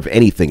 95% of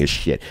anything is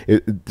shit.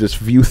 There's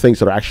few things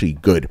that are actually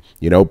good,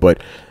 you know?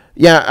 But,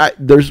 yeah,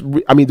 there's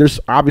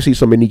obviously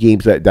some indie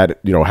games that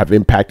you know, have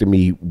impacted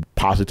me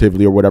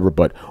positively or whatever.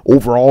 But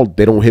overall,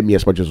 they don't hit me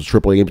as much as the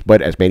AAA games.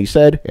 But as Manny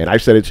said, and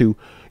I've said it too,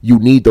 you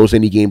need those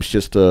indie games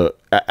just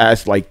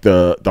as like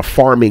the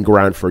farming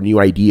ground for new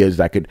ideas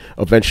that could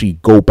eventually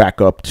go back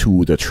up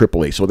to the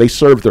AAA. So they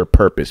serve their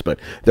purpose, but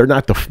they're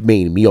not the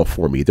main meal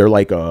for me. They're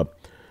like a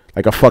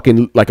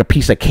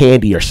piece of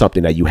candy or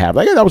something that you have.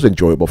 Like, that was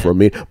enjoyable for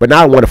me, but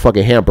now I want a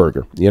fucking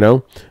hamburger, you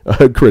know?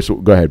 Chris,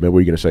 go ahead, man. What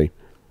are you going to say?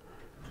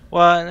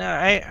 Well,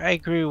 I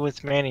agree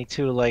with Manny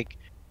too. Like,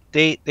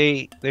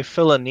 they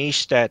fill a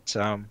niche that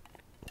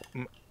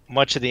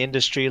much of the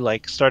industry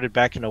like started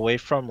backing away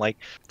from. Like,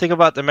 think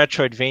about the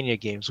Metroidvania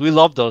games. We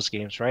love those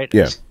games, right?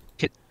 Yeah.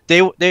 They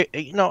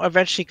you know,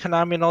 eventually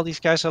Konami and all these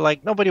guys are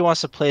like, nobody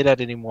wants to play that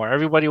anymore.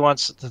 Everybody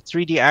wants the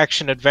 3D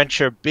action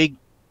adventure, big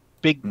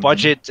big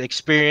budget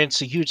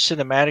experience, a huge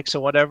cinematics or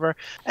whatever,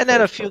 and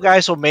then a few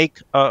guys will make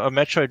a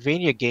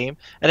Metroidvania game,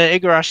 and then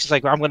Igarashi's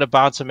like, I'm going to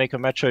bounce and make a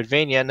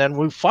Metroidvania, and then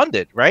we fund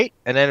it, right?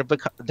 And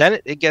then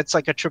it gets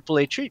like a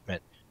AAA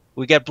treatment.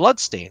 We get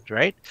Bloodstained,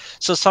 right?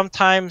 So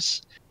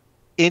sometimes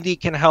indie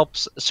can help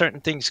certain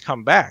things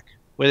come back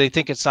where they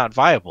think it's not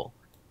viable.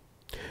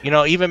 You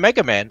know, even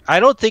Mega Man. I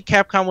don't think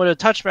Capcom would have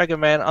touched Mega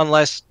Man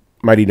unless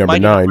Mighty Number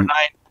Nine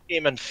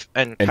came and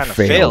kind of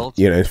failed.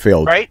 Yeah, it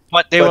failed. Right?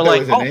 But they were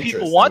like, oh,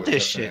 people want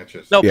this shit.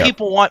 No,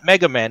 people want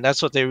Mega Man.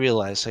 That's what they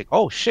realized. Like,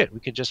 oh, shit, we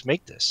could just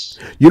make this.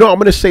 You know, I'm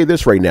going to say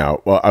this right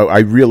now. Well, I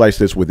realized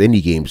this with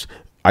indie games.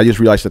 I just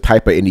realized the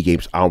type of indie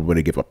games I'm going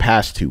to give a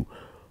pass to.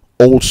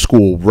 Old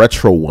school,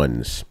 retro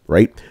ones,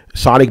 right?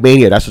 Sonic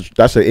Mania, that's an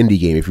indie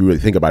game if you really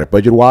think about it.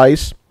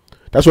 Budget-wise,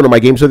 that's one of my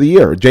games of the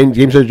year. Games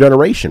of the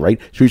generation, right?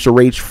 Streets of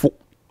Rage 4.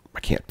 I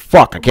can't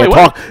talk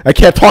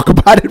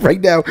about it right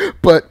now.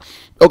 But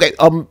okay,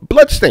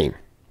 Bloodstain,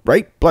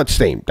 right?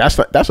 Bloodstain. That's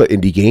an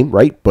indie game,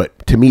 right?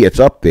 But to me, it's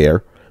up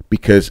there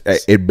because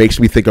it makes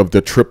me think of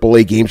the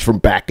AAA games from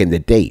back in the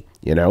day.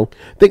 You know,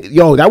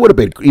 that would have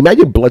been.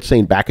 Imagine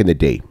Bloodstain back in the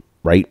day,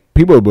 right?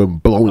 People would have been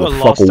blown the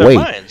fuck away.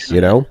 Minds.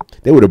 You know,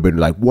 they would have been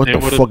like, "What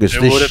the fuck is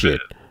this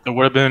shit?" It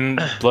would have been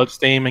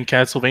Bloodstain and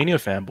Castlevania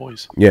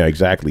fanboys. Yeah,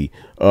 exactly.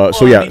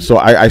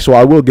 So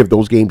I will give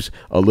those games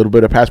a little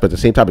bit of pass, but at the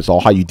same time, it's all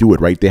how you do it,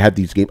 right? They had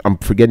these games. I'm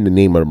forgetting the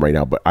name of them right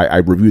now, but I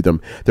reviewed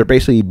them. They're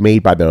basically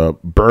made by the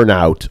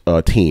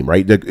Burnout team,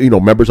 right?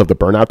 Members of the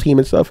Burnout team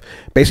and stuff.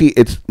 Basically,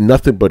 it's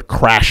nothing but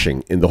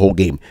crashing in the whole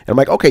game. And I'm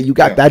like, okay, you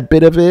got that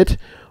bit of it,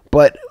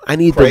 but I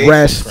need the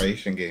rest.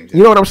 Games,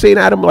 you know what I'm saying,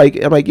 Adam? I'm like,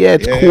 yeah,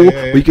 it's cool,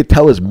 but you could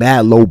tell it's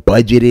mad low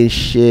budget and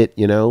shit,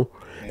 you know.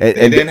 They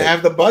didn't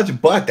have the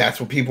budget, but that's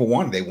what people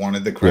wanted. They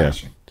wanted the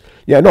crashing.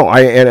 Yeah, no,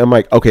 I'm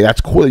like, okay,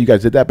 that's cool that you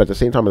guys did that, but at the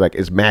same time, like,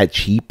 it's mad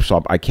cheap,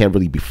 so I can't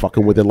really be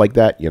fucking with it like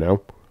that, you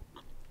know.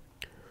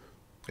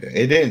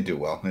 It didn't do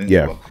well.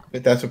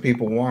 But that's what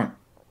people want.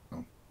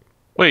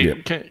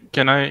 Wait,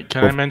 can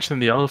I mention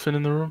the elephant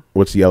in the room?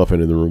 What's the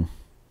elephant in the room?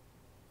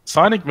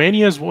 Sonic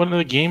Mania is one of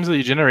the games of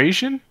the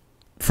generation.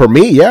 For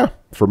me, yeah,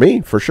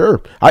 for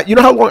sure. You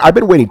know how long I've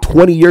been waiting?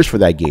 20 years for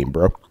that game,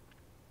 bro.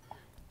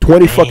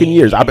 20 fucking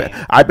years. I've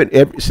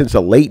been since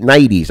the late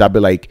 90s. I've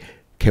been like,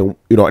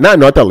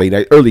 not the late,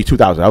 early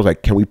 2000s. I was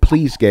like, can we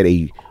please get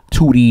a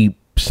 2D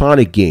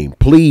Sonic game,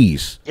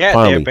 please? Yeah,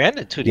 finally. They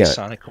abandoned 2D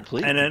Sonic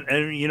completely.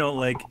 And you know,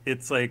 like,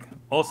 it's like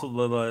also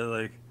the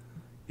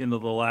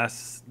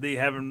last, they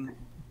haven't,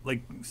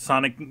 like,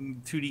 Sonic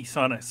 2D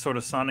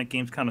Sonic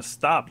games kind of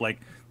stopped. Like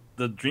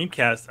the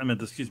Dreamcast,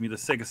 the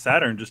Sega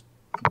Saturn just.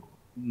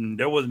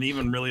 There wasn't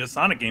even really a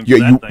Sonic game for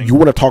that thing. You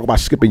want to talk about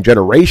skipping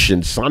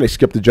generations? Sonic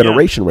skipped a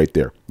generation right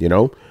there, you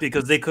know?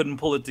 Because they couldn't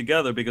pull it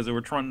together because they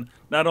were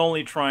not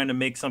only trying to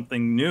make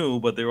something new,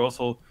 but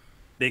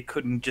they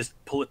couldn't just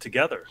pull it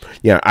together.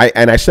 Yeah,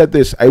 I said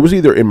this, I was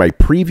either in my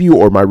preview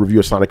or my review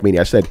of Sonic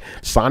Mania. I said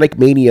Sonic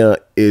Mania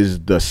is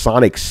the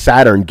Sonic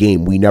Saturn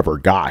game we never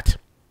got.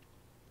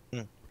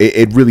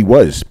 It really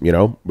was, you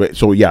know?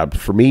 So yeah,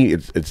 for me,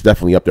 it's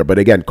definitely up there. But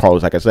again,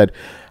 Carlos, like I said,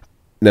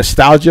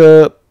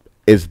 nostalgia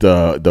is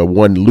the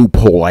one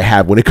loophole I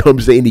have when it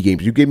comes to indie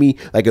games. You give me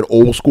like an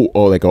old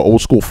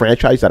school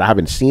franchise that I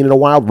haven't seen in a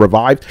while,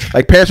 revived,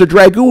 like Panzer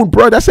Dragoon,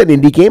 bro. That's an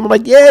indie game. I'm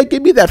like, yeah,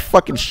 give me that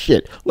fucking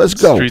shit. Let's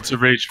go. Streets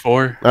of Rage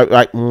 4.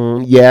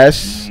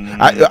 Yes,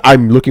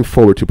 I'm looking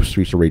forward to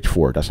Streets of Rage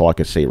 4. That's all I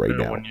can say right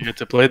now. When you get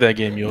to play that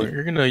game,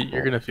 you're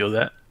gonna feel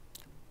that.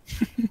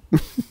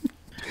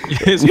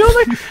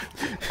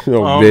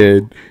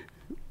 Man.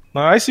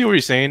 No, I see what you're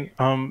saying.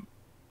 The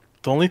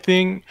only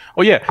thing,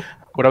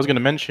 what I was gonna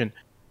mention,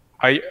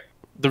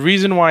 the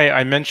reason why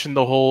I mentioned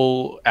the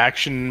whole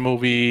action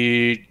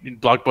movie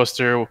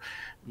blockbuster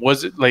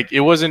was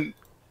it wasn't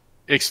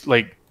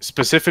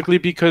specifically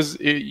because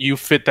you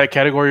fit that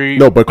category.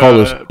 No, but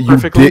Carlos,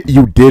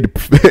 you did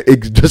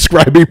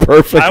describe me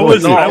perfectly. I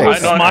was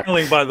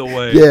smiling, by the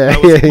way. Yeah, I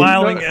was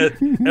smiling at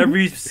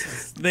every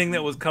thing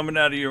that was coming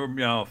out of your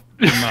mouth.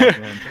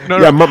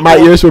 My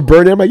ears were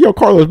burning. I'm like, yo,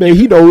 Carlos, man,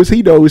 he knows,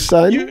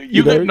 son.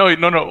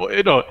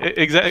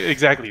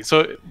 Exactly.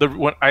 So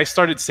when I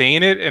started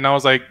saying it, and I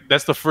was like,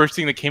 that's the first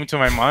thing that came to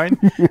my mind,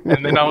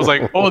 and then I was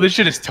like, oh, this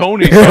shit is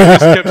Tony. So I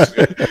just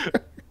kept.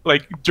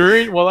 Like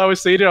while I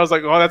was saying it, I was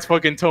like, "Oh, that's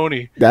fucking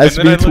Tony." That's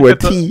me to a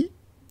T.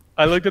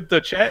 I looked at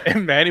the chat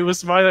and Manny was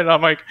smiling. And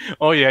I'm like,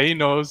 "Oh yeah, he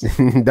knows."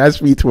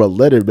 That's me to a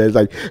letter, man. It's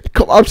like,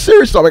 I'm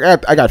serious. I'm like,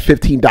 I got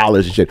 $15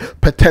 and shit,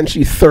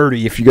 potentially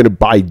 $30 if you're gonna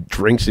buy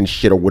drinks and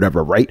shit or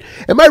whatever, right?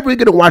 Am I really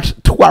gonna watch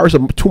 2 hours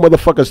of two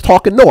motherfuckers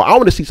talking? No, I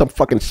want to see some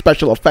fucking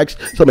special effects,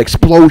 some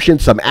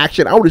explosions, some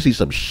action. I want to see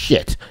some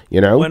shit, you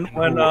know?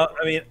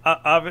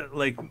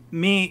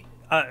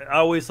 I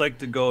always like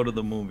to go to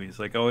the movies.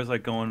 Like, I always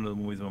like going to the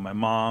movies with my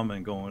mom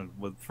and going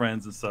with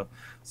friends and stuff.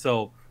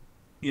 So,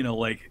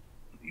 like,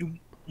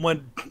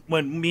 when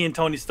me and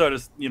Tony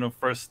started,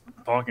 first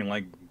talking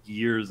like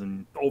years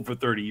and over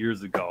 30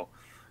 years ago,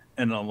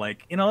 and I'm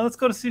like, let's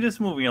go to see this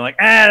movie. You're like,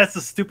 that's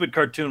a stupid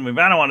cartoon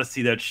movie. I don't want to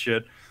see that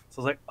shit.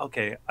 So I was like,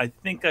 okay, I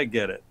think I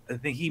get it. I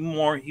think he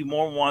more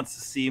wants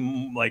to see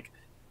like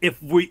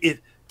if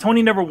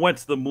Tony never went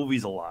to the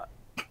movies a lot,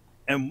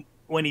 and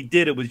when he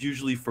did, it was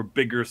usually for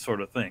bigger sort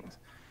of things.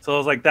 So I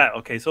was like that.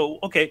 Okay, so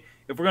if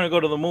we're gonna go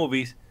to the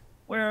movies,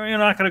 you're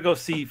not gonna go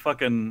see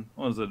fucking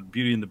what was it,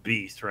 Beauty and the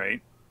Beast,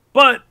 right?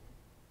 But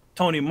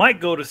Tony might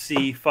go to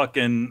see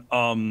fucking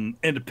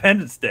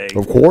Independence Day,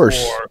 of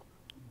course, or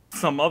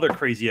some other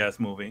crazy ass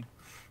movie,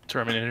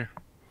 Terminator.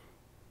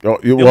 Oh,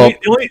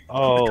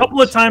 a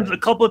couple of times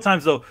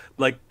though,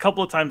 like a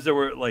couple of times there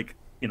were like,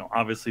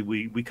 obviously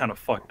we kind of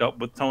fucked up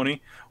with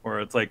Tony, where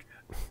it's like,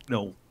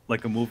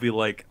 like a movie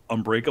like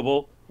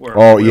Unbreakable, where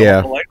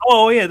like,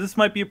 oh yeah, this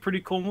might be a pretty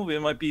cool movie. It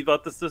might be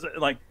about this,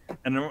 like,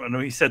 and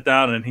then he sat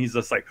down and he's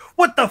just like,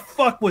 what the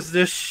fuck was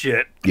this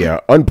shit? Yeah,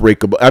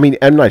 Unbreakable. I mean,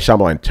 M. Night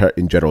Shyamalan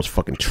in general is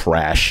fucking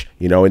trash,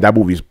 and that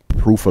movie's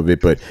proof of it.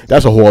 But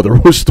that's a whole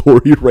other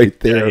story right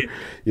there,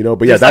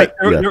 But yeah,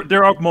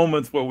 there are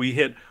moments where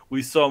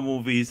we saw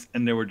movies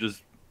and they were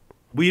just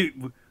we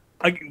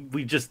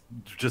just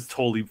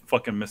totally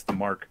fucking missed the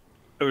mark.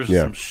 There was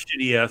just some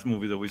shitty ass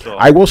movie that we saw.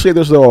 I will say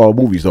there's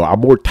movies though. I'm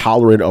more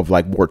tolerant of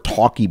like more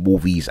talky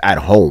movies at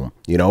home.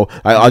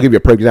 I'll give you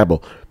a perfect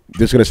example.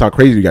 This is gonna sound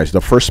crazy to you guys.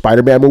 The first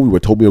Spider-Man movie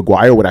with Tobey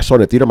Maguire, when I saw it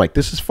in the theater, I'm like,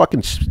 this is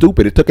fucking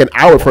stupid. It took an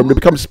hour for him to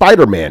become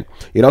Spider-Man.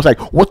 I was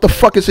like, what the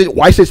fuck is it?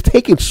 Why is this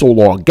taking so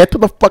long? Get to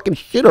the fucking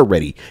shit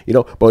already.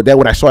 But then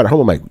when I saw it at home,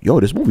 I'm like, yo,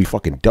 this movie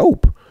fucking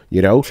dope.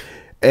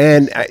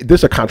 And this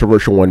is a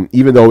controversial one,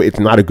 even though it's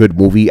not a good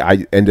movie.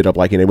 I ended up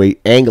liking it anyway.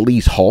 Ang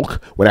Lee's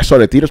Hulk. When I saw it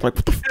in the theaters, I'm like,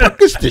 what the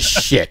fuck is this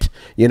shit?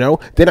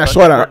 Then I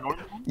saw it.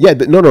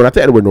 No, not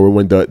the Edward Norton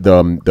one.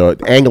 The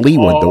Ang Lee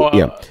one.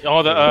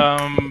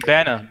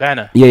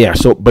 Banner. Yeah.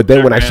 So, but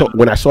then when I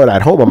saw it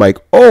at home, I'm like,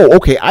 oh,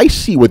 okay, I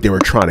see what they were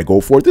trying to go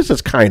for. This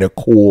is kind of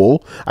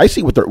cool. I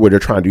see what they're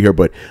trying to do here,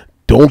 but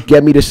don't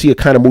get me to see a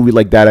kind of movie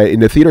like that in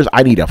the theaters.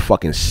 I need a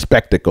fucking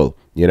spectacle.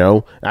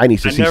 I need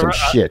to see some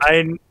shit.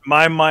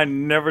 My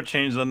mind never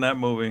changed on that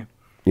movie.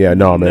 Yeah,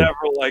 no, man. Never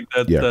like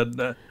that.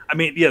 Yeah. I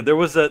mean, yeah, there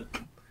was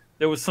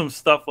some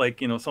stuff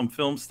like some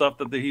film stuff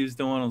that he was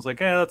doing. I was like,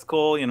 yeah, that's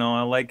cool.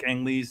 I like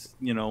Ang Lee's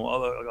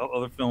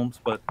other films,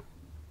 but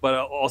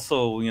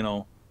also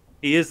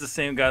he is the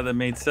same guy that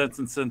made Sense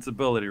and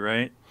Sensibility,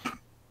 right?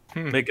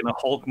 Making a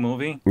Hulk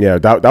movie. Yeah,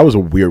 that was a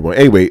weird one.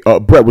 Anyway,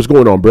 Brett, what's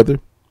going on, brother?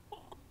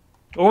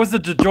 Or was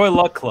it the Joy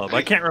Luck Club?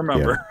 I can't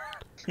remember.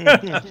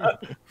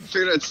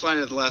 Figured I'd slide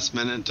at the last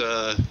minute.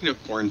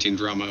 Quarantine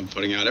drama I'm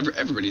putting out.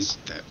 Everybody's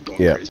going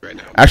crazy right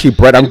now. Actually,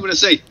 Brett, I'm going to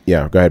say.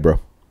 Yeah, go ahead, bro.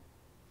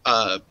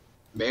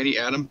 Manny,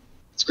 Adam,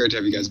 it's great to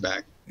have you guys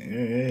back.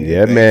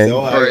 Yeah, man.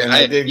 So,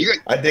 I did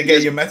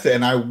get your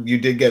message, and you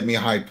did get me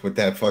hyped with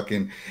that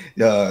fucking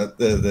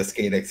the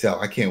Skate XL.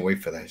 I can't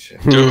wait for that shit.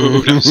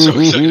 Dude, I'm so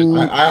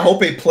excited. I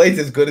hope it plays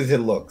as good as it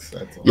looks.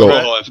 That's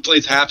all. If it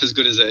plays half as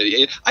good as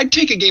I'd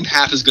take a game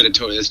half as good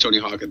as Tony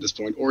Hawk at this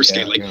point, or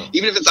Skate.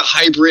 Even if it's a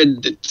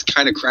hybrid that's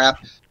kind of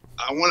crap,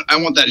 I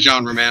want that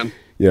genre, man.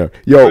 Yeah,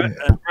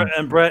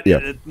 and Brett,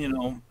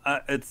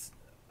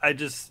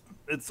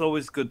 it's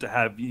always good to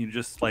have you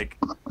just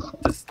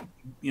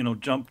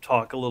jump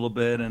talk a little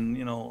bit and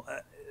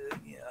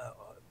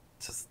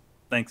just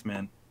thanks,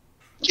 man.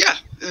 Yeah,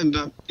 and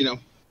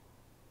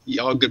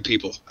y'all good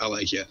people. I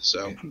like you,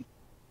 so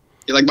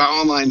you're like my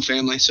online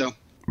family. So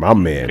my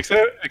man,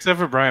 except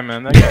for Brian,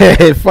 man.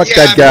 Fuck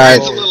that guy.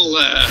 Brian's a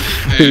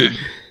little.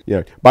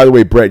 Yeah. By the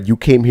way, Brett, you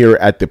came here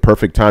at the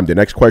perfect time. The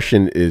next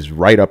question is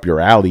right up your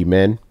alley,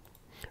 man.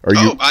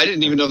 I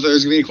didn't even know if there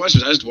was gonna be any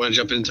questions. I just want to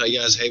jump in and tell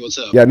you guys, hey, what's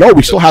up? Yeah, no,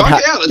 we still have.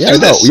 Let's do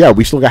this. Yeah,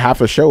 we still got half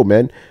a show,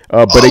 man.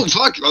 Fuck,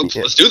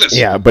 let's do this.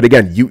 Yeah, but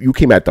again, you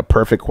came at the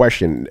perfect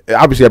question.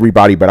 Obviously,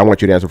 everybody, but I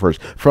want you to answer first.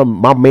 From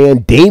my man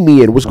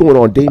Damien, what's going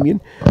on,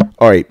 Damien?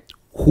 All right,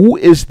 who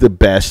is the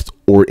best,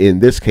 or in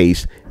this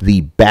case,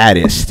 the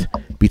baddest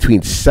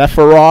between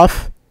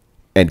Sephiroth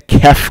and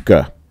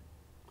Kefka?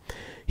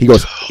 He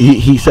goes.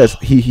 He says.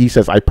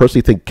 I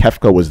personally think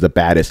Kefka was the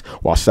baddest,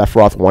 while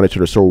Sephiroth wanted to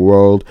destroy the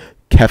world.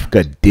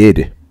 Kefka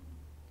did.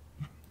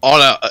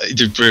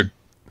 If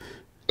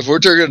we're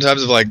talking in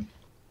terms of like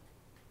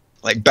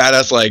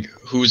badass, like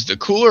who's the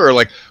cooler or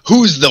like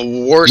who's the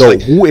worst? No,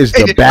 who is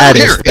the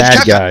baddest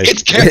bad guy?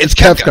 It's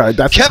Kefka.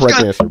 That's the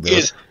correct answer, bro.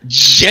 Is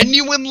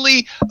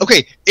genuinely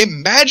okay.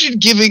 Imagine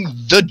giving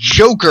the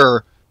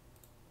Joker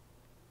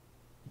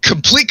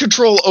complete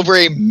control over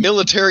a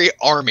military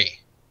army,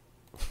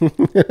 and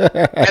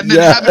then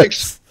have an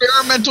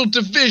experimental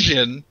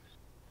division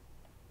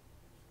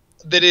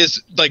that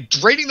is like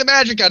draining the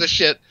magic out of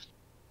shit,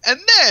 and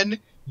then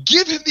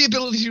give him the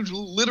ability to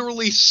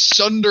literally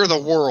sunder the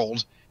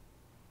world,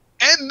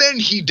 and then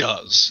he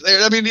does.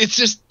 I mean, it's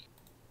just.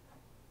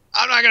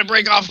 I'm not gonna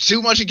break off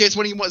too much in case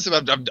when he wants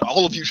to.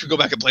 All of you should go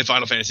back and play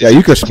Final Fantasy. Yeah,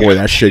 you can spoil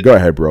that shit. Go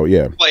ahead, bro.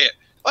 Yeah. Play it.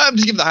 Well, I'm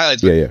just giving the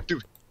highlights. Yeah.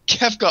 Dude,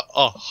 Kefka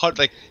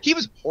like he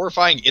was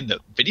horrifying in the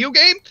video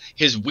game.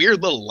 His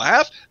weird little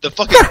laugh, when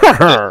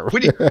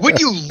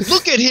you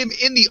look at him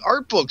in the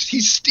art books,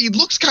 he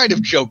looks kind of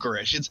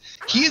Jokerish.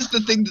 He is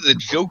the thing that the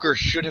Joker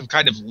should have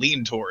kind of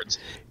leaned towards,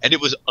 and it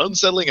was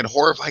unsettling and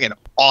horrifying and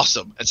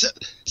awesome. And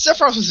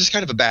Sephiroth was just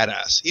kind of a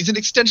badass. He's an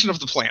extension of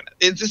the planet.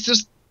 It's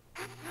just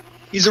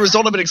he's a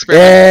result of an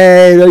experiment.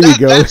 Hey, there you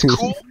go. That's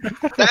cool.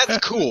 That's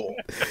cool.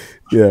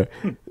 Yeah.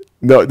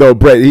 No,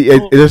 Brett.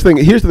 Here's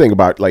the thing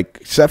about like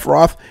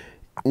Sephiroth.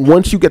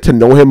 Once you get to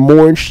know him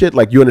more and shit,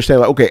 like you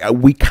understand, like okay,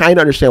 we kind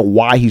of understand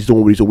why he's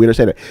doing what he's doing. We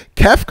understand it.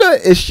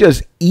 Kefka is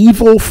just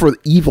evil for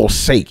evil's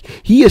sake.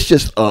 He is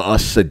just a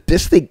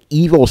sadistic,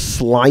 evil,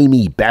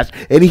 slimy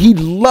bastard, and he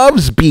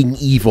loves being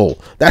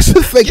evil. That's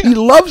the thing. Yeah. He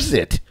loves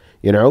it.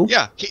 You know?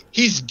 Yeah.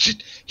 He's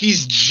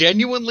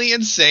genuinely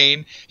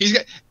insane. He's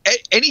got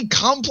any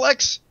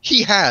complex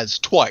he has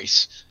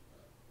twice.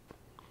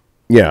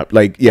 Yeah.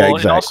 Like yeah, well,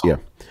 exactly. Yeah.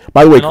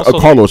 By the way,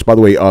 Carlos. By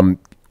the way,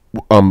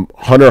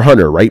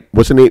 Hunter, right?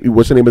 What's the name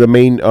of the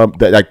main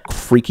that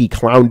freaky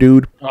clown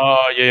dude?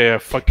 Oh yeah,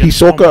 fucking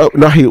Hisoka.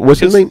 No, what's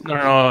his name?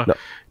 No.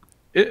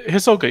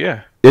 Hisoka,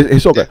 yeah.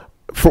 Hisoka.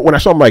 When I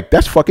saw him, like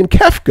that's fucking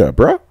Kefka,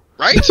 bro.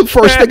 Right. That's the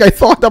first thing I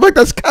thought. I'm like,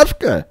 that's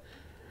Kefka.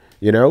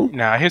 You know?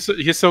 Nah,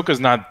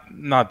 Hisoka's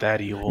not that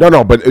evil.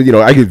 No, but you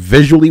know, I get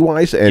visually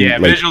wise and yeah,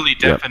 like, visually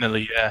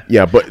definitely, yeah.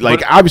 Yeah, but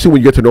like obviously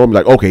when you get to know him,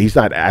 like okay, he's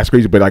not as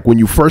crazy, but like when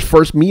you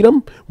first meet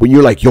him, when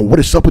you're like, yo, what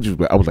is up with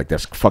you? I was like,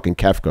 that's fucking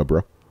Kefka,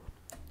 bro.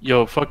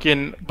 Yo,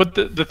 fucking. But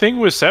the thing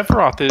with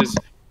Sephiroth is,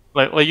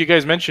 like you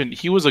guys mentioned,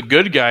 he was a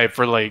good guy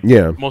for like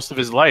most of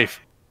his life.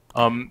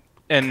 And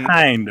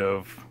kind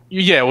of.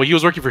 Yeah, well, he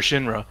was working for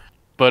Shinra,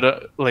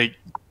 but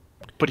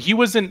but he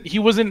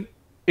wasn't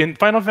in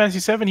Final Fantasy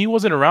VII. He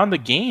wasn't around the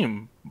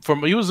game.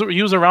 He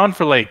was around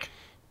for like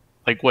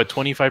what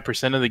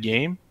 25% of the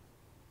game.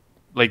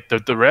 Like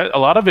a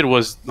lot of it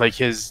was like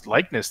his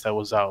likeness that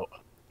was out.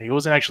 It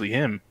wasn't actually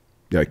him.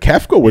 Yeah,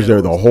 Kefka was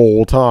there the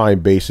whole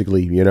time,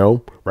 basically, you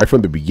know, right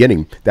from the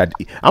beginning. That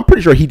I'm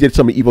pretty sure he did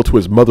something evil to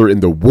his mother in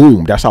the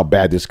womb. That's how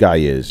bad this guy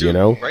is, dude, you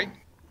know? Right?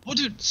 Well,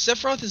 dude,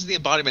 Sephiroth is the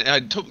embodiment.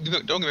 And don't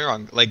get me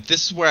wrong. Like,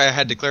 this is where I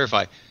had to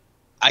clarify.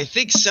 I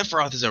think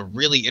Sephiroth is a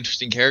really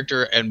interesting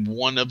character and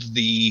one of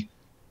the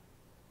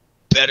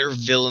better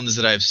villains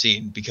that I've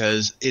seen,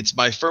 because it's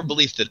my firm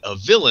belief that a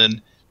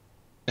villain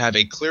have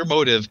a clear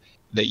motive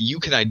that you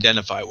can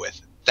identify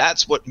with.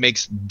 That's what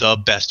makes the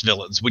best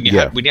villains. When you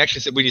sit back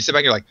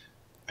and you're like,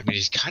 I mean,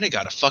 he's kind of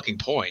got a fucking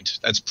point.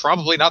 That's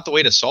probably not the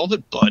way to solve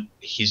it, but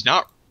he's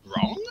not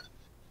wrong.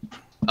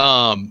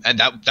 And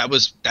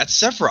that's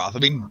Sephiroth. I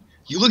mean,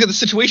 you look at the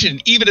situation,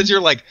 and even as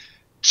you're like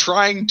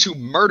trying to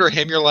murder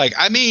him, you're like,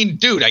 I mean,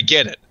 dude, I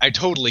get it. I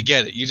totally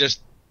get it. You just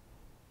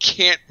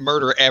can't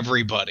murder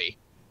everybody.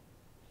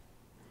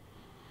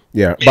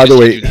 Yeah. By the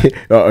way,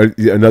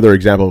 another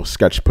example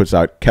Sketch puts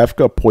out: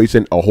 Kefka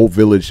poisoned a whole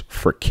village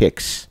for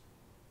kicks.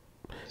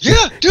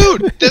 Yeah,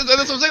 dude, that's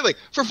what I'm saying. Like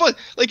for fun,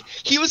 like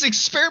he was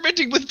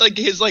experimenting with like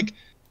his like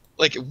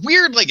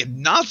weird like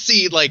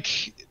Nazi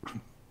like.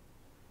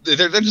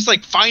 They're just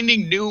like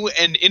finding new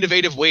and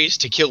innovative ways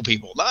to kill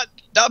people, not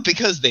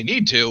because they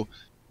need to,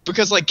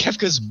 because like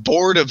Kefka's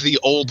bored of the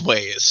old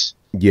ways.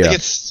 Yeah.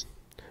 Like,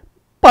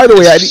 by the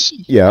way,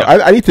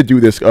 I need to do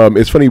this.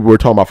 It's funny we're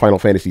talking about Final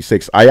Fantasy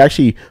VI. I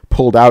actually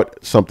pulled out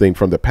something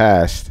from the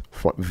past,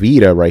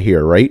 Vita, right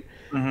here, right?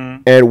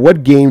 Mm-hmm. And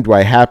what game do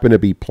I happen to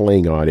be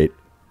playing on it?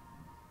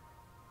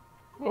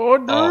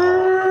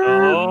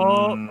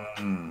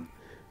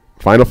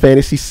 Final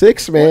Fantasy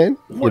VI, man.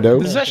 What? You know?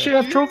 Does that shit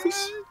have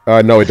trophies?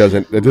 No, it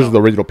doesn't. This is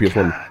the original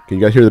PS1. Can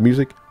you guys hear the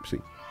music? Let's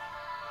see.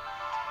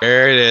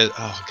 There it is.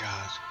 Oh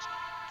god.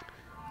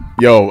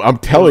 Yo, I'm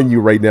telling you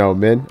right now,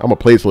 man. I'm gonna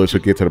play this so we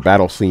get to the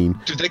battle scene.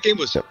 Dude, that game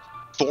was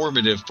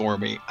formative for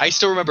me. I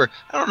still remember.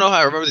 I don't know how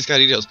I remember these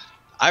kind of details.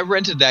 I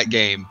rented that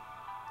game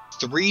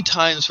 3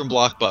 times from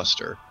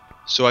Blockbuster,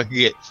 so I could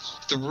get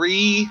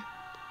 3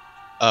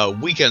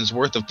 weekends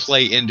worth of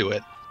play into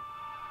it.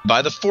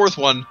 By the 4th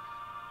one,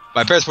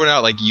 my parents pointed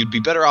out, like, you'd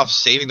be better off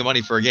saving the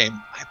money for a game.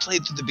 I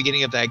played through the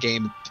beginning of that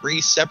game 3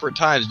 separate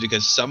times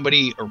because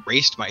somebody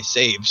erased my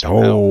save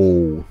somehow.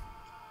 No,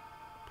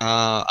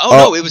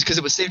 it was because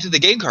it was saved to the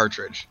game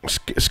cartridge.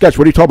 Sketch,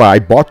 what are you talking about? I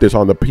bought this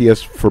on the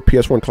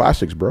PS1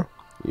 Classics, bro.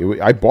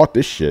 I bought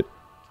this shit.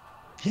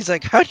 He's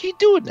like, how are you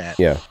doing that?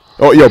 Yeah.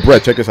 Oh, yo,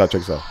 Brett, check this out.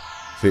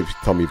 See,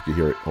 tell me if you can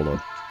hear it. Hold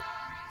on.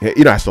 Yeah,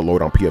 you know, it has to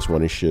load on PS1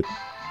 and shit.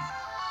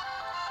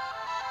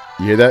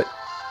 You hear that?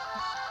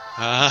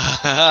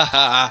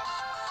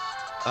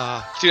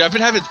 Dude, I've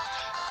been having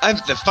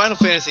the Final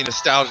Fantasy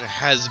nostalgia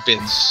has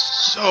been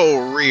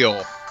so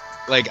real.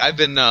 Like, I've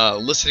been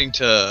listening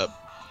to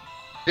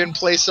Finn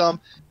play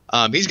some.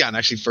 He's gotten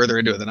actually further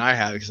into it than I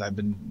have because I've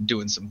been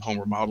doing some home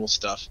remodel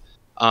stuff.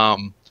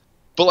 But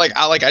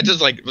I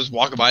just was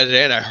walking by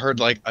today and I heard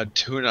like a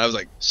tune and I was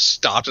like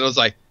stopped and I was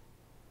like,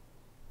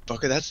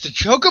 "Fucker, that's the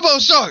Chocobo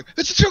song!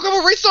 It's the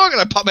Chocobo race song!"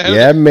 And I popped my head.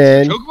 Yeah,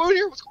 man. Chocobo in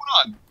here? What's going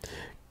on?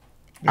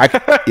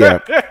 Yeah.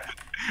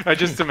 I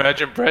just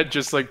imagine Brett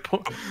just like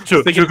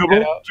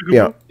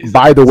Yeah.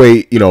 By the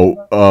way,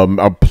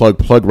 I'll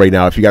plug right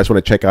now. If you guys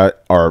want to check out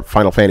our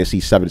Final Fantasy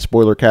VII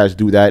spoiler cast,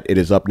 do that. It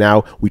is up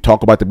now. We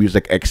talk about the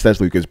music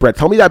extensively because Brett,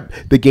 tell me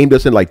that the game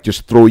doesn't like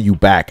just throw you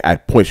back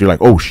at points. You're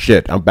like, oh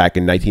shit, I'm back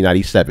in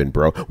 1997,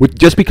 bro.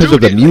 Just because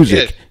of the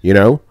music,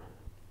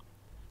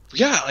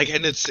 Yeah, like,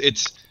 and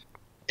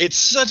it's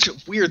such a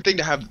weird thing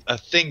to have a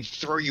thing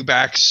throw you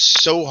back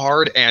so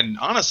hard and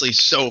honestly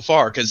so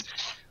far. Because,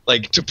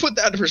 like, to put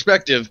that in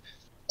perspective,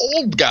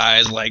 old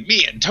guys like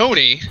me and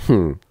Tony,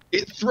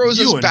 it throws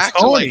us back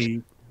to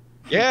like,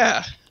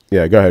 yeah.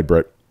 Yeah, go ahead,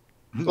 Brett.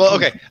 Well,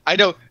 okay, I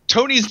know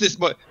Tony's this,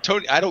 but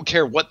Tony, I don't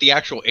care what the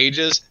actual age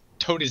is.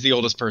 Tony's the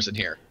oldest person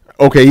here.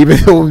 Okay, even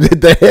though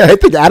I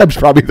think Adam's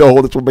probably the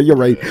oldest one, but you're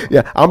right.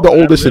 Yeah, I'm the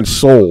oldest in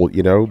soul,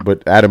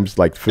 but Adam's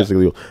like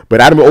physically old.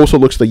 But Adam also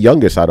looks the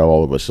youngest out of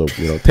all of us, so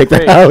take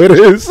that how it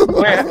is.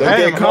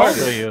 Adam, how old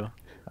are you?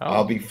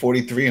 I'll be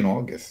 43 in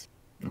August.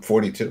 I'm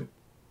 42.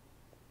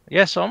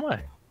 Yeah, so am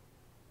I.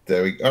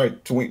 There we go. All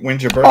right, so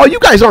when's your birthday? Oh, you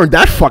guys aren't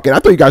that fucking. I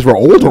thought you guys were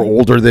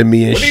older than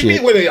me and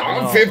shit. What do you mean?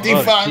 I'm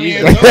 55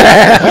 years old.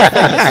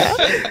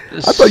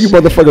 I thought you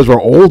motherfuckers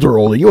were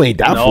older. You ain't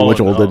that much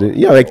older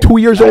than like 2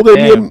 years older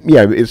than me.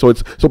 Yeah, so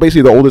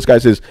basically the oldest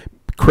guys is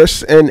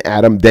Chris and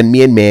Adam, then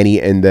me and Manny,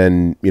 and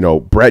then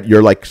Brett.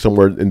 You're like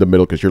somewhere in the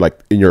middle because you're like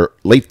in your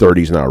late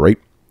 30s now, right?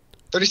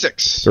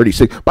 36.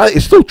 But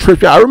it's still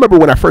trippy. I remember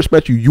when I first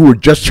met you, you were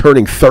just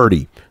turning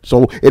 30.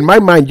 So in my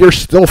mind, you're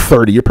still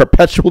 30. You're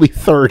perpetually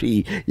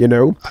 30,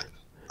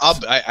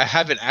 I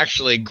haven't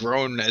actually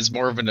grown as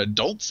more of an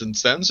adult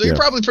since then, so you're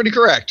probably pretty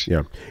correct.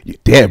 Yeah.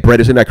 Damn, Brett,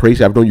 isn't that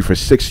crazy? I've known you for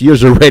 6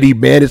 years already,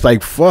 man. It's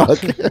like,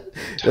 fuck. That's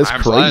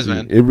crazy. Flies,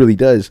 man. It really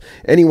does.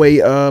 Anyway,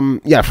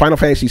 Final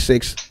Fantasy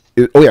 6.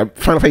 Final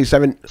Fantasy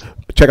 7.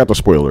 Check out the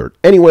spoiler.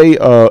 Anyway,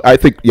 I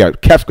think,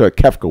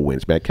 Kefka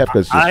wins, man.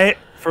 Kefka's just...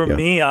 For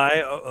me,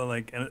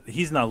 and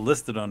he's not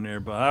listed on there,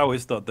 but I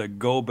always thought that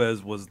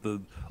Gomez was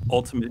the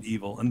ultimate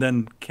evil, and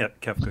then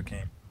Kefka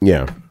came.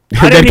 Yeah,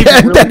 then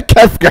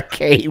Kefka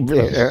came.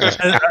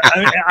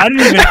 I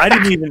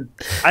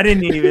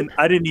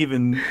didn't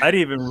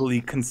even really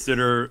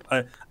consider.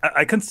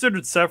 I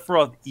considered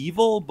Sephiroth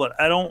evil, but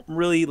I don't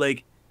really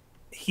like.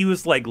 He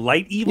was like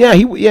light evil.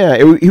 Yeah,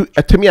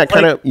 to me, I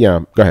kind of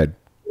Go ahead.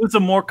 It was a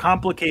more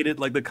complicated,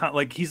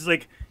 he's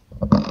like,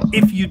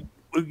 if you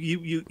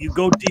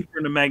go deeper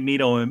into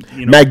Magneto and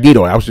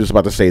Magneto. I was just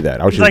about to say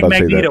that. He's like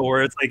Magneto,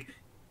 where it's like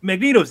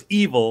Magneto's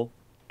evil,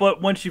 but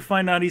once you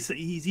find out he's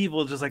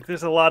evil, just like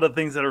there's a lot of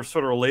things that are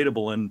sort of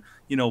relatable, and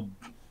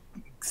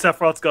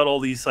Sephiroth's got all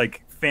these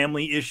like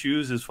family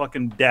issues. His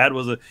fucking dad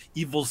was a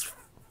evil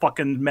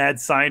fucking mad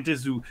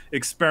scientist who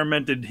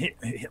experimented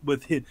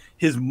with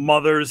his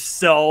mother's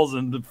cells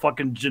and the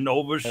fucking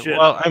Genova shit.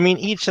 Well, I mean,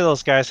 each of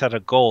those guys had a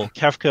goal.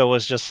 Kefka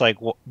was just like,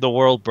 the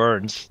world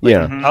burns.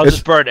 I'll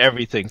just burn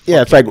everything.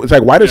 Yeah, it's like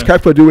why does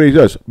Kefka do what he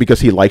does?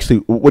 Because he likes to.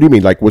 What do you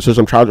mean? Like, was there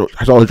some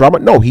childhood drama?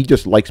 No, he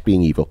just likes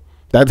being evil.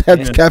 That's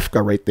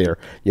Kefka right there.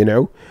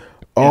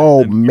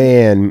 Oh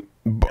man.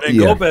 And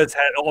Gomez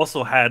had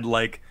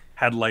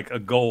a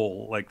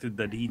goal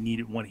that he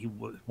needed when he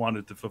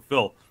wanted to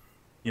fulfill.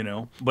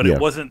 But it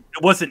wasn't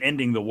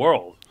ending the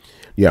world.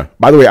 Yeah.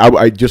 By the way,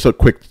 I just a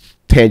quick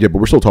tangent, but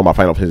we're still talking about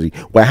Final Fantasy.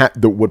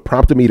 What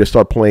prompted me to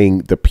start playing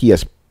the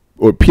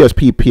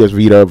PSP, PS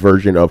Vita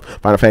version of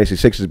Final Fantasy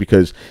VI is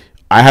because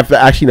I have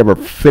actually never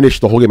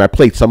finished the whole game. I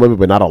played some of it,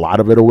 but not a lot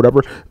of it or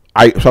whatever. So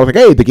I was like,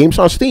 hey, the game's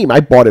on Steam.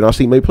 I bought it on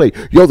Steam. Let me play.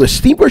 Yo, the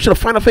Steam version of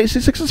Final Fantasy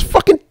VI is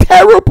fucking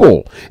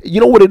terrible. You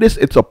know what it is?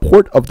 It's a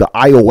port of the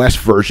iOS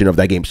version of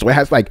that game. So it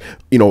has like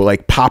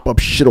pop-up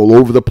shit all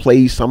over the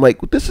place. I'm like,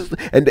 this is,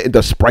 and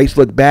the sprites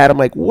look bad. I'm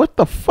like, what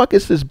the fuck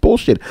is this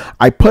bullshit?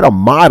 I put a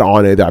mod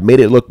on it that made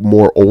it look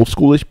more old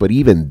schoolish, but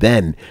even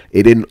then,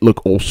 it didn't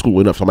look old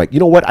school enough. So I'm like, you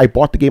know what? I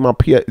bought the game on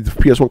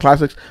PS1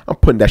 Classics. I'm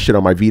putting that shit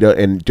on my Vita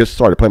and just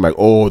started playing. Like,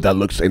 oh, that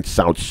looks and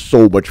sounds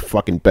so much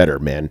fucking better,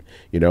 man.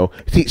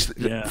 See,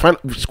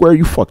 Square,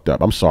 you fucked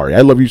up. I'm sorry.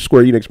 I love you,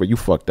 Square Enix, but you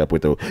fucked up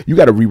with you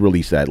got to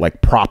re-release that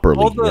like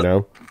properly.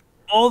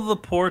 All the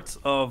ports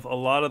of a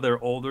lot of their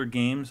older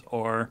games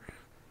are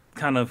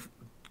kind of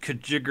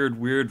kajiggered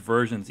weird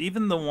versions.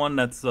 Even the one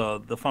that's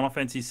the Final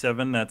Fantasy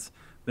VII that's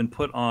been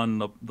put on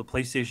the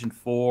PlayStation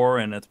 4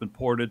 and that's been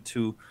ported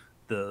to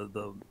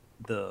the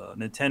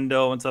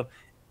Nintendo and stuff.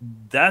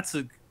 That's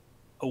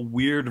a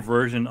weird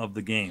version of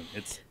the game.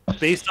 It's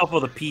based off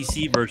of the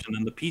PC version,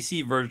 and the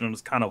PC version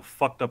is kind of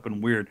fucked up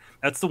and weird.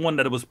 That's the one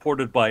that was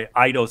ported by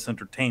Eidos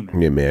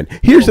Entertainment. Yeah, man.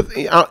 Here's the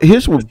thing.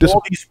 Here's what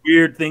all these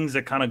weird things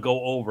that kind of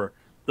go over.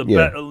 At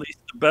least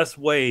the best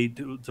way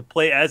to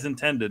play as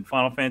intended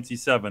Final Fantasy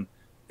VII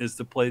is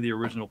to play the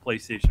original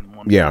PlayStation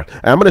 1. Yeah,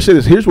 and I'm gonna say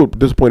this. Here's what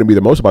disappointed me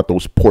the most about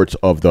those ports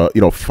of the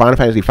Final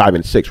Fantasy 5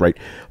 and 6. Right,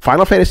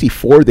 Final Fantasy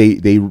 4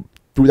 they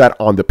threw that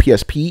on the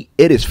PSP.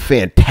 It is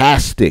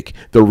fantastic,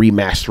 the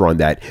remaster on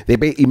that.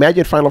 They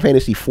imagine Final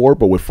Fantasy 4,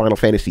 but with Final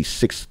Fantasy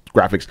 6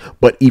 graphics,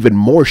 but even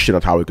more shit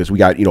on top of it because we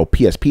got,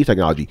 PSP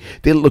technology.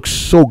 They look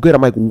so good.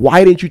 I'm like,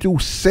 why didn't you do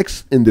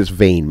 6 in this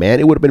vein, man?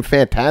 It would have been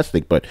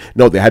fantastic. But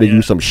no, they had to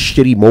use some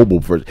shitty mobile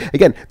version.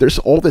 Again, there's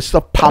all this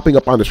stuff popping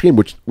up on the screen,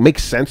 which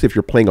makes sense if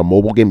you're playing a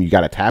mobile game, you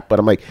got to tap. But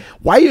I'm like,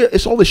 why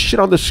is all this shit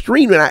on the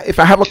screen if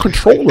I have a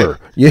controller?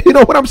 You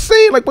know what I'm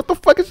saying? Like, what the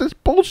fuck is this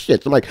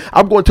bullshit? So, like,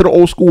 I'm going to the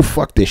old school,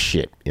 fuck this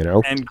shit,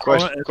 And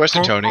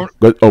question, Tony.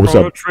 What's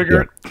up?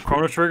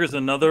 Chrono Trigger is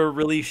another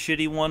really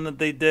shitty one that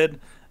they did.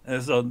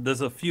 There's a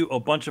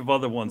bunch of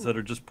other ones that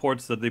are just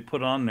ports that they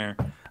put on there.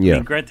 Yeah. I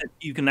mean, granted,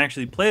 you can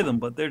actually play them,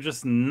 but they're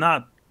just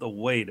not the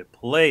way to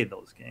play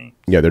those games.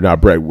 Yeah, they're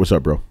not. Brett, what's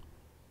up, bro?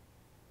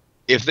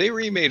 If they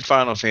remade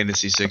Final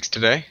Fantasy VI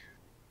today,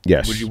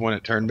 yes, would you want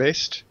it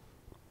turn-based?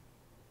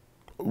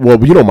 Well,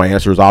 my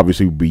answer is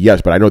obviously would be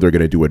yes, but I know they're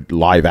going to do a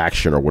live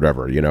action or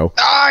whatever, It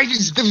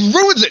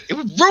ruins it. It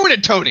would ruin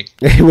it, Tony.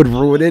 It would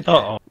ruin it?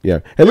 Uh-oh. Yeah.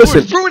 Hey, listen.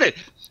 It would ruin it.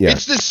 Yeah.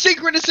 It's the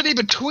synchronicity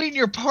between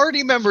your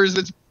party members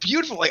that's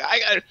beautiful. Like,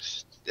 I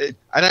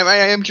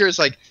am curious,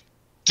 like,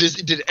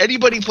 did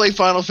anybody play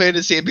Final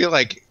Fantasy and be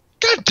like,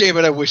 God damn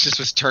it, I wish this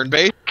was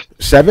turn-based?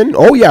 7?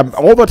 Oh, yeah,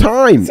 all the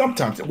time.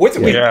 Sometimes.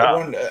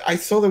 I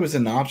saw there was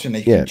an option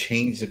that you can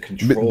change the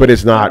control. But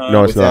it's not.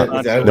 No, it's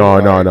not.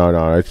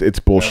 No. It's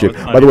bullshit.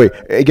 By the way,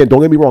 again,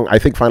 don't get me wrong. I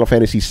think Final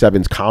Fantasy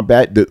VII's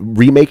combat, the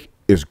remake,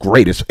 is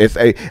great.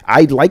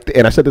 I like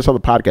and I said this on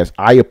the podcast.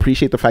 I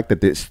appreciate the fact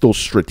that it's still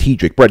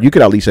strategic. Brett, you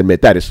could at least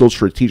admit that it's still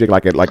strategic,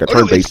 like a turn-based.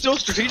 No, it's still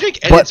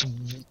strategic, and it's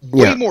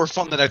way more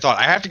fun than I thought.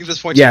 I have to give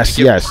this point. Yes.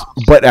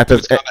 But at the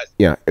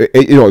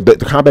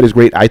the combat is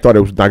great. I thought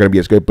it was not going to be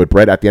as good, but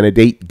Brett, at the end of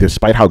the day,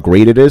 despite how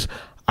great it is,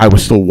 I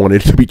was still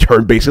wanted it to be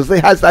turn-based.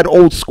 It has that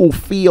old school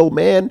feel,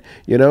 man.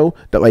 That,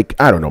 like,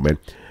 I don't know, man.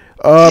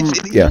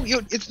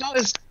 It's not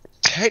as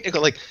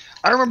technical. Like,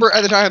 I remember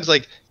at the times,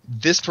 like,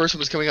 this person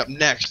was coming up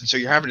next, and so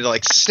you're having to,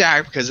 like,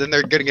 stack because then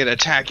they're gonna get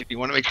attacked, and you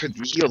want to make sure that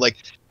you heal. Like,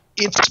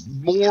 it's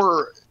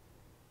more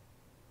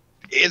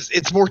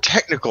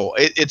technical.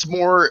 It's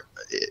more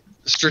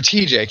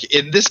strategic.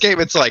 In this game,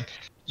 it's like,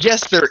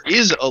 yes, there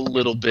is a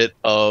little bit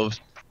of,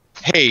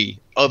 hey,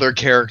 other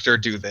character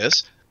do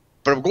this,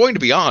 but I'm going to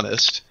be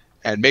honest,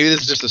 and maybe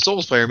this is just a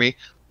Souls player me,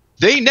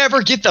 they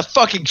never get the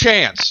fucking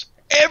chance.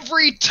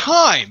 Every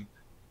time.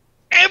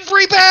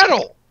 Every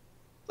battle.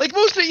 Like,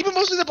 most of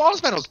the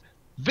boss battles,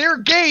 their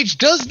gauge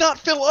does not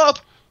fill up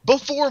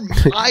before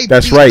I beat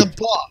the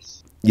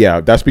boss.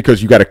 Yeah, that's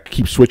because you got to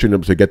keep switching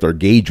them to get their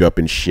gauge up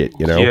and shit,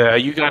 Yeah,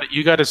 you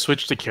got to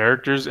switch the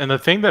characters, and the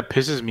thing that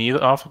pisses me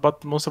off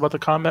most about the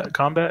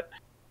combat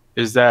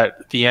is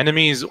that the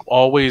enemies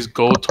always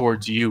go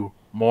towards you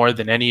more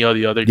than any of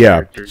the other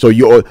characters. So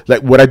you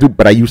like what I do,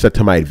 but I use that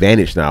to my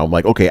advantage now. I'm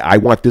like, okay, I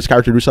want this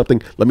character to do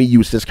something. Let me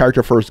use this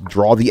character first,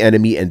 draw the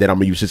enemy, and then I'm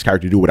gonna use this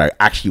character to do what I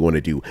actually want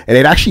to do. And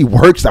it actually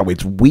works that way.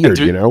 It's weird,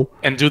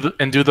 And do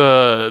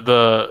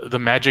the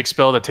magic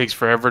spell that takes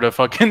forever to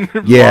fucking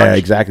launch.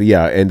 Exactly.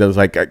 Yeah, and there's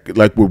like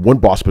with one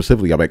boss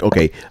specifically, I'm like,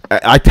 okay,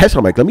 I tested.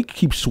 I'm like, let me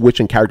keep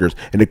switching characters,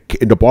 and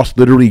the boss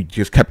literally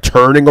just kept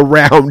turning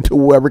around to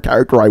whoever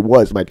character I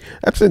was. I'm like,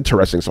 that's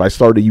interesting. So I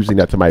started using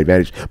that to my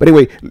advantage. But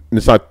anyway,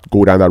 let's not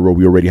go down that road.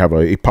 We already have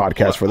a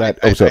podcast for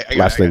that.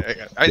 Last thing.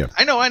 I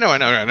know. We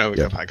got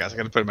a podcast. I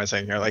got to put in my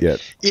saying here. Like,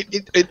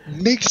 it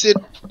makes it.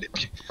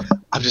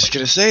 I'm just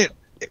gonna say it.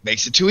 It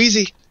makes it too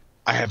easy.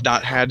 I have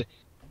not had.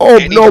 Oh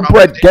no,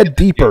 Brett! Get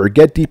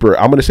deeper.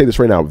 I'm gonna say this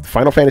right now.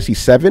 Final Fantasy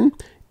VII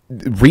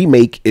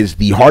Remake is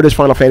the hardest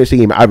Final Fantasy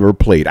game I've ever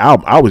played.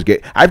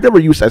 I've never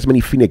used as many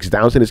Phoenix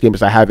Downs in this game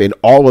as I have in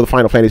all of the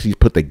Final Fantasies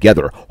put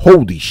together.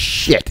 Holy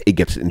shit, it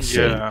gets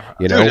insane. Yeah.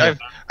 Dude,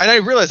 and I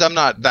realize I'm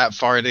not that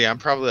far into it. I'm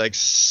probably like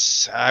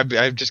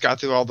I've just got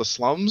through all the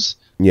slums.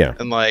 Yeah.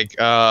 And like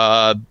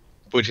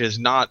which is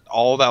not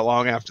all that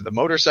long after the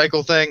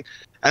motorcycle thing.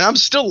 And I'm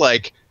still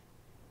like,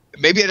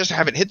 maybe I just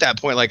haven't hit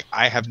that point. Like,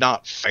 I have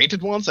not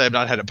fainted once. I have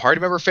not had a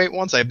party member faint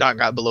once. I have not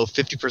got below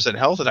 50%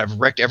 health, and I've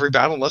wrecked every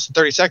battle in less than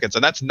 30 seconds.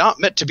 And that's not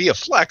meant to be a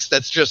flex.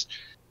 That's just,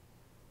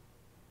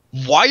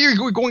 why are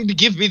you going to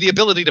give me the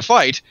ability to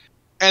fight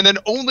and then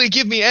only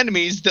give me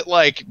enemies that,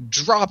 like,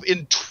 drop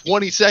in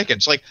 20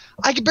 seconds? Like,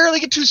 I can barely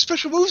get 2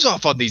 special moves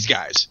off on these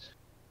guys.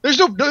 There's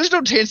no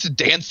chance to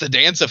dance the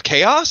dance of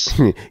chaos.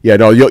 Yeah,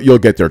 no, you'll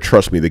get there.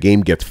 Trust me, the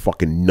game gets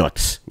fucking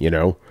nuts,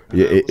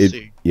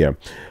 Yeah.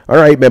 All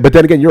right, man. But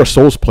then again, you're a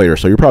Souls player,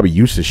 so you're probably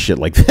used to shit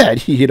like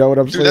that. You know what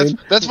I'm saying?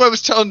 That's what I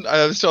was telling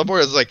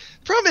Boris. I was like,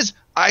 the problem is,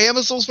 I am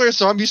a Souls player,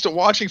 so I'm used to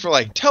watching for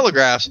like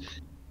telegraphs.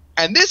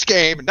 And this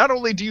game, not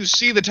only do you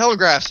see the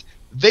telegraphs,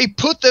 they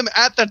put them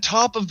at the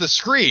top of the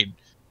screen.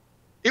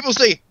 It will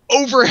say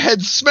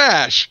overhead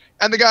smash,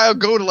 and the guy will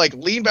go to like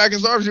lean back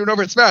his arms, do an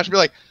overhead smash, and be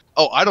like,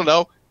 "Oh, I don't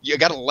know. You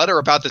got a letter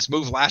about this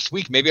move last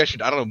week. Maybe I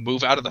should, I don't know,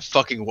 move out of the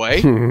fucking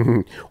way."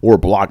 Or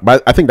block.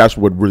 But I think that's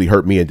what really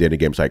hurt me in dating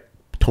games. Like,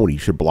 Tony, you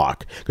should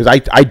block. Because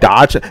I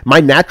dodge. My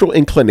natural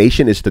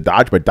inclination is to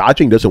dodge, but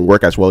dodging doesn't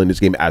work as well in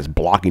this game as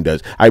blocking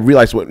does. I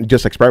realized,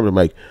 just experimenting, I'm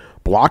like,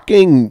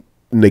 blocking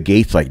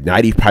negates like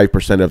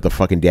 95% of the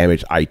fucking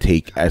damage I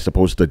take as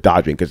opposed to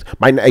dodging. Because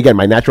my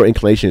natural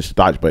inclination is to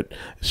dodge, but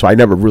so I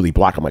never really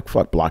block. I'm like,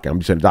 fuck blocking, I'm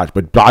just gonna dodge.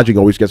 But dodging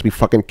always gets me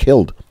fucking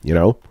killed, you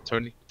know?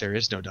 Tony, there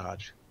is no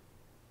dodge.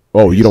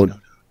 Oh, you don't,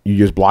 you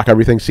just block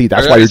everything? See,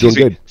 that's why you're doing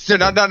good. So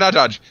not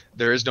dodge.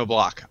 There is no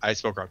block. I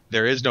spoke wrong.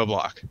 There is no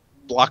block.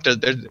 Block does,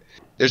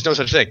 there's no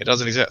such thing. It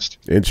doesn't exist.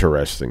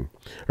 Interesting.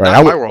 All right,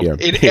 not in my world. Yeah.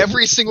 In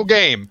every single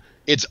game,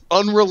 it's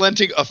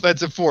unrelenting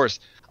offensive force.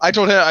 I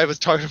told him, I was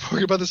talking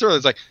about this earlier.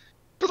 It's like,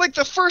 for like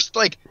the first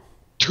like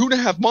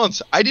 2.5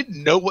 months, I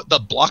didn't know what the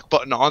block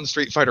button on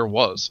Street Fighter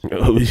was.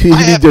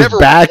 I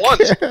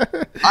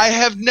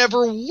have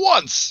never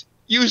once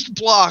used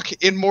block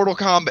in Mortal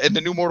Kombat, in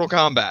the new Mortal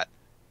Kombat.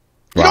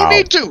 You don't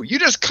need to. You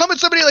just come at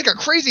somebody like a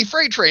crazy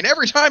freight train.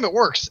 Every time it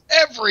works.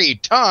 Every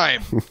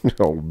time.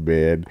 Oh,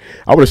 man.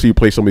 I want to see you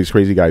play some of these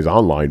crazy guys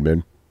online,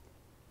 man.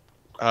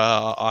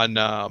 On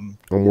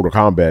Mortal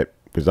Kombat.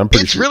 Because I'm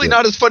pretty It's really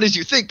not as fun as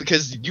you think,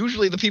 because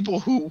usually the people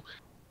who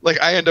like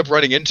I end up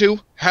running into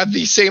have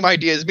the same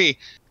idea as me.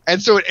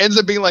 And so it ends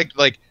up being like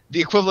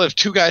the equivalent of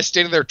two guys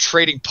standing there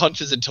trading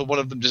punches until one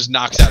of them just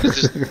knocks out.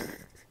 It's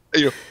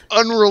just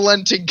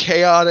unrelenting,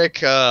 chaotic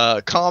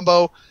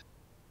combo.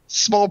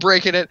 Small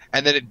break in it,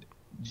 and then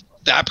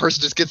that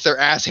person just gets their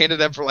ass handed to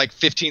them for like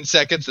 15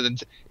 seconds, and then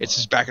it's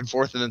just back and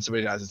forth, and then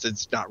somebody dies.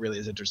 It's not really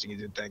as interesting as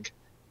you'd think.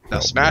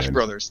 Now, Smash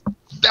Brothers,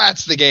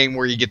 that's the game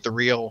where you get the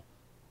real,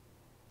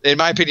 in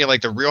my opinion,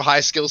 like the real high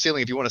skill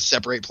ceiling. If you want to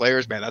separate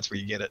players, man, that's where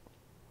you get it.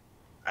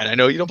 And I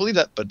know you don't believe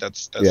that, but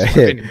that's my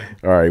opinion, man.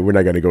 All right, we're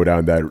not going to go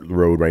down that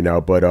road right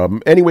now. But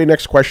anyway,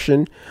 next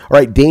question. All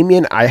right,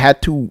 Damien, I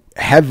had to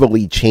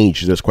heavily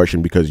change this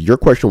question because your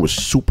question was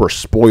super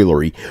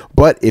spoilery.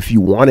 But if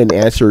you want an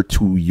answer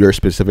to your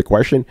specific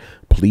question,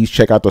 please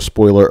check out the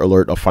spoiler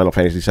alert of Final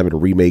Fantasy VII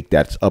Remake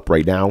that's up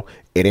right now.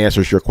 It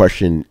answers your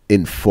question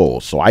in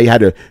full. So I had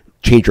to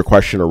change your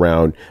question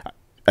around.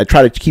 I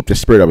try to keep the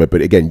spirit of it,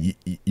 but again,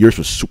 yours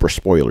was super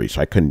spoilery,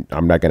 so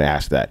I'm not going to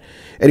ask that.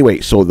 Anyway,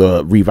 so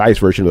the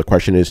revised version of the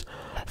question is,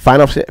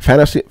 Final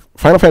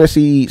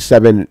Fantasy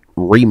VII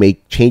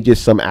Remake changes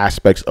some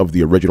aspects of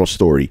the original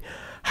story.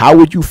 How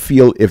would you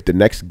feel if the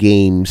next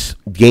games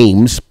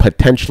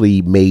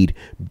potentially made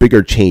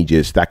bigger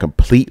changes that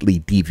completely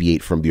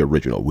deviate from the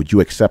original? Would you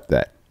accept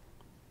that?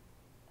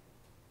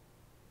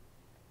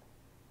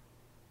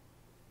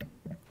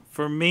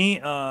 For me,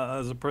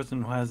 as a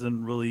person who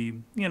hasn't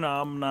really,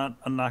 I'm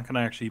not going to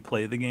actually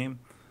play the game.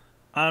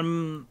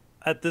 I'm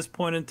at this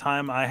point in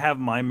time, I have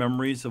my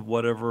memories of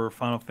whatever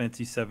Final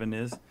Fantasy VII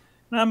is,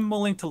 and I'm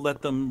willing to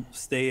let them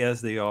stay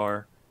as they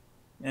are.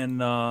 And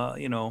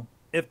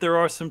if there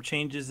are some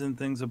changes and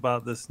things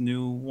about this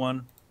new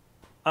one,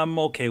 I'm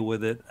okay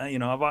with it.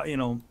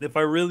 If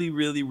I really,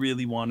 really,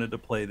 really wanted to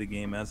play the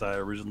game as I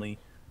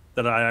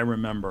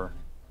remember,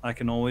 I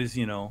can always,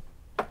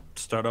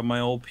 start up my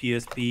old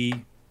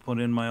PSP. Put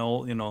in my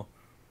old,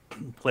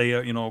 play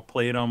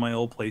it on my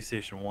old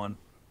PlayStation 1.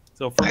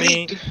 So for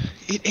me,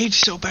 it aged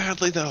so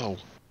badly though.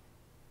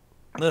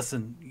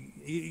 Listen,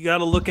 you got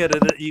to look at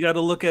it. You got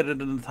to look at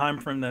it in the time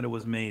frame that it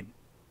was made.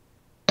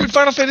 Dude,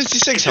 Final Fantasy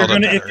VI held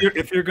up better.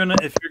 If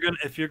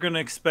you're gonna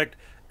expect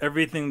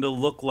everything to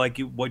look like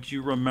what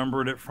you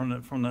remembered it from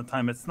that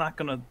time, it's not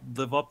gonna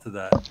live up to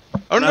that.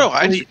 Oh no,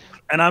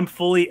 I'm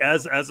fully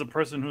as a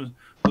person who's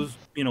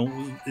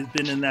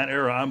been in that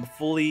era.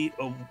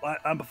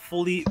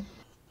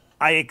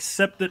 I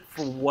accept it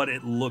for what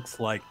it looks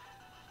like,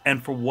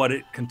 and for what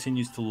it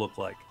continues to look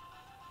like.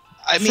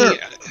 I mean,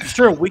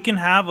 sure, we can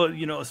have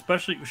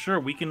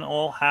we can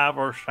all have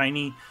our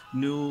shiny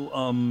new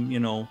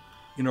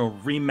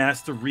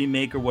remaster,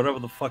 remake, or whatever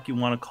the fuck you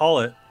want to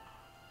call it,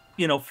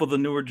 for the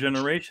newer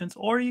generations,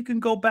 or you can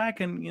go back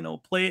and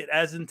play it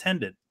as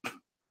intended.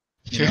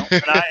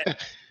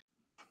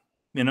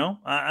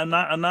 I'm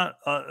not.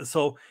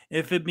 So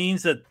if it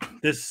means that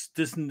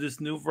this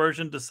new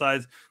version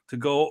decides to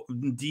go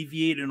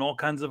deviate in all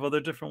kinds of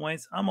other different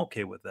ways, I'm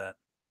okay with that.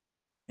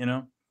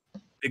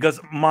 Because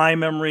my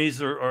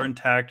memories are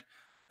intact.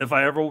 If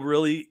I ever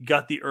really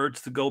got the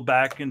urge to go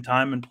back in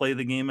time and play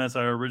the game as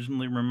I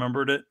originally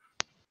remembered it,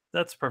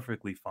 that's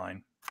perfectly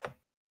fine.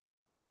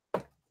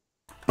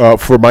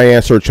 For my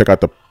answer, check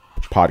out the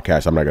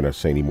podcast. I'm not going to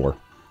say any more.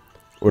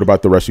 What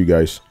about the rest of you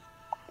guys?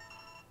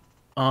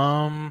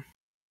 I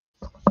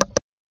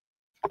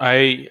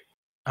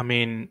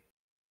mean,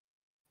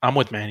 I'm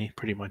with Manny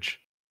pretty much.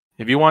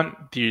 If you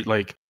want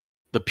the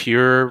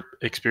pure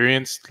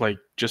experience,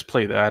 just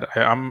play that.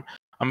 I'm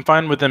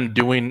fine with them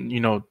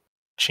doing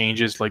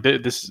changes like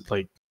this.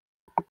 Like,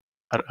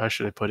 how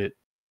should I put it?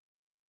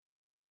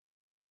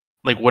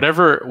 Like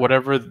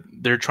whatever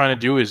they're trying to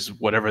do is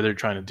whatever they're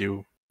trying to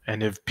do,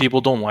 and if people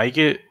don't like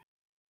it,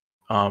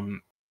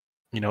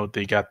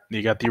 they got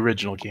the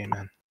original game,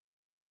 man.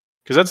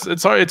 Because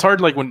it's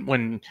hard like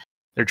when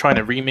they're trying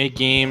to remake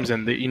games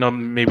and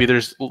maybe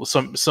there's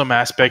some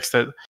aspects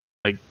that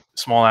like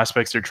small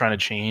aspects they're trying to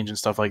change and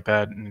stuff like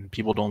that, and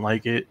people don't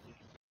like it,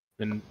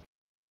 then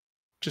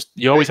just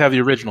you always have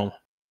the original.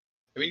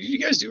 I mean, you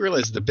guys do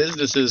realize the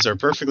businesses are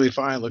perfectly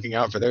fine looking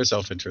out for their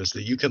self-interest,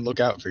 that you can look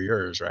out for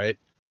yours, right?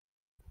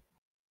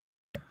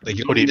 Like,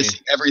 you don't need to see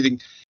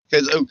everything.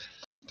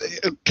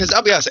 Because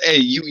I'll be honest, hey,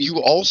 you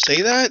all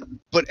say that,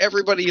 but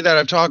everybody that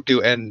I've talked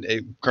to, and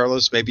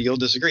Carlos, maybe you'll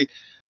disagree,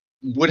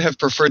 would have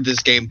preferred this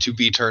game to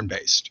be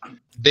turn-based.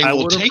 They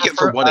will take it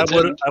for what it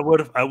is.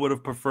 I would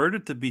have preferred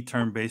it to be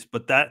turn-based,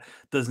 but that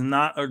does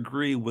not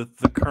agree with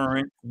the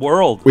current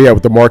world. Well, yeah,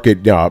 with the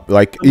market, yeah,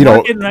 like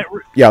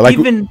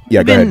even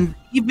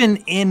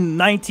in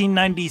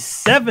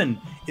 1997,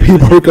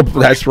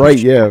 that's right,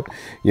 yeah,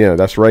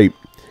 that's right.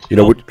 You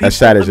know, as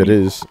sad as it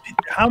is.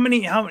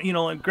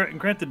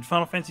 Granted,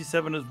 Final Fantasy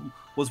VII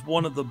was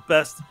one of the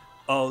best,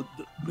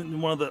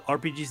 one of the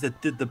RPGs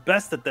that did the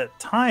best at that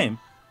time.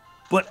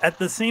 But at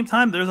the same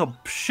time, there's a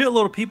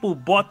shitload of people who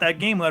bought that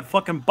game who had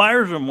fucking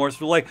buyer's remorse.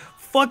 Who were like,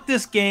 fuck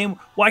this game.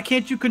 Why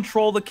can't you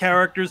control the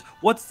characters?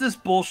 What's this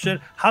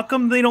bullshit? How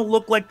come they don't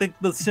look like the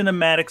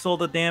cinematics all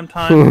the damn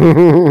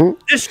time?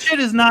 This shit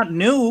is not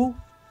new.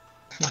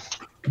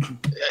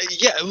 I'm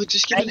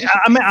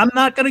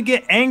not gonna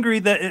get angry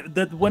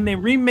that when they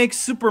remake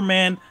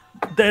Superman,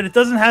 that it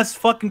doesn't have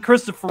fucking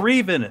Christopher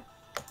Reeve in it,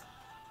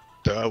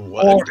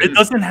 or it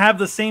doesn't have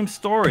the same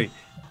story.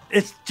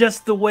 It's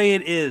just the way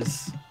it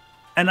is,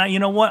 and you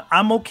know what?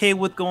 I'm okay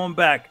with going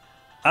back.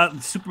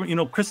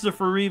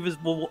 Christopher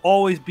Reeve will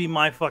always be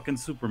my fucking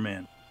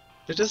Superman.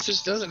 It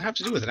just doesn't have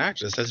to do with an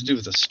actor. It has to do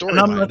with a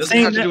storyline. It doesn't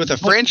have to do with a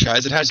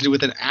franchise. It has to do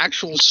with an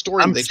actual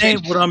story. I'm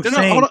saying what I'm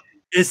saying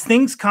is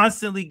things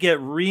constantly get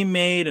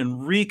remade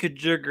and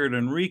reconfigured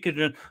and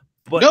reconfigured.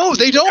 But no,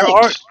 they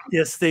don't.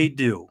 Yes, they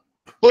do.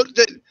 But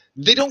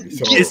they don't.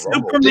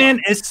 Superman.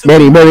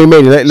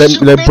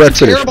 Let Brett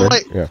finish.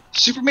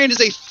 Superman is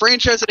a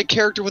franchise and a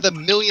character with a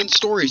million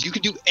stories. You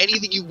can do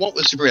anything you want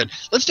with Superman.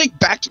 Let's take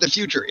Back to the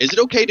Future. Is it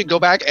okay to go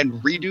back and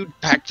redo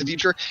Back to the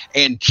Future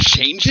and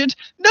change it?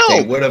 No,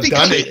 they would have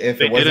done it if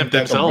it wasn't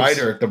that the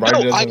writer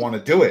doesn't want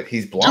to do it.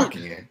 He's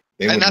blocking it.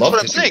 And that's what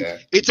I'm saying.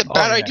 It's a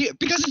bad idea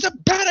because it's a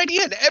bad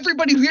idea. And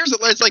everybody who hears it,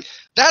 it's like,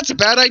 that's a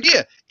bad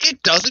idea.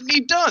 It doesn't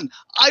need done.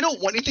 I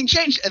don't want anything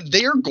changed. And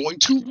they are going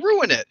to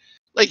ruin it.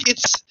 Like,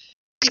 it's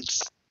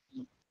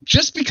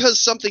just because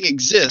something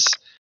exists.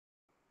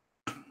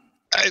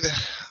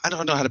 I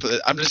don't know how to put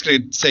it. I'm just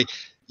going to say,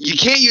 you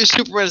can't use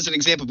Superman as an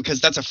example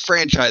because that's a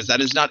franchise. That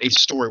is not a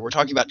story. We're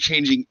talking about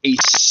changing a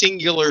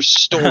singular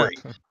story.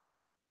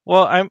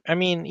 Well, I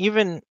mean,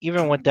 even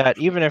with that,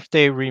 even if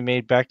they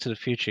remade Back to the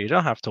Future, you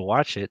don't have to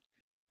watch it.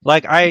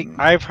 Like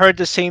I've heard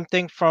the same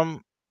thing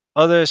from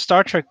other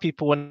Star Trek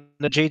people when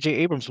the J.J.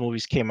 Abrams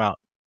movies came out.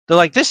 They're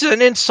like, "This is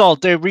an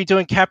insult." They're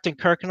redoing Captain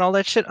Kirk and all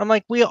that shit. I'm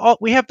like, we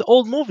have the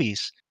old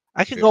movies.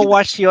 I could go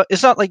watch the.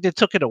 It's not like they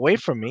took it away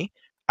from me.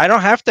 I don't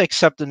have to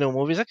accept the new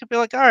movies. I could be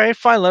like, all right,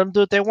 fine, let them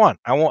do what they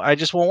want. I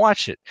just won't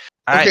watch it.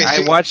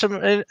 I watched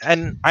them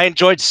and I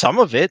enjoyed some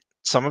of it.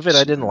 Some of it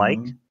I didn't like.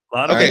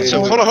 Okay,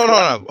 so hold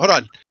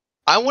on.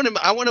 I want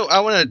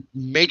to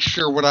make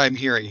sure what I'm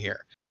hearing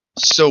here.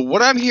 So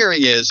what I'm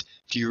hearing is,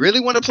 if you really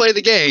want to play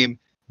the game,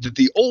 that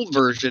the old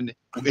version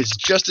is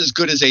just as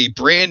good as a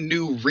brand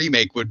new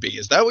remake would be.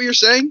 Is that what you're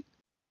saying?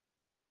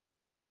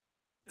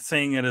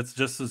 Saying that it's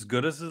just as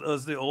good as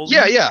the old?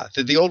 Yeah,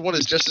 that the old one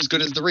is just as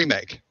good as the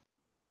remake.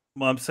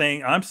 What I'm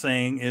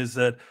saying is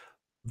that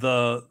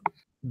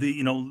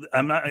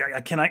I'm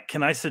not.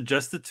 Can I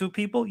suggest it to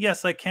people?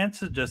 Yes, I can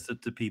suggest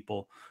it to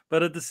people.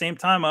 But at the same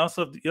time, you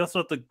also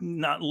have to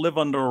not live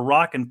under a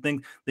rock and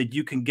think that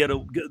you can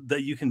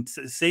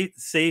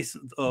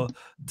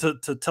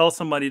to tell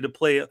somebody to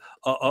play a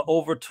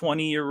over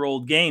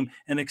 20-year-old game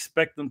and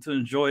expect them to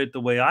enjoy it the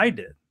way I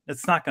did.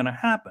 It's not going to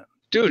happen.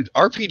 Dude,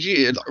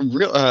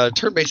 RPG,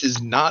 turn-based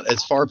is not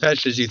as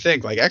far-fetched as you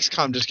think. Like,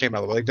 XCOM just came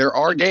out. Like, there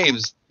are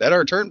games that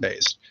are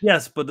turn-based.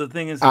 Yes, but the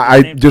thing is...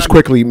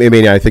 quickly,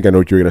 maybe I think I know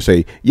what you're going to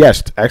say.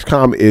 Yes,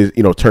 XCOM is,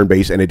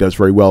 turn-based, and it does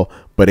very well,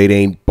 but it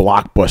ain't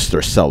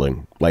blockbuster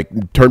selling. Like,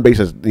 turn-based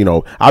is,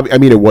 I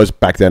mean, it was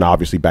back then,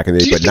 obviously, back in the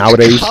day, but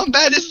nowadays...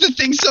 combat is the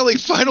thing selling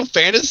Final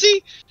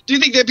Fantasy? Do you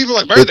think that people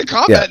are like, the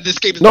combat in this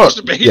game is the most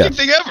amazing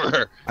thing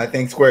ever? I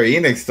think Square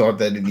Enix thought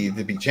that it needed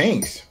to be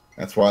changed.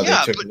 That's why they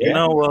took it. They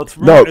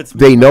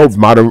know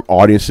modern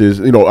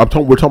audiences. We're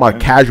talking about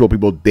casual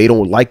people. They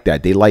don't like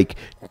that. They like,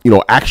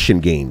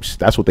 action games.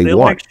 That's what they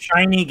want. Like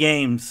shiny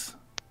games.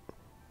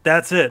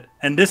 That's it.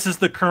 And this is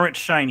the current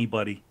shiny,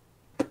 buddy.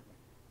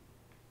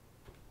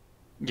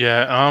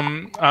 Yeah.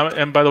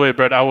 And by the way,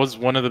 Brett, I'm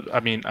one of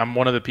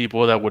the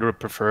people that would have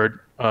preferred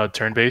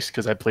turn-based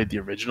because I played the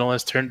original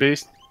as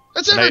turn-based.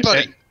 That's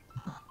everybody.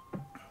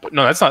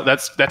 No, that's not.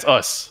 That's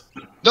us.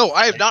 No,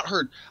 I have not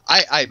heard.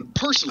 I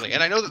personally,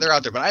 and I know that they're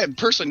out there, but I have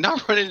personally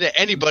not run into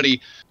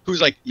anybody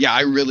who's like, yeah, I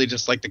really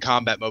just like the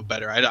combat mode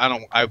better.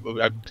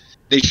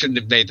 They shouldn't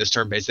have made this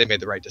turn-based. They made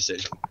the right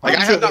decision. Like,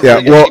 I have not. Yeah.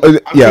 Well. By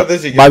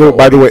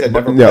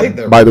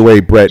the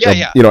way, Brett.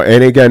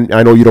 And again,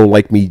 I know you don't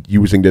like me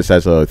using this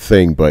as a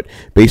thing, but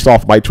based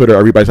off my Twitter,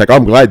 everybody's like,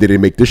 I'm glad they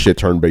didn't make this shit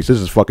turn-based. This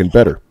is fucking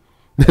better.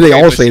 They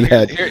all say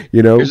that.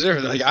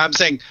 Like, I'm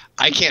saying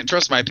I can't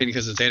trust my opinion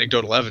because it's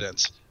anecdotal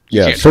evidence.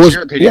 You can't trust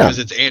your opinion because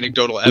it's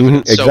anecdotal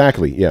evidence.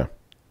 Exactly. Yeah.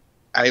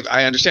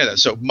 I understand that.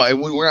 So when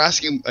we're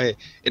asking,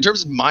 in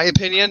terms of my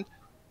opinion,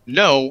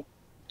 no.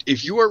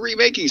 If you are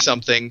remaking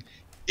something,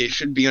 it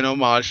should be an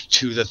homage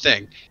to the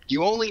thing.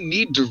 You only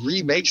need to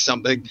remake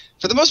something.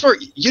 For the most part,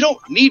 you don't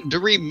need to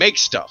remake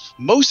stuff.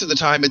 Most of the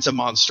time, it's a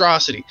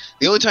monstrosity.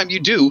 The only time you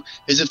do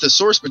is if the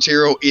source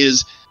material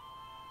is,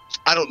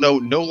 I don't know,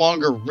 no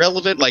longer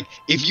relevant. Like,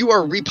 if you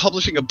are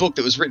republishing a book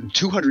that was written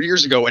 200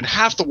 years ago and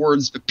half the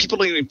words people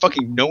don't even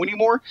fucking know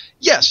anymore,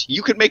 yes,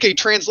 you can make a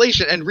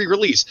translation and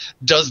re-release.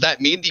 Does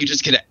that mean that you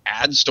just get to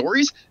add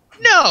stories?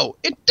 No,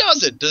 it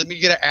doesn't. Does it mean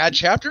you get to add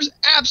chapters?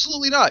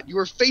 Absolutely not. You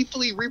are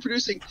faithfully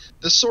reproducing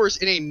the source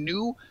in a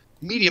new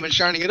medium and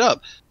shining it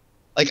up.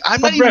 Like, I'm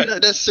not even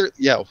necessarily...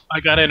 Yeah. I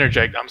gotta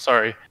interject. I'm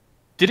sorry.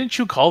 Didn't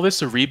you call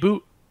this a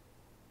reboot?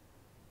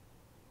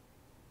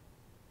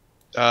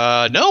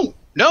 No.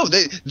 No,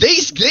 they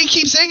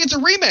keep saying it's a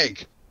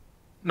remake.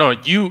 No,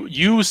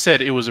 you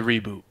said it was a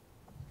reboot.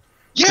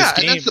 Yeah,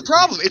 and that's the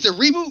problem. It's a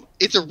reboot.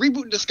 It's a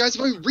reboot in disguise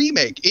of a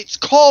remake. It's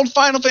called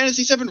Final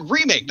Fantasy VII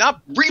Remake,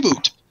 not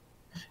reboot.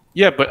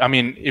 Yeah, but I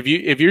mean, if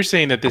you're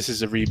saying that this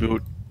is a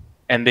reboot,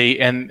 and they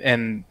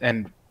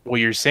and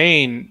what you're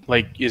saying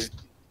is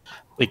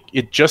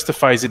it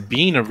justifies it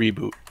being a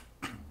reboot,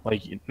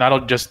 like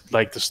not just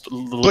like the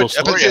little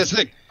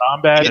story,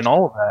 combat, and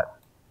all of that.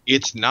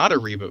 It's not a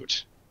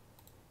reboot.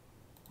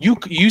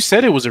 You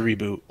said it was a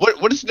reboot.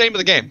 What is the name of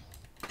the game?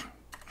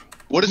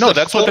 What is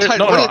that's what they're.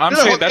 I'm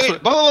saying that's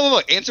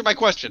what. Answer my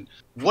question.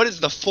 What is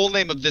the full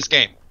name of this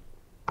game?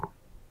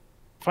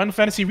 Final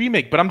Fantasy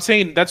Remake, but I'm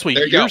saying that's what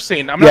you're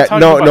saying. I'm not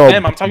talking about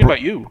them. I'm talking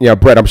about you. Yeah,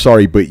 Brett, I'm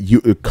sorry, but you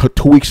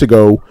 2 weeks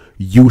ago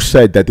you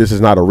said that this is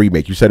not a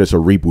remake. You said it's a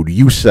reboot.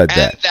 You said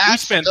that. We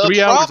spent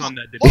 3 hours on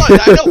that.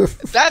 I know.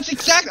 That's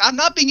exactly. I'm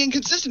not being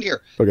inconsistent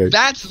here. Okay.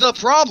 That's the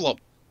problem.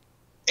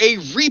 A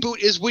reboot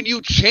is when you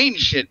change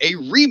shit. A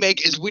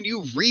remake is when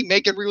you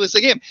remake and release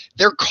a game.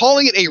 They're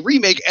calling it a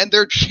remake and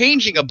they're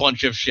changing a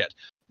bunch of shit,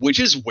 which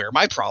is where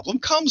my problem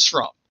comes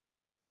from.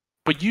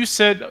 But you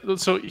said,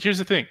 so here's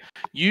the thing.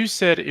 You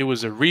said it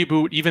was a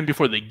reboot even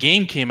before the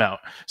game came out.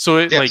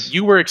 So like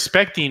you were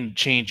expecting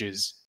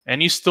changes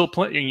and you're still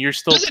playing.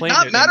 Does it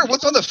not matter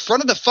what's on the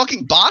front of the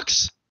fucking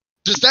box?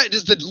 Does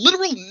the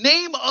literal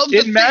name of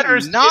the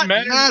thing not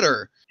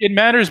matter? It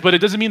matters, but it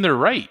doesn't mean they're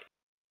right.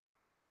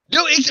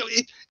 No,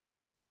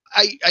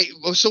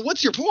 so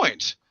what's your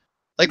point?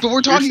 Like, when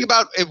we're talking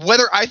about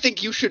whether I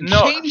think you should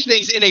change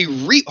things in a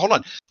hold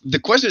on. The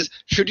question is,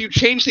 should you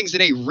change things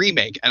in a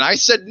remake? And I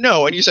said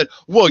no, and you said,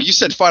 well, you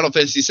said Final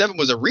Fantasy VII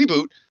was a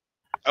reboot.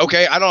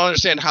 Okay, I don't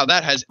understand how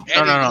that has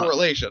any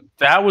correlation.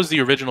 That was the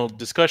original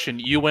discussion.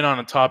 You went on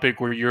a topic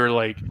where you're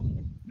like,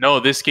 no,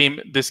 this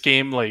game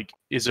like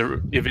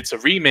if it's a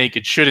remake,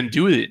 it shouldn't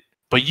do it.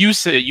 But you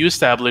said you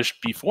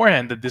established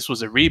beforehand that this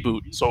was a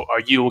reboot. So are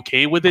you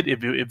okay with it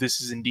if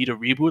this is indeed a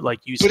reboot, like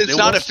you said? But it's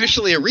not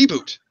officially a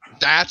reboot.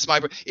 That's my.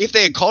 If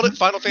they had called it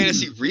Final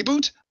Fantasy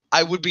Reboot,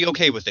 I would be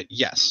okay with it.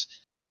 Yes,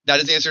 that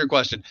is the answer to your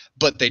question.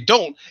 But they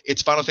don't.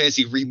 It's Final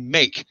Fantasy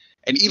Remake,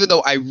 and even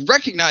though I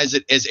recognize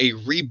it as a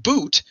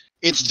reboot,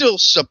 it's still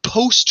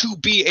supposed to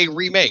be a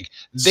remake.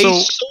 They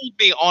sold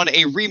me on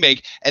a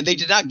remake, and they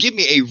did not give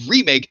me a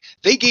remake.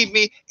 They gave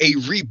me a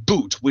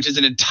reboot, which is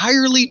an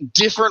entirely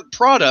different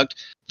product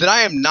that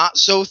I am not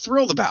so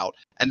thrilled about.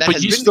 And that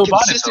has been still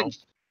consistent. Bought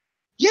it,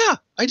 yeah,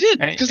 I did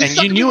because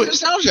you knew it.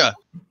 Nostalgia.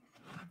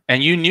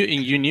 And you knew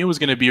it was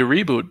going to be a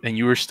reboot, and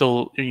you're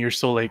still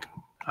like,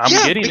 I'm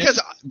getting it.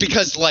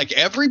 Because like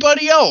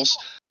everybody else,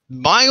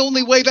 my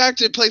only way back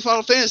to play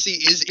Final Fantasy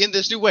is in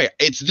this new way.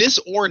 It's this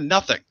or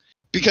nothing.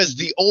 Because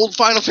the old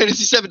Final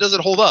Fantasy VII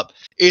doesn't hold up.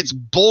 It's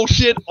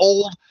bullshit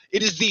old.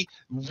 It is the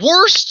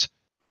worst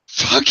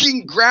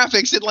fucking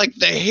graphics in like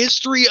the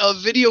history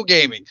of video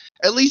gaming.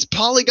 At least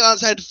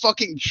polygons had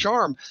fucking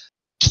charm.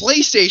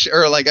 PlayStation,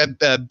 or like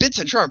bits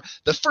and charm.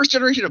 The first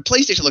generation of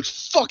PlayStation looked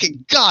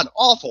fucking god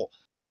awful.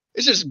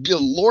 It's just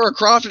Laura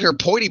Croft and her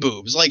pointy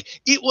boobs. Like,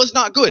 it was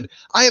not good.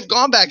 I have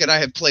gone back and I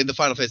have played the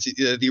Final Fantasy,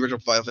 the original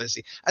Final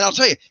Fantasy, and I'll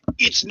tell you,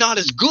 it's not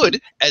as good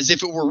as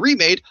if it were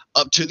remade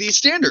up to these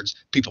standards.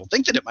 People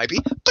think that it might be,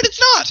 but it's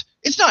not.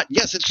 It's not.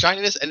 Yes, it's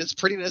shininess and it's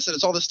prettiness and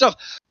it's all this stuff,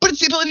 but it's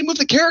the ability to move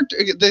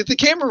the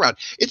camera around.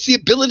 It's the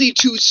ability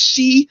to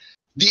see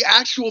the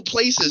actual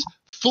places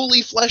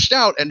fully fleshed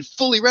out and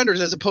fully rendered,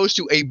 as opposed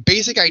to a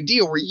basic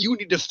idea where you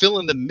need to fill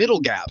in the middle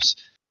gaps.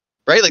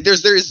 Right? Like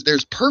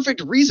there's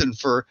perfect reason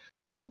for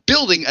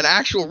building an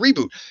actual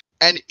reboot.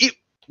 And it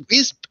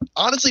is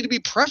honestly to be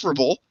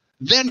preferable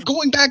than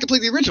going back and play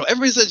the original.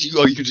 Everybody says, you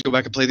can just go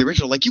back and play the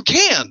original. Like, you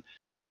can.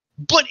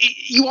 But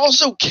you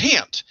also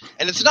can't.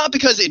 And it's not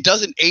because it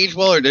doesn't age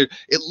well or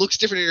it looks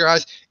different in your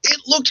eyes. It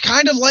looked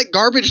kind of like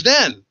garbage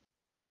then.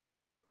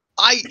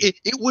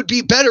 It would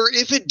be better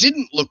if it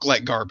didn't look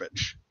like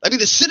garbage. I mean,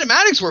 the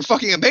cinematics were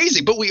fucking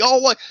amazing, but we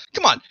all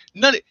come on,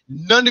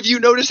 none of you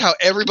notice how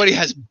everybody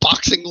has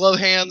boxing glove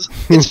hands?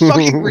 It's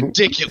fucking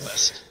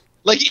ridiculous.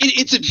 Like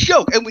it's a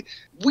joke, and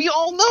we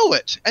all know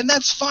it, and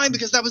that's fine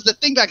because that was the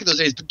thing back in those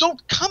days. But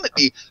don't come at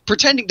me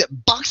pretending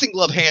that boxing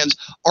glove hands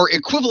are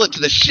equivalent to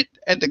the shit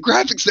and the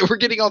graphics that we're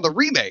getting on the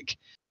remake.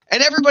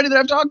 And everybody that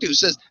I've talked to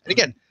says, and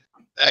again,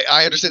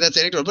 I understand that's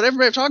anecdotal, but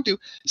everybody I've talked to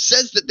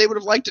says that they would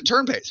have liked it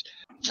turn-based.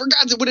 For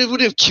God's sake, would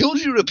it have killed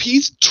you to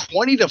appease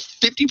 20 to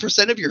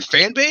 50% of your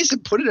fan base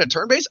and put it in a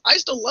turn-based? I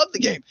still love the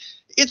game.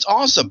 It's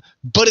awesome,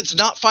 but it's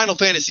not Final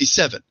Fantasy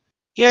VII.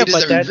 Yeah, it is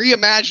but a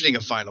reimagining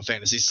of Final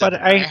Fantasy VII.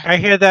 But I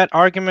hear that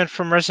argument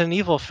from Resident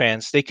Evil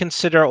fans. They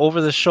consider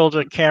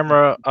over-the-shoulder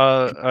camera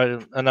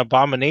an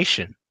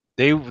abomination.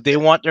 They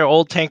want their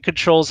old tank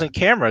controls and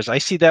cameras. I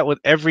see that with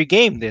every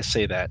game. They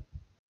say that.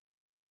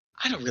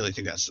 I don't really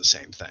think that's the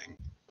same thing.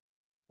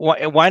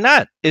 Why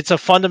not? It's a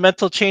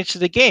fundamental change to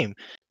the game.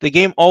 The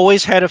game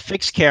always had a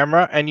fixed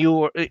camera, and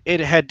it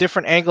had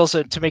different angles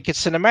to make it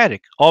cinematic.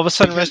 All of a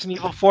sudden, Resident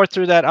Evil 4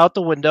 threw that out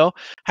the window,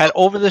 had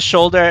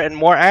over-the-shoulder and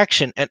more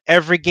action, and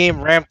every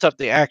game ramped up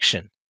the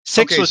action.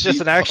 6 was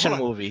just an action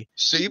movie.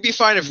 So you'd be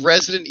fine if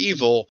Resident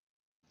Evil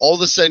all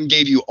of a sudden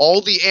gave you all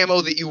the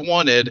ammo that you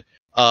wanted,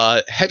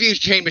 heavy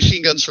chain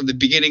machine guns from the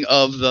beginning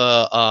of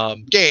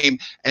the game,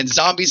 and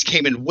zombies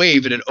came in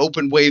wave in an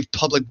open wave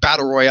public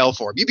battle royale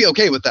form. You'd be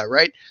okay with that,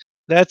 right?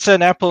 That's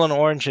an apple and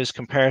oranges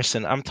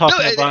comparison. I'm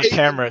talking about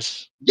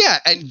cameras. Yeah,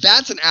 and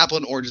that's an apple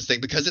and oranges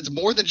thing because it's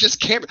more than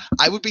just camera.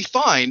 I would be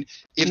fine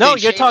if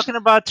you're talking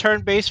about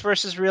turn-based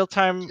versus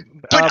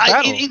real-time battle.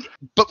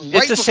 But right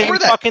it's the same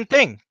fucking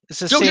thing. It's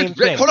the same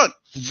thing. Hold on.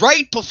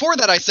 Right before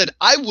that, I said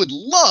I would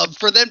love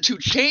for them to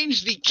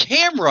change the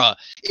camera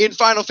in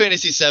Final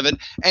Fantasy VII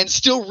and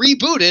still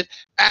reboot it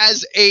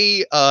as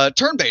a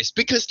turn-based,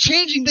 because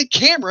changing the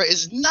camera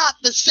is not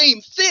the same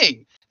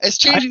thing as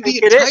changing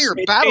the entire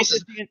battle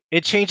system.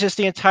 It changes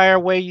the entire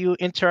way you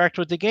interact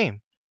with the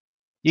game.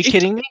 You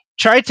kidding me?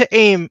 Try to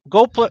aim.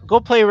 Go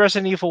play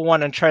Resident Evil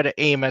 1 and try to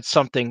aim at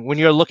something when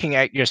you're looking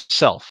at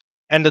yourself,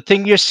 and the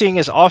thing you're seeing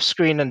is off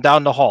screen and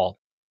down the hall.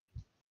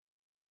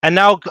 And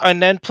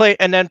then play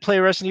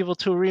Resident Evil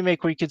 2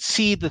 remake where you could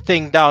see the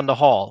thing down the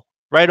hall,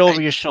 right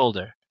over your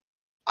shoulder.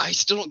 I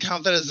still don't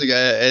count that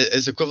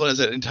as equivalent as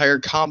an entire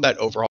combat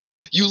overhaul.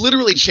 You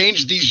literally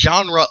changed the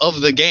genre of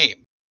the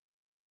game.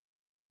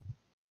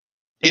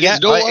 It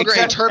is no longer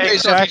a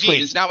turn-based RPG.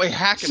 It's now a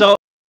hack and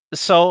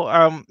So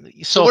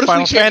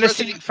Final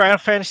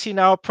Fantasy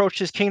now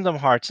approaches Kingdom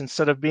Hearts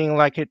instead of being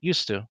like it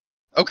used to.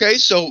 Okay,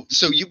 so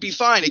you'd be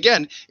fine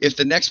again if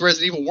the next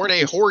Resident Evil weren't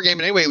a horror game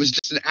in any way. It was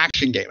just an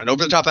action game, an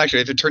over-the-top action.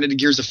 If it turned into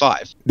Gears of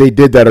 5, they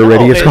did that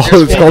already. It's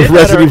called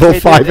Resident Evil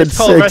 5 and 6. It's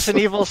called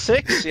Resident Evil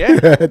 6. Yeah,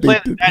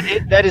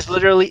 that is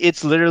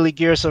literally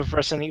Gears of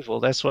Resident Evil.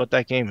 That's what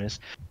that game is.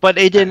 But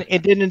it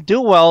didn't do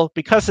well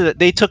because of it.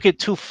 They took it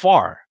too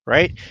far.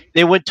 Right?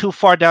 They went too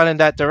far down in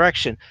that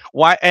direction.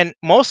 Why? And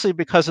mostly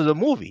because of the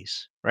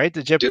movies. Right?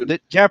 The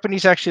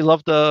Japanese actually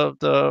love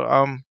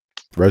the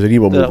Resident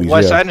Evil movies,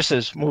 Wes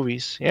Anderson's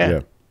movies,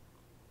 yeah.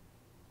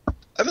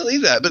 I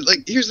believe that, but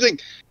here's the thing: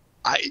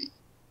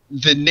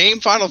 the name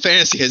Final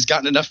Fantasy has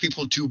gotten enough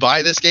people to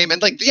buy this game,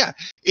 and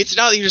it's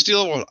not that you're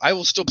stealing. I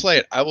will still play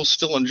it. I will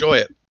still enjoy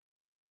it.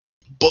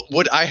 But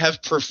would I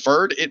have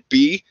preferred it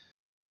be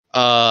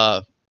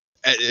tried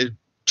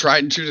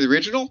and true to the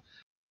original?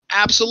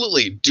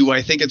 Absolutely. Do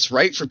I think it's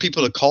right for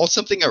people to call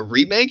something a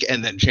remake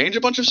and then change a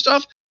bunch of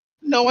stuff?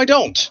 No, I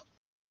don't.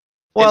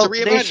 Well, it's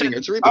a reimagining.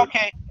 It's a reboot.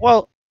 Okay.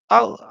 Well,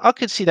 I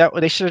could see that.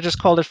 They should have just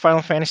called it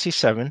Final Fantasy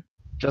VII,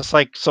 just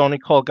like Sony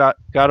called God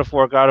of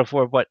War God of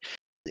War. But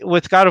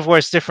with God of War,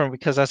 it's different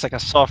because that's like a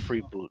soft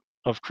reboot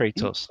of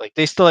Kratos. Like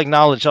they still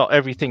acknowledge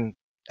everything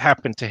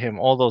happened to him.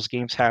 All those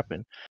games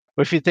happened.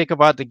 But if you think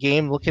about the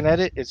game, looking at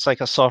it, it's like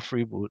a soft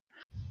reboot.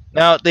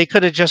 Now they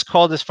could have just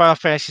called this Final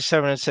Fantasy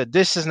VII and said,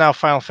 "This is now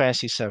Final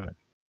Fantasy VII."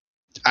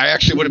 I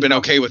actually would have been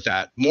okay with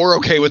that. More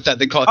okay with that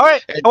than call it. All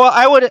right. Well,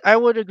 I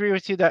would agree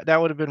with you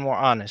that would have been more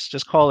honest.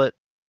 Just call it.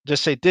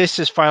 Just say this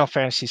is Final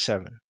Fantasy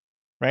VII,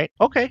 right?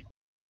 Okay.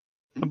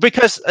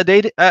 Because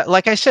they,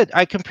 like I said,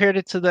 I compared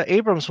it to the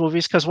Abrams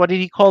movies. Because what did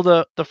he call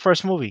the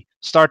first movie?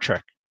 Star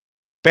Trek.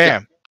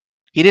 Bam. Yeah.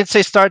 He didn't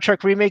say Star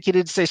Trek remake. He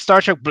didn't say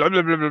Star Trek blah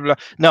blah blah blah blah.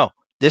 No,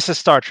 this is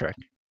Star Trek.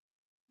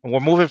 And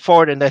we're moving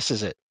forward, and this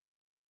is it.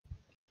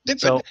 Yeah,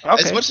 so,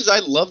 as much as I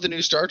love the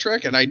new Star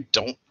Trek, and I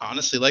don't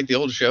honestly like the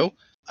old show,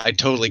 I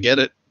totally get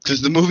it.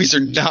 Because the movies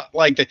are not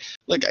like the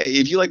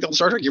if you like the old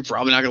Star Trek, you're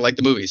probably not gonna like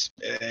the movies.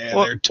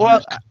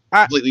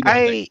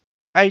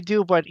 I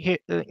do, but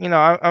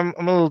I'm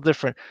a little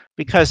different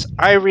because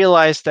I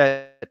realize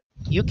that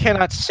you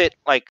cannot sit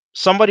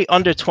somebody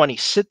under 20,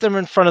 sit them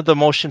in front of the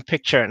motion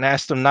picture and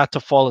ask them not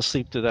to fall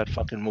asleep to that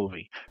fucking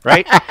movie,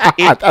 right?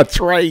 That's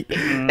right.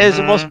 It's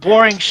the most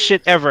boring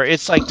shit ever.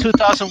 It's like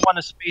 2001: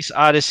 A Space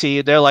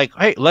Odyssey. They're like,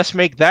 hey, let's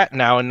make that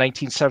now in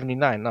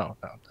 1979. No,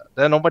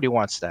 nobody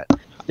wants that.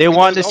 They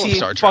want to see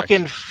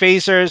fucking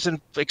phasers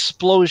and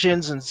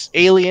explosions and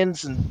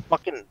aliens and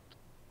fucking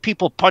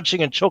people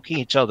punching and choking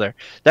each other.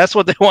 That's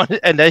what they want,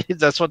 and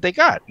that's what they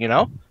got,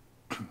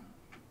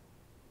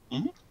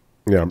 Mm-hmm.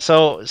 Yeah.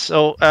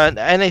 So and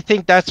I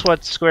think that's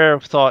what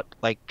Square thought.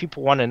 Like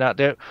people wanted out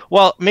there.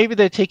 Well, maybe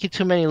they're taking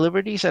too many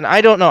liberties, and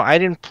I don't know. I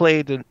didn't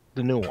play the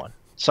new one,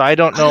 so I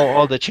don't know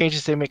all the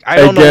changes they make. I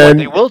don't know what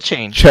they will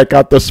change. Check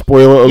out the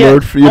spoiler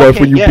alert for,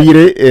 when you beat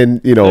it,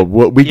 and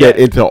we get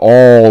into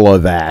all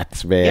of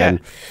that,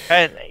 man.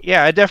 And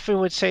I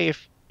definitely would say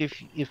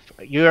if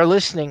you are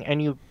listening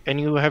and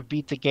you have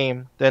beat the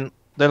game, then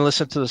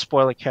listen to the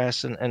spoiler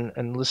cast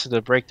and listen to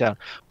the breakdown.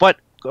 But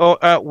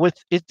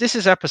this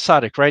is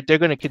episodic, right? They're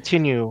going to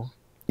continue.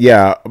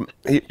 Yeah,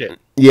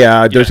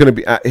 There's going to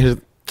be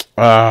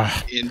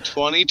in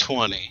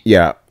 2020.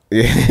 Yeah,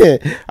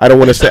 I don't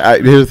want to say.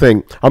 Here's the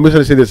thing. I'm just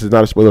going to say this is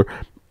not a spoiler.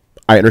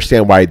 I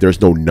understand why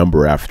there's no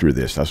number after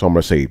this. That's all I'm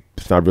going to say.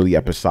 It's not really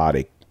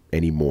episodic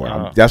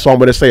anymore. That's all I'm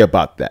going to say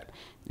about that.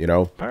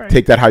 Right.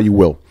 Take that how you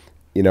will.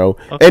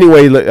 Okay.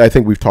 Anyway, I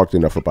think we've talked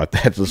enough about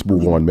that. Let's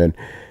move on, man.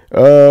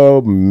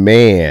 Oh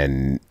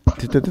man!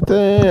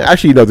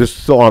 Actually, no. This is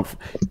still on.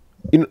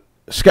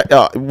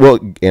 We'll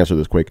answer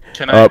this quick.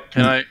 Can I?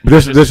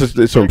 This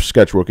is from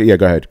Sketch. Yeah,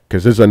 go ahead.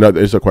 Because this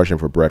is a question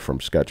for Brett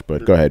from Sketch.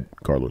 But go ahead,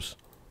 Carlos.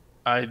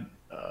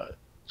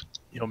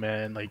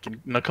 Man, like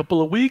in a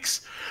couple of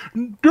weeks,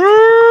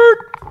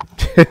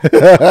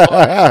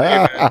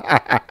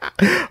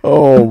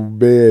 Oh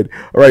man!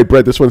 All right,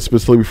 Brett. This one's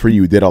specifically for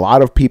you. Did a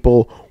lot of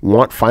people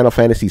want Final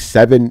Fantasy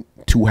VII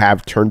to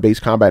have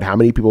turn-based combat? How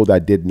many people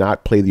that did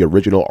not play the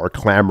original are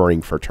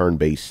clamoring for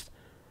turn-based?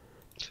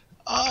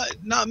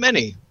 Not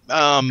many.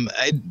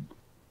 I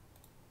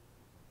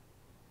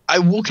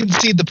will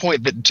concede the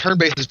point that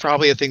turn-based is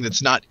probably a thing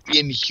that's not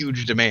in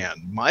huge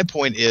demand. My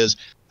point is,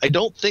 I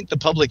don't think the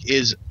public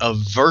is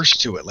averse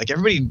to it. Like,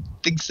 everybody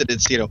thinks that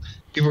it's,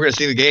 people are going to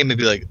see the game and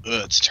be like,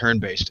 ugh, it's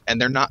turn-based,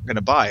 and they're not going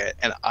to buy it.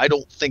 And I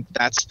don't think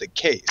that's the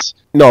case.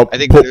 No, I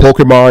think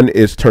Pokemon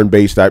is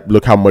turn-based.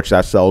 Look how much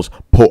that sells.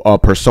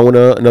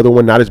 Persona, another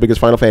one, not as big as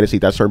Final Fantasy.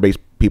 That's turn-based.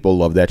 People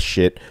love that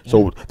shit.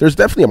 So there's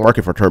definitely a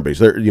market for turn-based.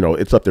 There,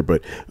 it's up there.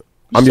 But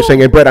I'm just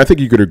saying, and Brett, I think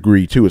you could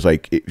agree too. It's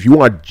like, if you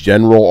want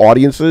general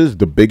audiences,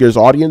 the biggest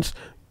audience,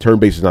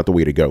 turn-based is not the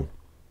way to go.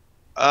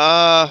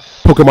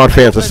 Pokemon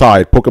fans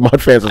aside,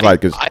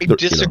 because I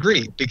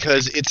disagree,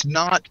 because it's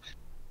not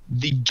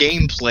the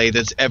gameplay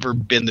that's ever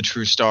been the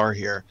true star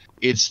here.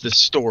 It's the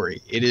story.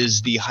 It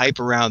is the hype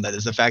around that.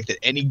 Is the fact that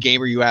any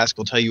gamer you ask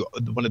will tell you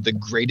one of the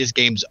greatest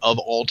games of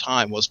all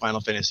time was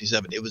Final Fantasy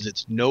VII. It was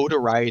its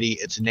notoriety,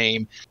 its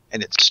name,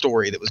 and its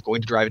story that was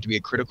going to drive it to be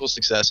a critical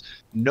success,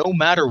 no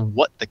matter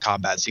what the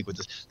combat sequence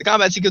is. The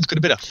combat sequence could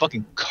have been a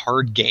fucking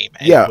card game,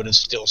 and it would have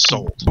still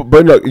sold.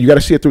 But no, you got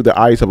to see it through the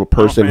eyes of a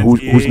person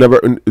who's never.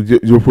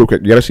 Real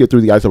quick, you got to see it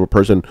through the eyes of a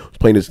person who's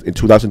playing this in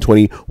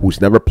 2020, who's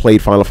never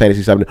played Final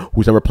Fantasy VII,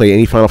 who's never played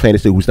any Final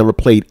Fantasy, who's never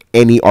played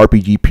any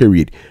RPG.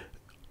 Period.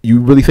 You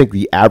really think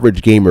the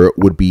average gamer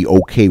would be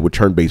okay with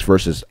turn-based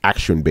versus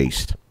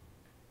action-based?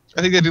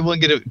 I think they'd be willing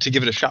to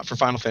give it a shot for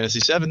Final Fantasy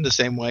VII the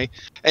same way.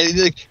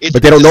 And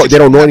but they don't know. They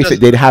don't know anything.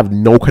 They'd have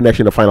no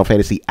connection to Final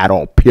Fantasy at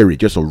all.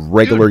 Period. Just a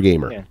regular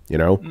gamer.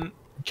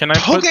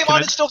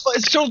 Pokemon is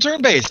still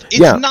turn-based.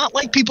 It's not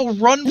like people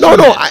run. No.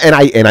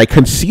 And I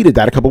conceded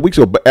that a couple weeks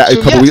ago. But I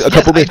think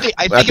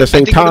at the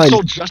same time, it would have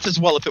sold just as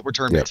well if it were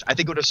turn-based. I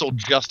think it would have sold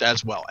just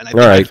as well. And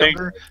I think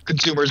younger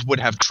consumers would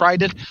have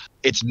tried it.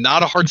 It's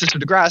not a hard system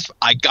to grasp.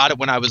 I got it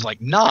when I was like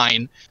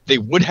 9. They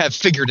would have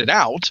figured it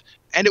out,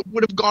 and it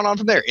would have gone on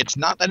from there. It's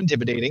not that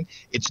intimidating.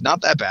 It's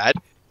not that bad.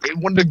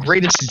 One of the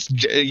greatest,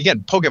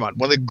 again, Pokemon,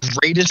 one of the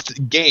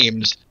greatest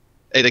games.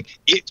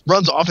 It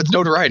runs off its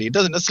notoriety. It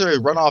doesn't necessarily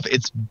run off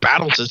its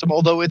battle system,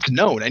 although it's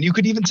known. And you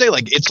could even say,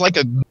 it's like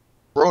a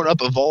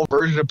grown-up, evolved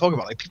version of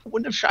Pokemon. Like, people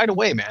wouldn't have shied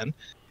away, man.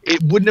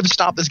 It wouldn't have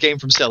stopped this game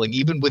from selling,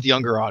 even with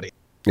younger audience.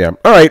 Yeah.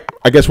 All right.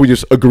 I guess we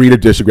just agree to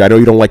disagree. I know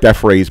you don't like that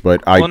phrase,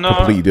 but I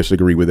completely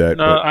disagree with that.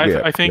 No,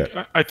 I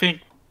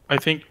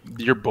think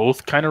you're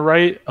both kind of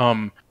right.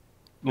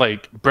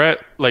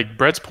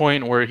 Brett's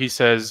point where he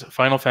says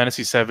Final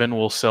Fantasy VII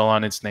will sell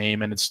on its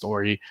name and its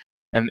story,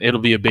 and it'll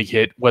be a big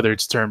hit whether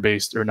it's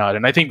turn-based or not.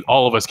 And I think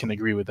all of us can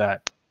agree with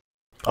that.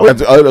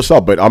 That's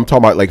up, but I'm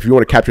talking about if you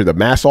want to capture the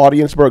mass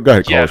audience, bro. Go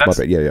ahead, Carlos.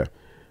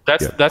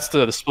 That's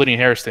the splitting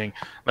hairs thing.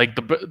 Like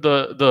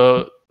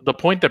the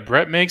point that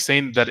Brett makes,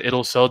 saying that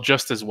it'll sell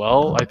just as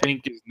well, I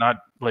think is not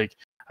I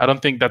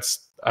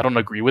don't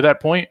agree with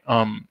that point.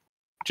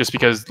 Just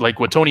because like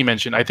what Tony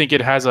mentioned, I think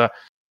it has a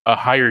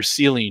higher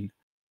ceiling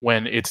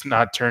when it's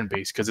not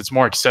turn-based because it's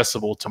more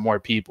accessible to more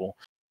people.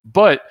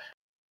 But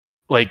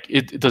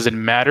it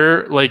doesn't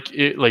matter.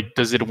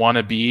 Does it want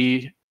to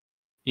be,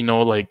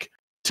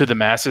 to the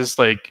masses,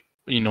 like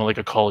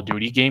a Call of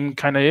Duty game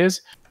kind of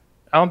is?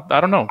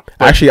 I don't know.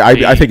 But actually,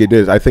 I think it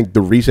is. I think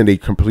the reason they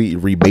completely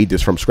remade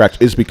this from scratch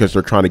is because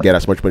they're trying to get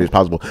as much money as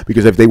possible.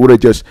 Because if they would have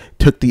just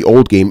took the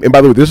old game, and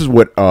by the way, this is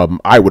what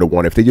I would have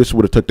wanted. If they just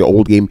would have took the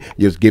old game,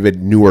 just give it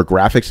newer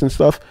graphics and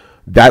stuff,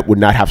 that would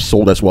not have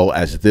sold as well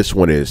as this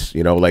one is. If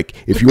you want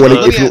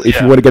to,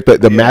 if you want to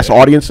get the mass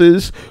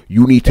audiences,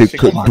 you need to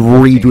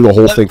redo the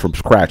whole thing from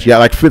scratch. Yeah,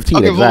 like 15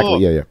 okay,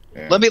 exactly. Yeah.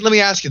 Let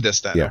me ask you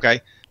this then, okay?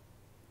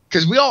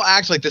 Because we all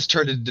act like this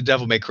turned into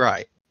Devil May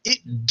Cry.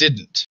 It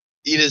didn't.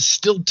 It is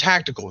still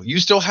tactical. You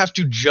still have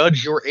to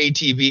judge your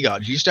ATB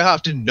gauge. You still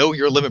have to know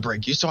your limit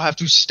break. You still have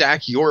to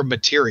stack your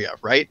materia,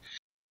 right?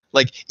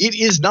 Like, it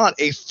is not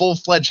a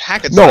full-fledged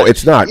hack and slash. No,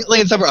 it's not. It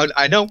lands somewhere.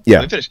 I know. Yeah.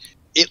 Let me finish.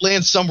 It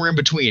lands somewhere in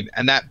between,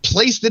 and that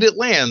place that it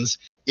lands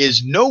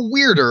is no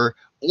weirder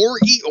or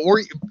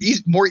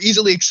more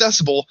easily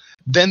accessible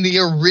than the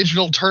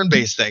original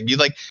turn-based thing.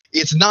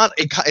 It's not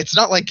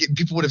like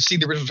people would have seen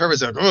the original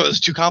turn-based like, oh,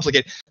 it's too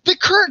complicated. The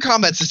current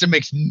combat system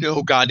makes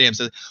no goddamn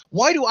sense.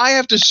 Why do I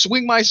have to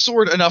swing my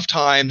sword enough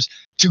times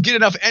to get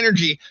enough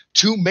energy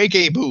to make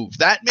a move?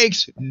 That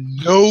makes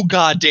no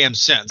goddamn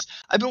sense.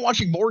 I've been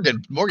watching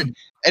Morgan,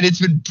 and it's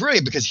been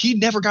brilliant because he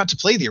never got to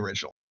play the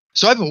original.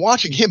 So I've been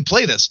watching him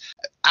play this,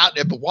 I've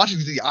been watching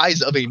through the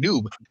eyes of a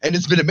noob, and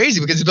it's been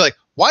amazing because he'd be like,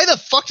 "Why the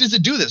fuck does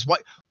it do this? Why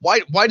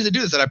does it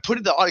do this?" And I put it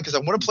in the audio because I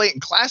want to play it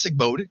in classic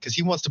mode because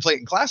he wants to play it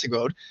in classic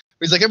mode.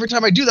 He's like, every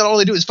time I do that, all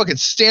I do is fucking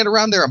stand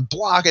around there and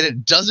block, and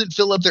it doesn't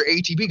fill up their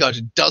ATB gauge.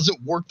 It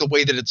doesn't work the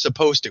way that it's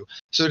supposed to.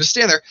 So to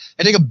stand there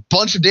and take a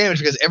bunch of damage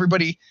because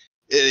everybody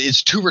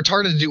is too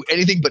retarded to do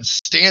anything but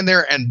stand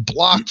there and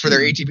block for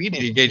their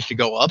ATB gauge to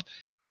go up.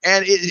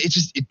 And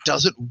it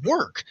doesn't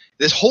work.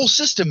 This whole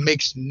system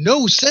makes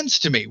no sense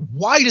to me.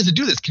 Why does it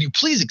do this? Can you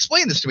please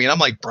explain this to me? And I'm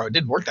like, bro, it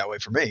didn't work that way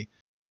for me.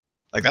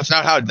 Like, that's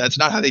not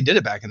how they did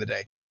it back in the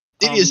day.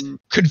 It is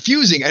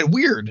confusing and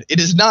weird. It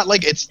is not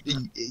like it's.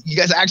 You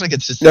guys act like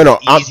it's just no.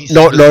 Easy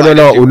No.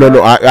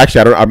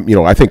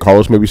 I think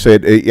Carlos maybe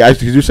said.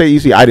 Did you say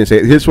easy? I didn't say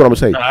it. Here's what I'm gonna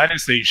say. No, I didn't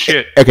say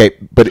shit. Okay,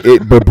 but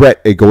Brett,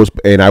 it goes,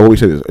 and I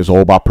always say this. It's all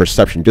about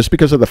perception. Just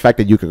because of the fact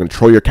that you can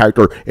control your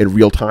character in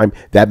real time,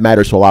 that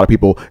matters to a lot of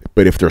people.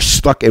 But if they're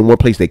stuck in one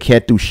place, they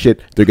can't do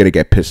shit. They're gonna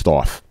get pissed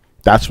off.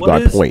 That's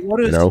my point.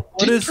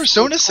 Did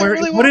Persona sell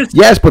really well?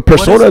 Yes, but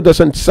Persona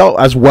doesn't sell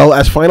as well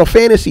as Final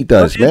Fantasy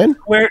does, man.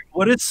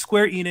 What is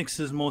Square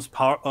Enix's most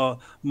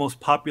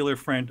popular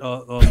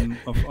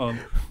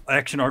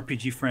action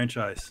RPG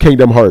franchise?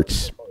 Kingdom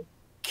Hearts.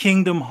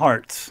 Kingdom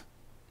Hearts.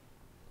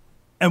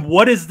 And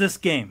what is this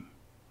game?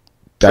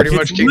 Pretty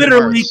much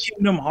literally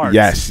Kingdom Hearts.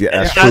 Yes,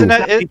 that's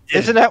true.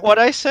 Isn't that what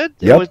I said?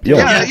 Yep.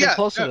 Yeah.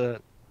 Close to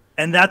that.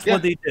 And that's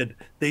what they did.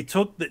 They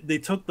took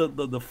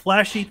the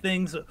flashy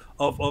things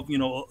of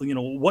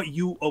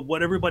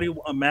what everybody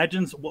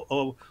imagines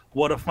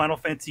what a Final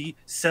Fantasy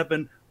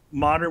VII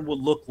Modern would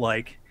look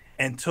like,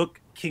 and took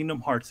Kingdom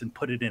Hearts and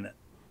put it in it.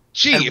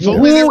 Gee, if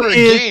only there were a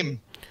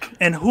game.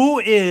 And who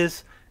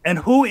is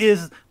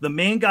the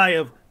main guy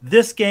of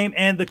this game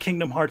and the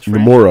Kingdom Hearts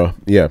franchise? Nomura,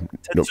 yeah.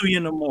 Tetsuya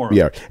Nomura.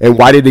 Yeah. And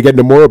why did they get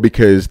Nomura?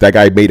 Because that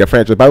guy made a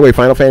franchise. By the way,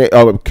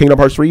 Kingdom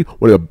Hearts 3,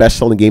 one of the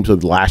best-selling games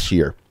of last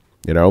year.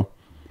 You know?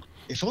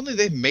 If only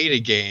they made a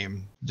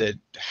game that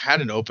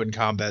had an open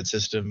combat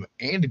system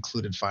and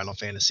included Final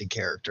Fantasy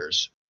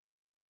characters.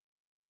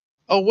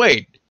 Oh,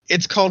 wait.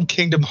 It's called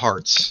Kingdom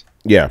Hearts.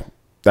 Yeah.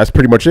 That's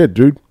pretty much it,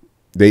 dude.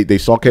 They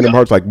saw Kingdom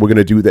Hearts like, we're going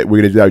to do that.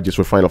 We're going to do that just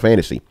with Final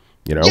Fantasy.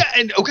 You know? Yeah,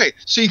 and okay,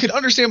 so you can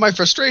understand my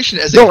frustration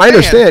as I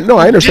understand. No,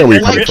 I understand where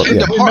you're coming from.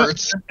 Kingdom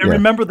Hearts. And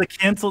remember the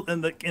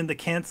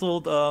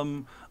canceled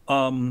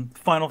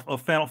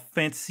Final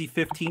Fantasy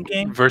 15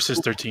 game Versus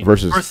 13.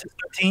 Versus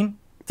 13.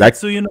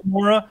 Tetsuya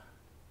Nomura.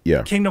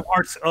 Yeah. Kingdom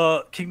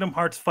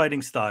Hearts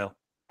fighting style.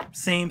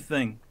 Same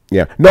thing.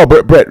 Yeah. No,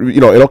 but Brett,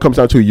 it all comes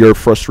down to you're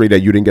frustrated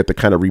that you didn't get the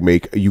kind of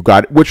remake you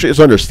got, which is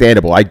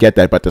understandable. I get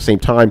that, but at the same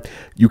time,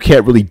 you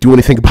can't really do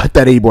anything about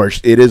that anymore.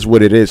 It is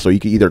what it is. So you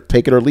can either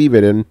take it or leave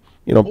it, and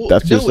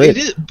that's just it.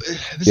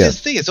 This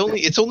is the thing.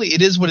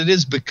 It is what it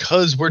is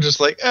because we're just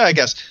like, I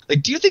guess.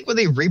 Like, do you think when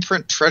they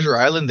reprint Treasure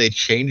Island, they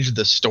changed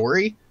the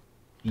story?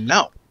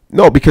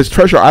 No, because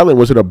Treasure Island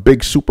wasn't a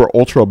big, super,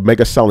 ultra,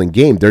 mega selling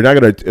game. They're not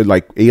going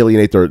to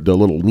alienate their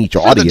little niche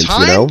audience, the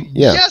time?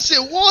 Yeah. Yes,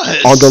 it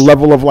was on the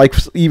level of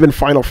even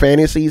Final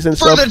Fantasies and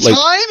stuff. For the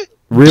time,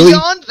 really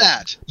beyond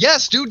that.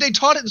 Yes, dude, they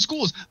taught it in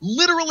schools.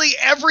 Literally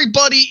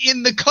everybody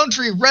in the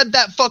country read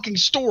that fucking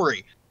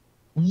story.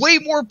 Way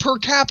more per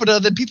capita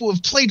than people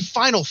have played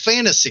Final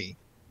Fantasy.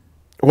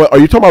 Well, are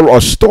you talking about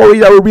a story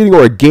that we're reading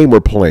or a game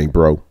we're playing,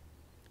 bro?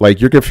 Like,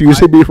 you're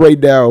confusing me right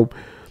now.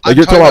 Like,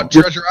 you're talking about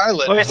Treasure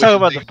Island. We're talking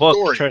about the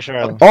book, Treasure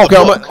Island. Oh,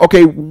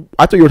 okay,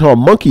 I thought you were talking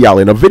about Monkey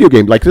Island, a video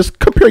game. Like, just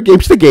compare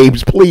games to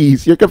games,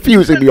 please. You're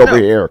confusing me over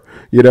here.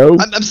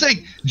 I'm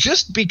saying,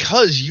 just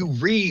because you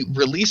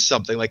re-release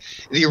something, like,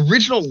 the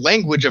original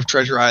language of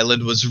Treasure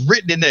Island was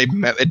written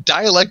in a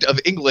dialect of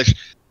English,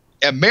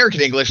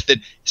 American English, that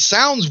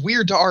sounds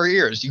weird to our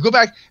ears. You go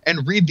back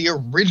and read the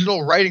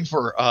original writing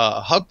for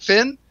Huck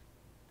Finn,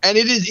 and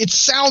it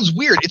sounds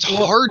weird. It's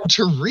hard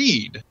to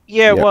read.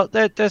 Yeah, well,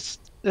 that's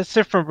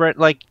different, Brett.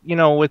 Like,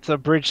 with the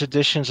abridged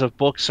editions of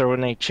books or when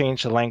they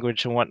change the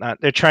language and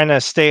whatnot, they're trying to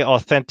stay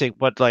authentic,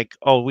 but like,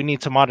 we need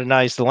to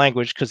modernize the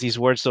language because these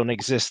words don't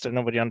exist and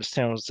nobody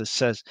understands what this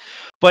says.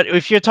 But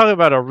if you're talking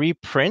about a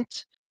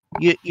reprint,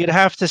 you'd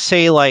have to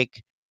say,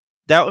 like,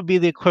 that would be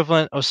the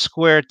equivalent of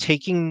Square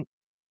taking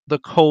the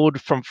code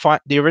from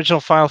the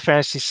original Final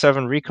Fantasy VII,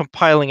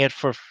 recompiling it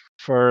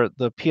for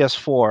the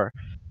PS4,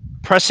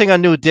 pressing a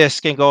new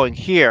disc and going,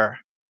 here,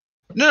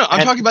 No, I'm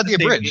And talking about the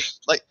they- abridged.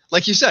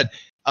 Like you said,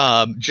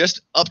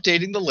 just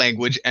updating the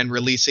language and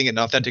releasing it in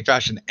authentic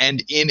fashion.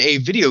 And in a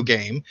video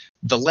game,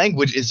 the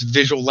language is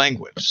visual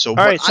language. So All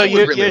what right, so I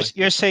would really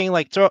you're saying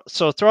like throw out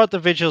the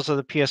visuals of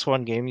the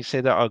PS1 game. You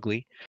say they're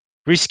ugly.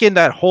 Reskin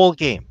that whole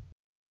game,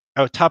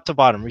 top to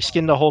bottom.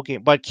 Reskin the whole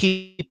game, but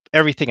keep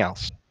everything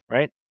else.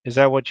 Right? Is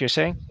that what you're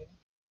saying?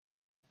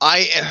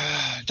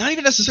 not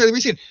even necessarily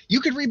reskin. You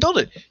can rebuild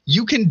it.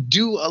 You can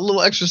do a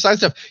little extra side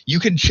stuff. You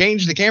can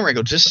change the camera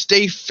angle. Just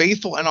stay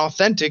faithful and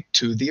authentic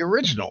to the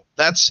original.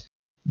 That's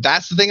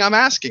the thing I'm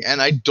asking.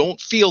 And I don't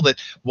feel that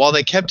while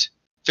they kept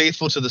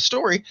faithful to the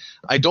story,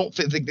 I don't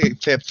think they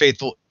kept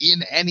faithful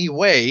in any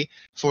way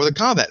for the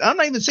combat. I'm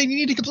not even saying you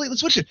need to completely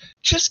switch it.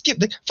 Just give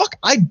the fuck.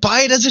 I'd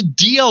buy it as a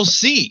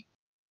DLC.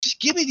 Just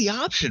give me the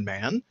option,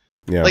 man.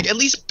 Yeah. Like, at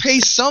least pay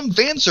some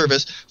fan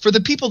service for the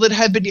people that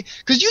have been,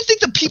 because you think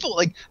the people,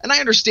 like, and I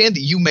understand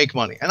that you make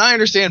money, and I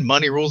understand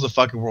money rules the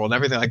fucking world and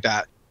everything like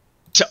that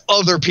to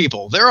other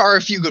people. There are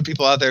a few good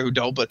people out there who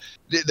don't, but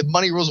the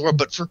money rules the world.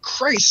 But for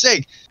Christ's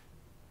sake,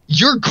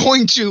 you're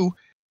going to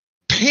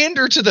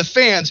pander to the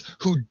fans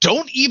who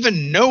don't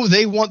even know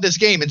they want this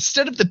game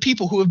instead of the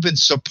people who have been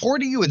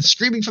supporting you and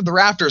screaming from the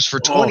rafters for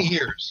 20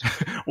 years.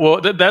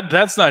 Well,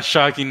 that's not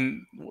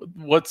shocking.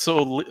 What's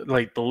so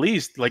like the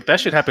least? Like that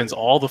shit happens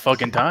all the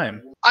fucking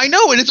time. I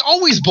know, and it's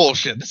always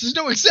bullshit. This is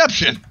no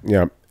exception.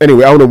 Yeah.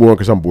 Anyway, I want to move on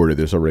because I'm bored of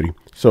this already.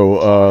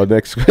 So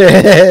next,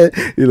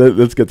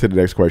 let's get to the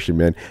next question,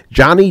 man.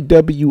 Johnny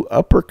W.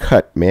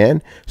 Uppercut,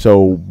 man.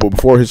 So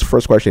before his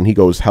first question, he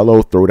goes,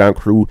 "Hello, Throwdown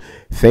crew.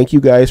 Thank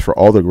you guys for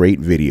all the great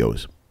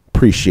videos.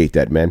 Appreciate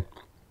that, man."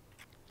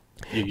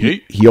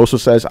 He also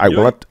says, I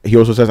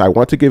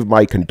want to give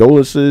my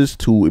condolences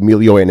to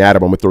Emilio and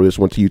Adam. I'm gonna throw this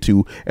one to you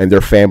two and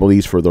their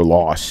families for their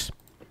loss.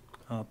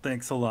 Oh,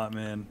 thanks a lot,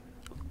 man.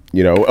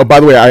 You know, by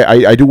the way,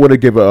 I do want to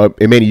give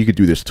and Manny, you could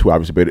do this too,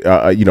 obviously,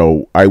 but you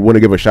know, I want to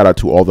give a shout out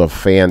to all the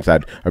fans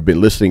that have been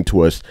listening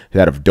to us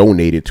that have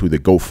donated to the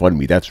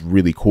GoFundMe. That's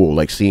really cool.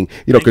 Like seeing,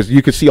 you know, because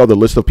you can see all the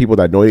list of people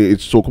that donate.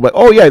 It's so cool. Like,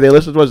 oh yeah, they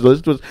listen to us.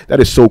 That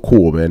is so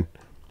cool, man.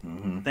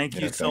 Thank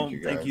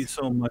you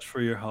so much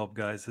for your help,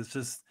 guys.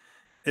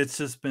 It's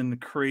just been a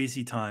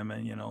crazy time,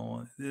 and you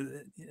know,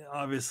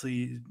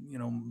 obviously, you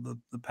know,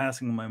 the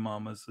passing of my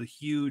mom was a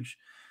huge,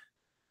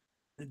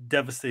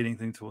 devastating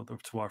thing to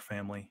our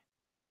family,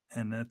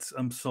 and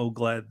I'm so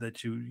glad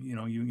that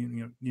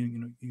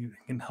you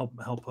can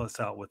help us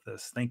out with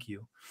this. Thank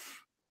you.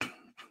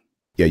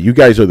 Yeah, you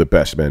guys are the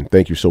best, man.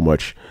 Thank you so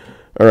much.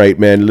 All right,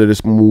 man. Let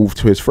us move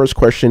to his first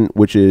question,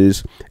 which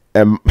is,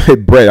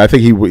 Brett, I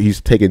think he's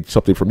taking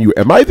something from you.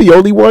 Am I the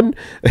only one?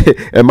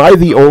 Am I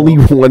the only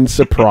one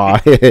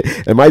surprised?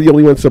 Am I the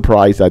only one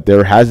surprised that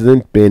there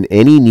hasn't been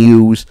any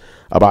news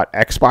about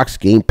Xbox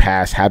Game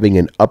Pass having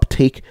an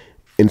uptake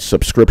in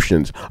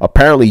subscriptions?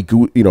 Apparently,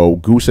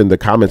 Goose in the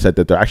comments said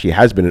that there actually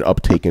has been an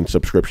uptake in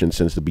subscriptions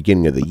since the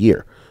beginning of the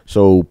year.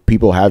 So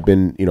people have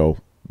been,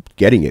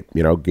 getting it.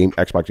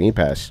 Xbox Game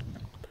Pass.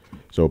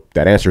 So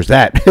that answers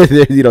that.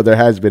 There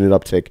has been an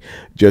uptick.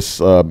 Just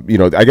I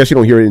guess you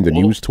don't hear it in the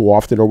news too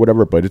often or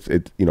whatever, but it's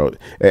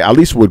at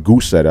least what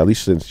Goose said, at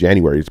least since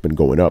January, it's been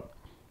going up.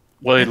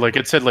 Well,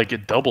 it said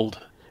it doubled.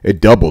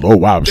 It doubled. Oh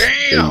wow,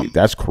 damn,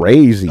 that's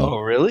crazy. Oh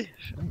really?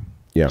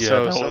 Yeah.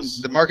 So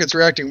the market's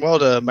reacting well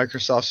to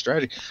Microsoft's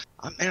strategy.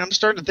 I'm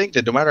starting to think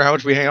that no matter how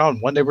much we hang on,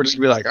 one day we're just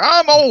gonna be like,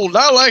 I'm old,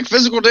 I like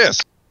physical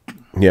discs.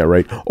 Yeah,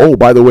 right. Oh,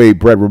 by the way,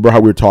 Brett, remember how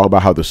we were talking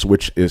about how the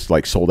Switch is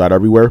sold out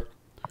everywhere?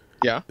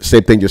 Yeah.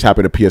 Same thing just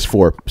happened to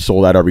PS4.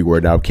 Sold out everywhere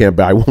now. Can't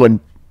buy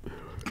one.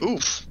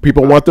 Oof.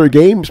 People want their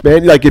games,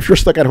 man. Like, if you're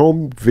stuck at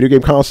home, video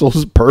game consoles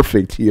is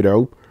perfect,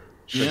 Yeah.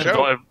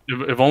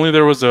 If only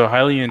there was a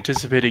highly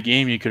anticipated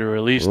game you could have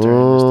released.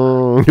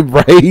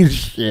 Right?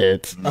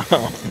 Shit.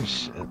 Oh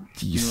shit.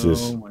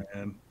 Jesus. Oh,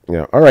 man.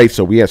 Yeah. All right.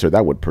 So we answered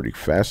that one pretty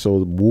fast.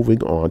 So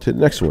moving on to the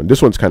next one.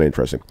 This one's kind of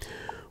interesting.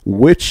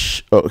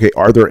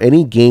 Are there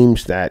any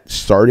games that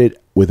started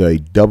with a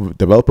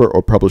developer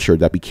or publisher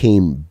that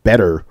became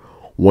better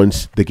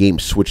once the game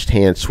switched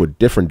hands to a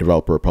different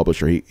developer or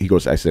publisher? He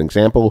goes, as an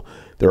example,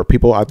 there are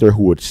people out there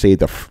who would say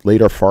the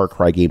later Far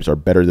Cry games are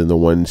better than the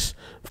ones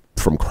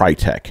from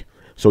Crytek.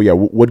 So yeah,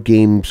 what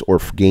games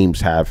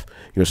have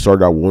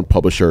started out with one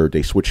publisher,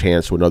 they switch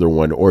hands to another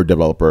one or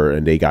developer,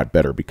 and they got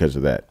better because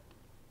of that?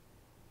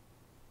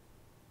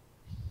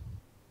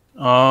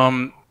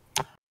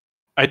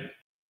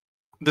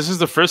 This is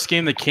the first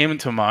game that came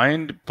into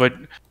mind, but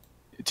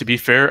to be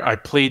fair, I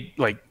played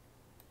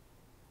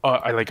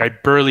I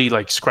barely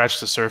scratched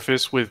the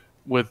surface with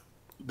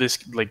this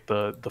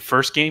the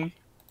first game,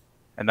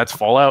 and that's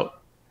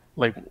Fallout.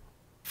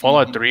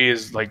 Fallout 3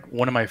 is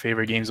one of my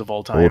favorite games of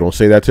all time. Oh, don't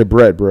say that to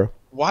Brett, bro.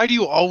 Why do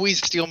you always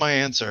steal my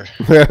answer?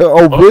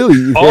 Oh,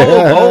 really?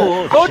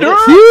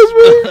 Excuse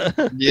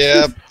me?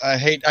 Yeah, I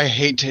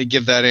hate to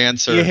give that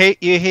answer. You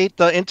hate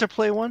the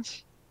Interplay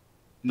ones?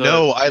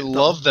 No, I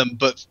love them,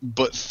 but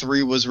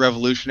 3 was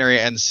revolutionary,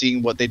 and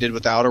seeing what they did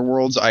with Outer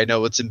Worlds, I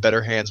know it's in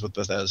better hands with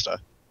Bethesda.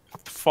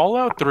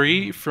 Fallout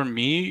 3 for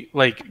me,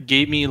 like,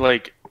 gave me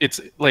like it's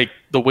like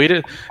the way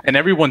to, and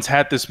everyone's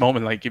had this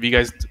moment. Like, if you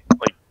guys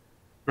like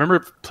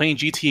remember playing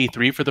GTA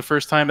 3 for the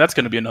first time, that's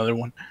gonna be another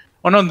one.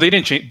 Oh no, they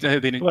didn't change. They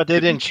didn't. Well, they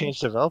didn't change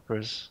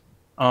developers.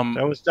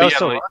 That was but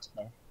still like,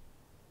 Rockstar.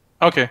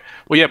 okay,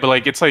 well, yeah, but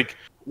like it's like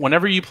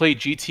whenever you play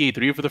GTA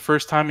 3 for the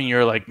first time and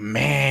you're like,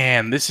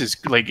 man, this is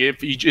like it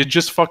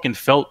just fucking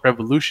felt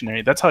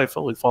revolutionary. That's how I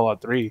felt with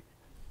Fallout 3,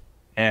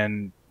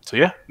 and so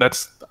yeah,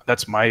 that's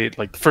my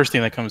like the first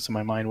thing that comes to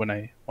my mind when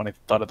I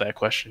thought of that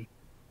question.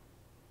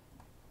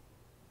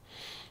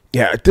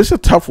 Yeah, this is a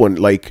tough one.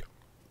 Like,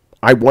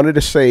 I wanted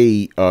to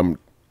say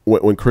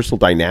when Crystal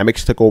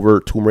Dynamics took over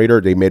Tomb Raider,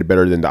 they made it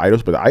better than the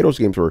Eidos, but the Eidos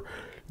games were,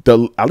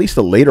 at least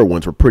the later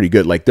ones were pretty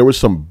good. Like, there was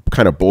some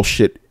kind of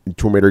bullshit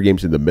Tomb Raider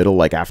games in the middle,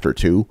 like after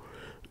 2.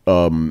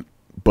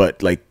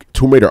 But like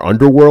Tomb Raider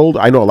Underworld,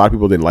 I know a lot of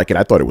people didn't like it.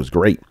 I thought it was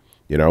great,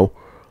 you know.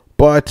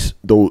 But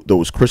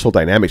those Crystal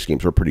Dynamics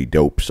games were pretty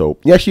dope. So,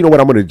 yes, you know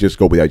what? I'm going to just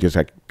go with that just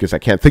because I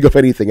can't think of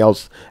anything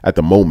else at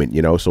the moment,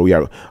 you know? So,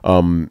 yeah.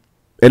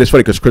 And it's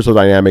funny because Crystal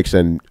Dynamics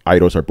and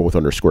Eidos are both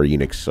under Square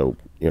Enix. So,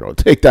 you know,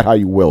 take that how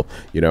you will,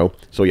 you know?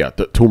 So, yeah,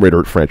 the Tomb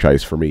Raider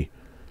franchise for me.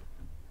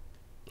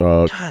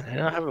 God, I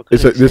don't have a good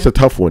this is a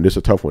tough one. This is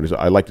a tough one.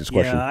 I like this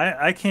question. Yeah,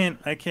 I can't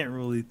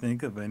really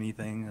think of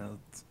anything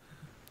else.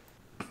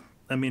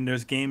 I mean,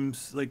 there's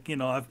games like, you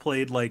know, I've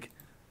played like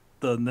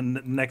the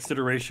next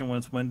iteration when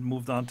it's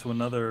moved on to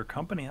another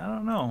company. I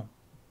don't know.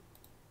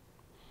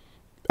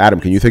 Adam,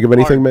 can you think of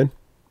anything, man?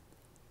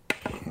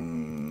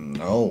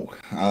 No.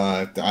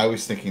 I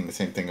was thinking the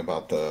same thing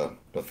about the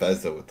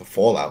Bethesda with the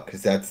Fallout,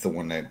 because that's the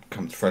one that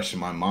comes fresh in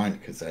my mind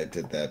because I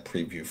did that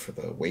preview for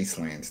the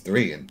Wastelands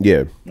 3, and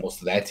Yeah. most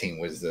of that team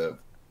was the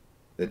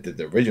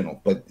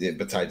original. But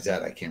besides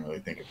that, I can't really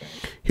think of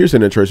anything. Here's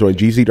an interesting one.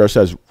 GZDar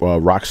says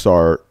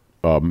Rockstar,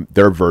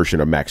 their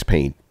version of Max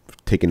Payne,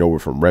 taking over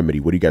from Remedy.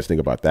 What do you guys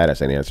think about that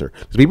as an answer?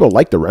 Because people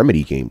like the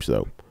Remedy games,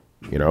 though.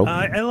 You know,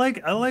 I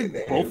like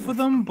both of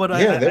them, but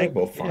Yeah, they're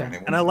both fine.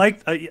 yeah. And I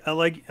like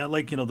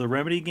you know the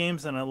Remedy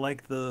games, and I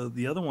like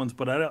the other ones,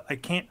 but I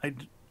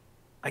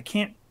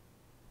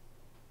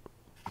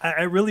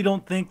really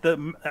don't think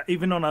that,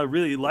 even though I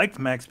really liked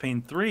Max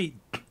Payne 3,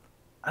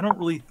 I don't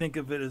really think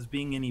of it as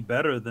being any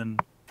better than,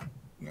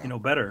 you know,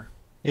 better.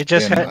 It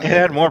just Yeah, no, it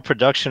had more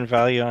production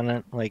value on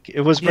it. Like, it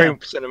was very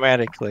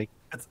cinematic. Like,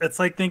 It's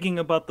like thinking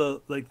about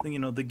the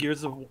the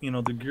Gears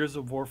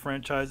of War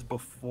franchise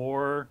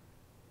before,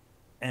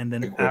 and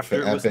then Like with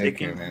after the it was Epic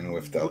taken, and then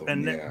with the other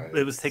and one, then yeah,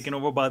 it was taken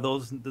over by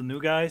the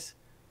new guys.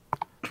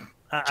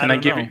 Can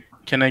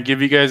I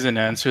give you guys an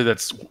answer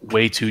that's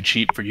way too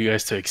cheap for you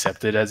guys to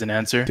accept it as an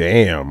answer?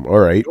 damn. All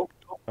right.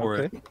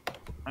 Okay.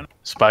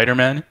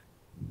 Spider-Man.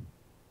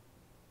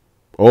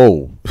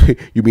 Oh,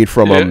 you mean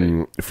from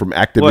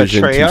Activision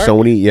to Treyarch?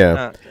 Sony?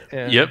 Yeah.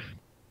 yeah. Yep.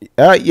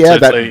 Yeah, So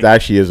that it's like-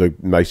 actually is a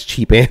nice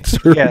cheap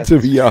answer, Yeah. to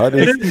be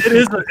honest.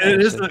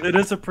 It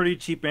is a pretty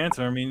cheap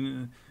answer. I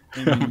mean,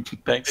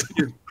 Thanks.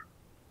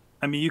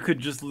 you could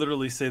just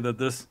literally say that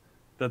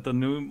the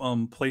new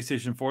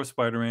PlayStation 4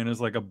 Spider-Man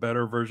is like a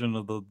better version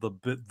of the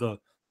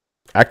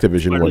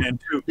Activision one. Spider-Man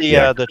 2.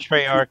 The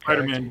Treyarch.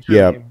 Spider-Man 2.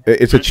 Yeah,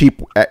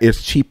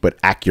 it's cheap but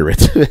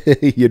accurate.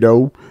 You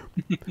know.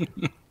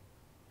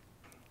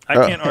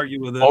 I can't argue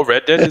with it. Oh,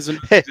 Red Dead is an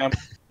example.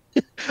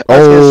 I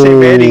was gonna say,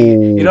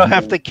 Manny, you don't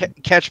have to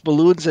catch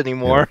balloons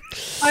anymore.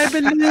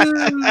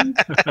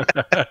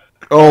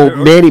 Oh,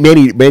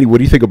 Manny, what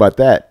do you think about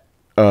that?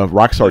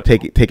 Rockstar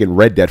taking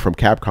Red Dead from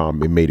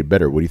Capcom and made it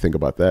better. What do you think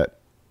about that?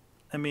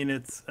 I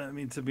mean,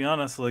 to be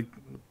honest, like,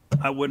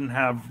 I wouldn't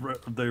have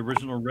the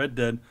original Red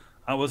Dead.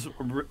 I was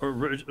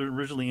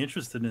originally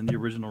interested in the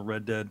original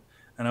Red Dead,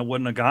 and I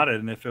wouldn't have got it,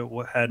 and if it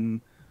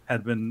hadn't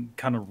had been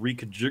kind of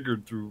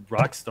reconfigured through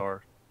Rockstar.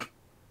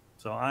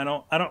 So I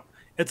don't.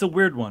 It's a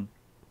weird one,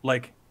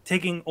 like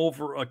taking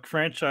over a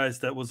franchise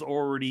that was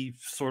already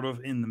sort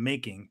of in the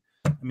making.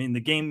 I mean,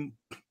 the game,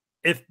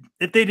 if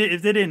they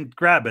didn't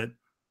grab it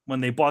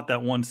when they bought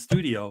that one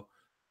studio,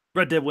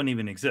 Red Dead wouldn't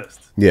even exist.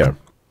 Yeah.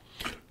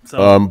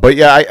 So, But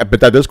yeah, but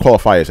that does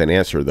qualify as an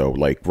answer, though.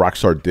 Like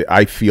Rockstar,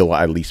 I feel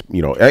at least,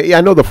 you know,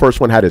 I know the first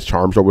one had its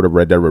charms over the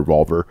Red Dead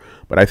Revolver,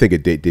 but I think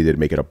it did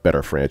make it a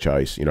better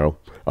franchise. You know,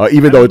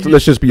 even though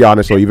let's just be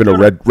honest, though, even though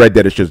Red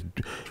Dead is just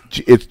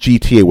it's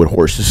GTA with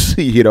horses,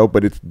 you know,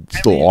 but it's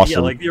still awesome. Yeah,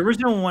 like the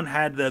original one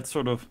had that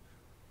sort of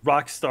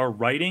Rockstar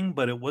writing,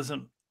 but it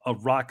wasn't a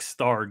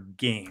Rockstar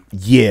game.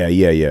 Yeah.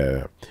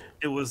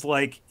 It was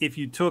like if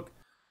you took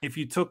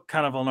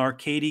kind of an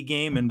arcadey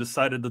game and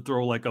decided to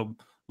throw like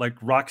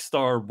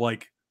Rockstar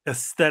like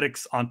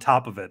aesthetics on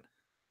top of it.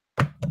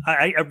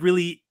 I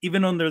really,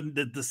 even under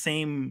the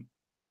same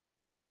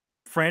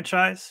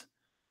franchise,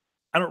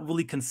 I don't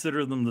really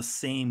consider them the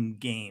same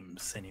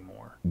games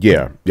anymore.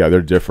 Yeah,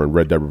 they're different.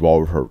 Red Dead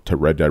Revolver to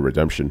Red Dead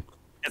Redemption.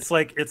 It's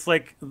like it's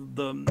like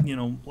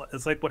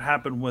what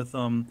happened with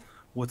the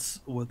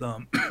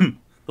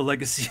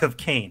Legacy of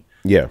Kain.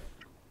 Yeah.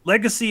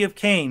 Legacy of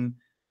Kain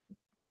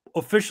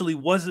officially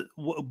wasn't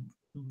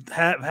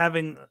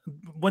having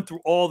went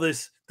through all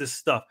this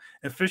stuff.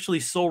 Officially,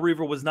 Soul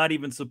Reaver was not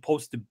even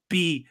supposed to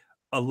be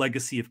a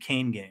Legacy of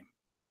Kain game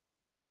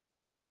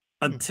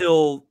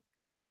until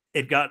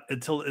it got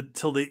until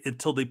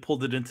they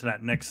pulled it into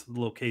that next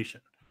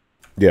location.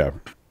 Yeah.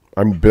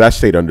 But that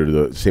stayed under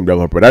the same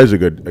developer. But that is a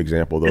good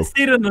example, though. It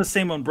stayed under the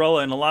same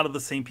umbrella and a lot of the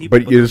same people.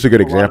 But it's a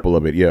good example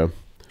of it, yeah.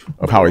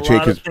 Of how it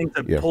changed. A lot of things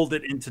that pulled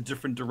it into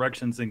different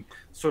directions and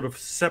sort of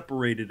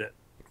separated it.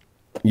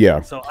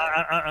 Yeah. So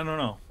I don't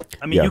know.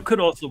 I mean, you could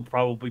also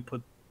probably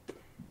put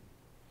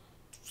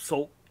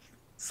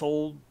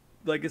Soul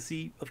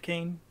Legacy of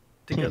Kain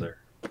together.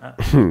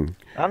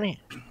 I mean,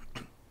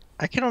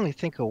 I can only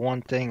think of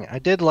one thing. I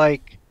did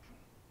like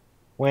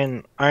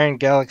when Iron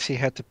Galaxy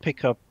had to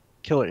pick up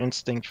Killer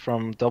Instinct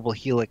from Double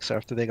Helix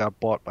after they got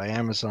bought by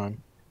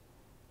Amazon.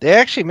 They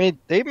actually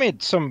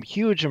made some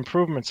huge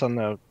improvements on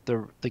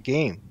the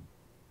game.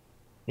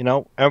 You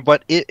know,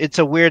 but it's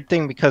a weird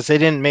thing because they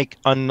didn't make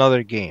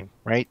another game,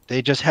 right?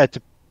 They just had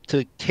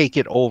to take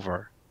it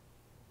over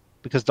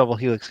because Double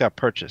Helix got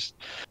purchased.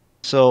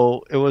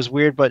 So it was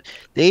weird, but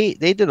they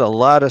did a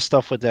lot of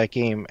stuff with that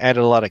game.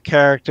 Added a lot of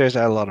characters,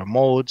 added a lot of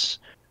modes.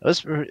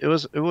 It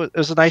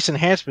was a nice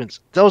enhancements.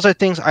 Those are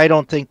things I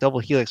don't think Double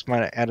Helix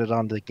might have added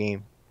on the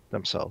game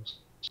themselves.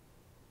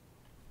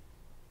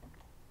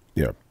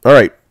 Yeah. All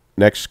right.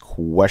 Next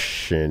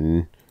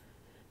question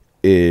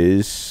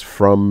is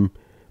from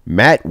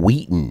Matt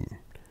Wheaton.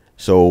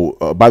 So,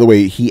 by the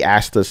way, he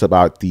asked us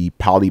about the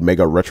Poly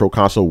Mega Retro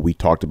Console. We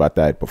talked about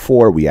that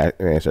before. We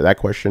answered that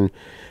question.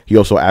 He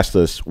also asked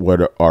us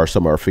what are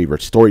some of our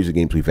favorite stories of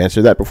games. We've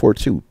answered that before,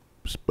 too.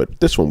 But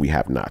this one we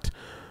have not.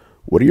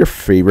 What are your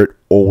favorite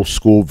old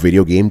school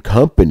video game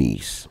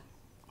companies?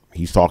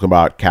 He's talking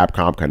about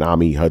Capcom,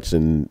 Konami,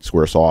 Hudson,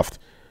 Squaresoft.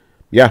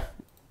 Yeah,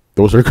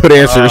 those are good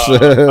answers.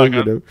 I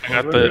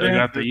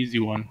got the easy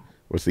one.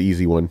 What's the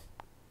easy one?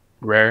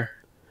 Rare.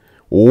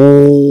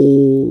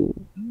 Oh.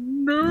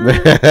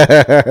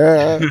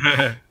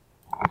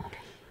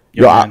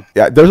 Yo,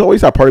 there's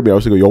always that part of me. I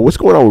was like, yo, what's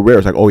going on with Rare?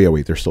 It's like, oh yeah,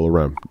 wait, they're still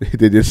around.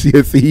 They did Sea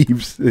of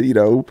Thieves, you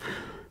know.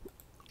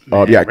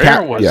 Man,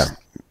 Rare was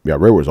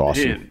Rare was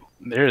awesome.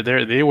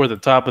 They were the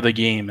top of the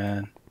game,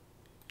 man.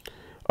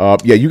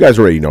 Yeah, you guys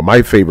already know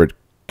my favorite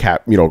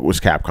was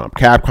Capcom.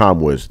 Capcom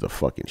was the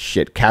fucking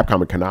shit.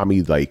 Capcom and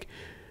Konami, like,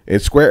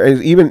 and Square,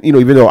 and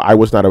even though I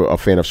was not a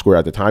fan of Square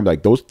at the time,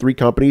 like those three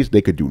companies,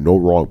 they could do no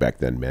wrong back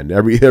then, man.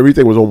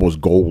 Everything was almost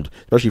gold,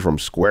 especially from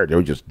Square. They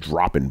were just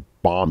dropping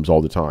bombs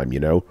all the time, you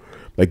know,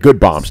 like good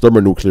bombs,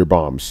 thermonuclear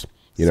bombs,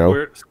 you know.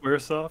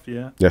 Squaresoft,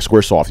 yeah. Yeah,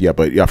 Squaresoft, yeah,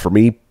 but yeah, for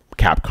me,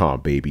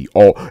 Capcom, baby.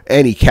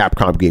 Any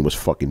Capcom game was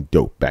fucking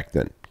dope back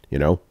then, you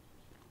know.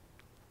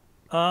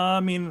 I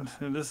mean,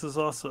 this is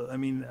also. I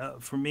mean,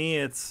 for me,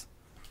 it's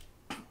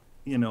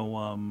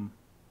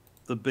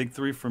the big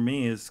three for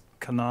me is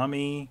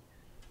Konami,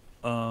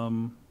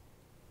 Capcom,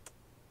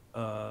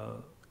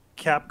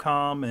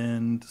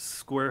 and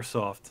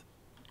Squaresoft.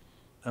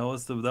 That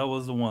was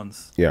the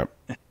ones. Yeah.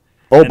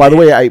 Oh, by the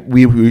way,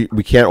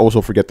 we can't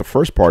also forget the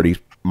first party,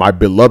 my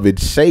beloved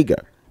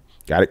Sega.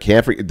 Got it.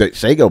 Can't forget that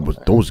Sega was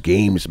those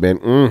games,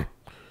 man.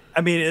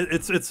 I mean,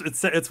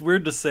 it's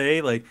weird to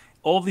say, like,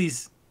 all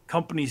these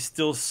companies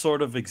still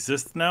sort of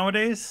exist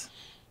nowadays.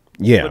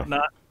 Yeah. But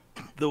not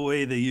the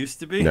way they used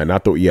to be. No,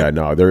 not the. Yeah,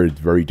 no, they're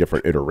very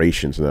different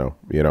iterations now.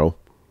 You know.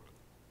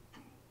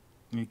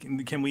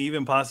 Can we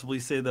even possibly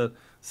say that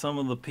some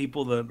of the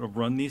people that have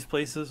run these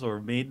places or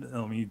made?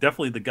 I mean,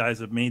 definitely the guys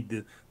that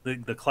made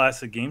the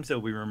classic games that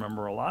we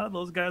remember. A lot of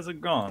those guys are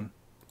gone.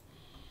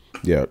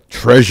 Yeah,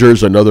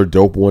 Treasure's another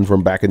dope one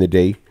from back in the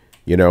day.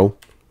 You know,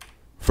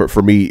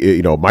 for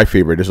me, my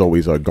favorite is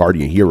always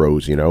Guardian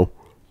Heroes. You know.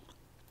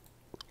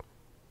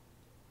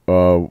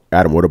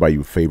 Adam, what about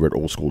you? Favorite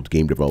old school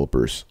game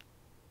developers?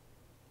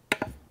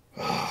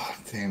 Oh,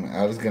 damn,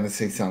 I was gonna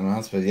say something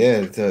else, but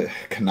yeah, it's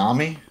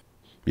Konami.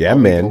 Yeah,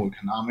 man. Go with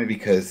Konami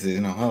because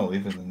hell,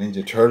 even the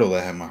Ninja Turtle I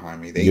have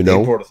behind me, they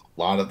brought us a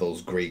lot of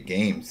those great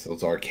games,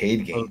 those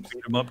arcade games,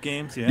 beat 'em up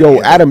games. Yeah.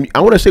 Yo, Adam,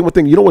 I want to say one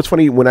thing. You know what's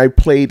funny? When I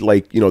played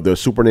the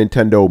Super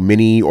Nintendo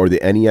Mini or the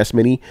NES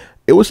Mini,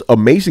 it was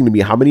amazing to me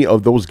how many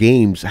of those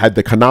games had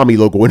the Konami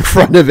logo in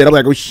front of it. I'm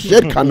like, oh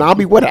shit,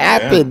 Konami, what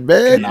happened,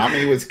 man?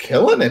 Konami was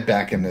killing it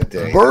back in the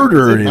day.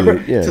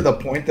 To the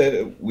point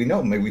that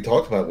we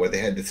talked about where they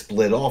had to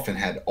split off and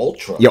had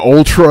Ultra. Yeah,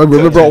 Ultra.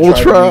 Remember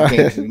Ultra?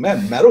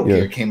 Metal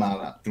Gear came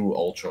out through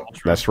Ultra.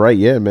 That's right,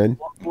 yeah, man.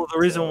 Well, the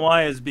reason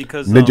why is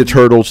because Ninja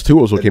Turtles too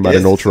also came out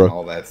in Ultra.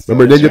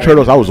 Remember Ninja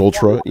Turtles? I was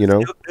Ultra, you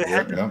know.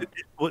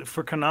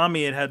 For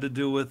Konami, it had to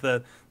do with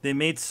they had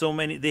made so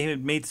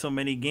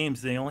many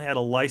games. They only had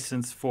a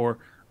license for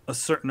a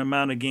certain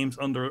amount of games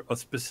under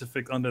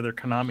their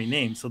Konami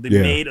name. So they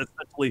made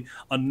essentially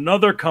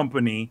another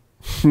company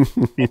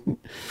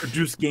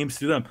produce games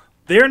through them.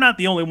 They're not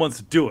the only ones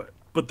to do it,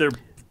 but in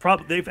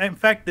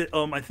fact,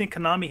 I think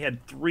Konami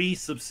had 3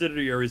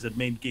 subsidiaries that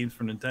made games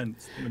for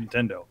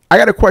Nintendo. I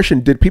got a question.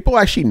 Did people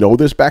actually know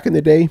this back in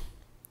the day?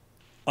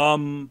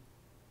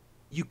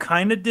 You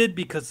kind of did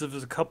because there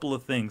was a couple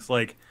of things.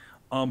 Like,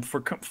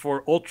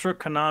 For Ultra,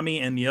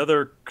 Konami, and the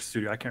other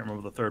studio, I can't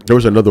remember the third There one.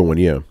 was another one,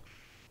 yeah.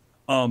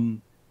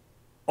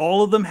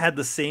 All of them had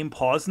the same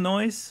pause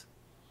noise,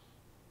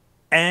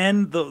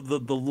 and the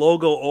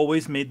logo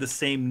always made the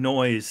same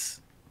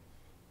noise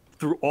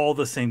through all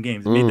the same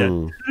games. It made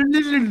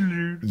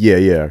that.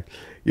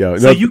 Yeah.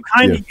 So you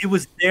kind of it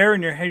was there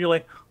in your head. You're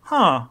like,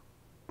 huh,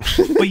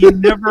 but you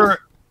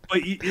never. But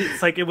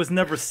it's like it was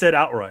never said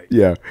outright.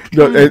 Yeah.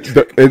 No, are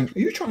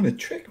you trying to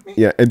trick me?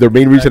 Yeah, and the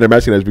main reason I'm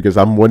asking that is because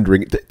I'm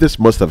wondering this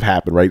must have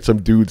happened, right?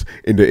 Some dudes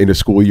in the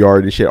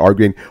schoolyard and shit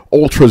arguing,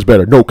 Ultra's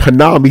better, no,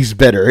 Konami's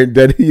better, and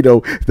then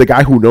the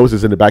guy who knows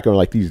is in the background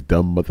like these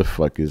dumb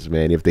motherfuckers,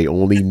 man. If they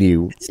only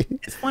knew.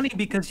 It's funny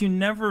because you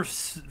never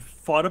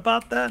thought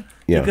about that.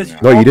 Yeah.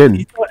 Because No, you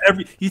didn't.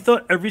 You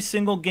thought every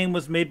single game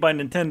was made by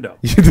Nintendo.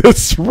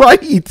 That's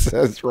right.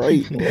 That's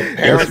right.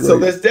 Parents till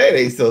this day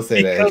they still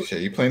say that. Hey,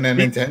 shit, you playing that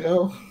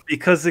Nintendo?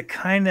 Because it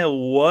kind of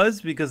was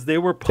because they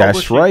were publishing.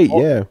 That's right.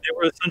 Yeah. They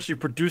were essentially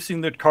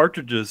producing their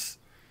cartridges,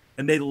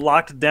 and they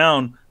locked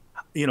down,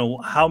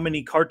 how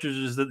many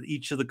cartridges that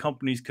each of the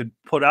companies could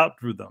put out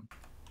through them.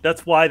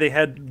 That's why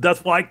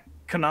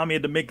Konami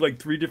had to make like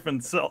three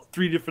different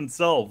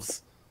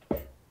selves.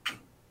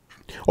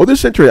 Oh, this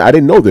is interesting. I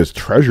didn't know this.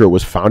 Treasure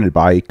was founded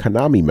by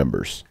Konami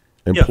members,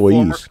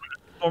 employees.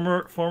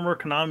 Yeah, former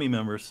Konami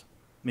members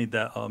made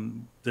that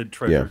did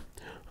Treasure.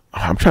 Yeah.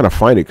 I'm trying to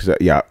find it because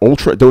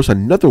Ultra. There was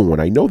another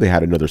one. I know they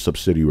had another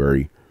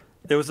subsidiary.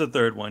 There was a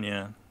third one.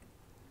 Yeah.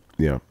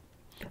 Yeah. All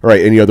right.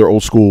 Any other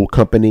old school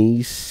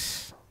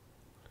companies?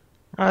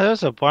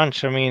 There's a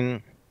bunch. I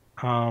mean,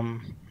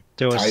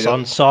 there was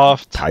Taito.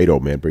 Sunsoft.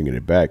 Taito, man, bringing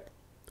it back.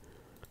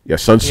 Yeah,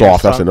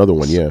 Sunsoft. That's another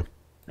one. Yeah.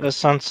 There's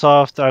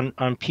Sunsoft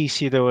on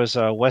PC. There was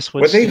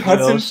Westwood. Were they Studios.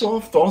 Hudson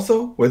Soft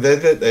also? Were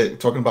they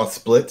talking about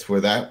splits? Were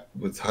that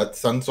was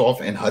Sunsoft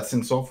and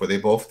Hudson Soft? Were they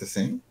both the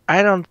same?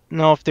 I don't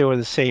know if they were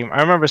the same.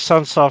 I remember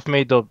Sunsoft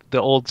made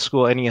the old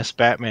school NES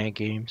Batman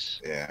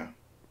games. Yeah.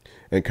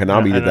 And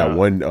Konami did that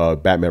one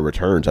Batman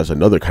Returns. That's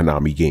another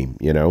Konami game,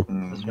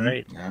 That's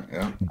right.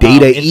 Yeah.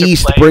 Data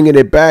East bringing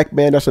it back,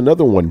 man. That's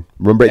another one.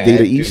 Remember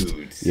Data East?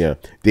 Dudes. Yeah.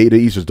 Data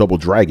East was Double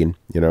Dragon,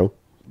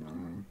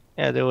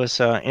 Yeah, there was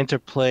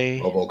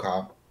Interplay.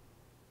 RoboCop.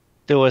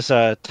 There was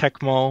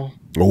Tecmo.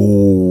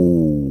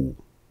 Oh.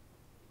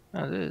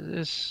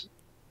 There's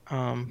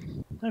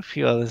a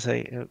few others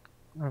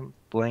I'm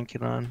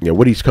blanking on. Yeah,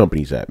 what are these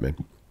companies at, man?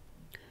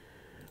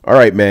 All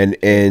right, man.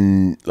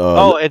 And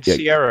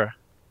Sierra.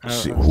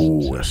 That's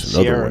another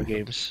Sierra one.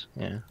 Games.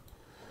 Yeah.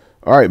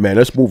 All right, man.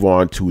 Let's move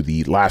on to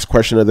the last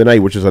question of the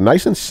night, which is a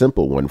nice and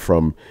simple one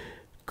from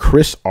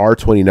Chris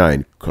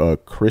R29,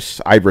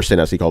 Chris Iverson,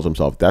 as he calls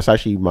himself. That's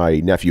actually my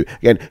nephew.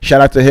 Again,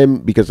 shout out to him.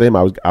 Because of him,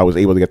 I was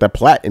able to get that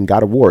plat in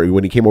God of War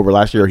when he came over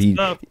last year.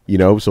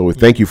 So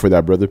thank you for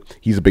that, brother.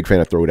 He's a big fan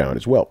of Throwdown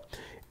as well.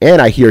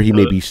 And I hear he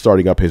may be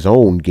starting up his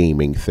own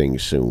gaming thing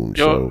soon.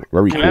 So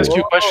very cool. Can I ask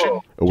you a question?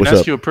 What's Can I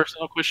ask up? you a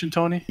personal question,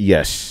 Tony?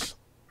 Yes.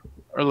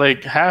 Are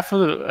like half of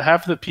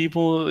the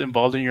people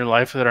involved in your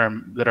life that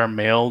are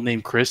male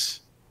named Chris?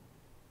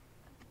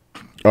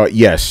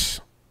 Yes.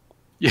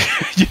 Yeah,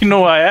 you know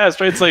why I asked,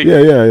 right? It's like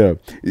Yeah.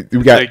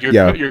 We got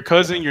like your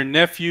cousin, your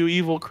nephew,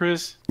 Evil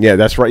Chris. Yeah,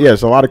 that's right. Yeah,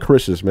 it's a lot of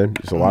Chris's, man.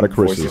 It's a lot of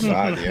Voice Chris's. of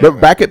God, yeah,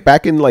 But man.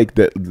 back in like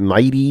the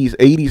 90s,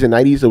 80s and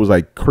 90s, it was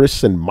like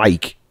Chris and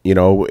Mike,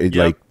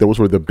 like those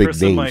were the big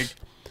Chris and names.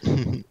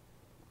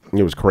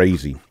 It was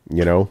crazy,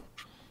 And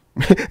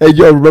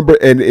remember,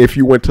 and if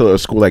you went to a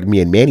school like me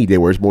and Manny did,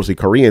 where it's mostly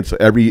Koreans,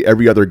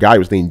 every other guy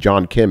was named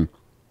John Kim.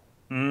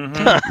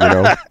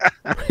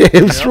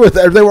 It was true.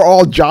 They were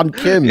all John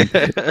Kim.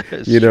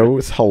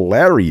 It's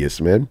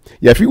hilarious, man.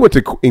 Yeah, if you went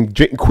to in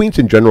Queens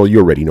in general, you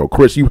already know.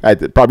 Chris, you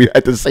probably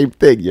had the same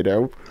thing,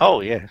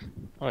 Oh yeah.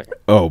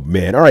 Oh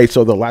man! All right.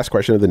 So the last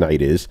question of the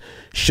night is: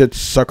 should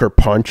Sucker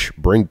Punch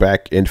bring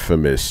back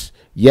Infamous?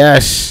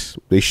 Yes,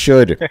 they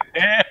should.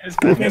 That's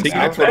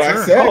what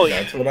I said. Oh,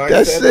 That's what I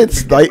That's said.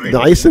 it's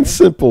nice and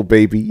simple,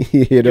 baby.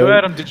 Yo,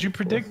 Adam, did you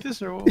predict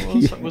this or what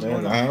was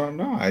going on? I don't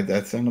know. I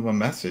sent him a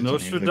message.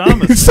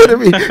 Nostradamus. You said to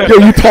me,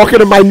 "Yo, you talking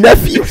to my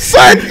nephew,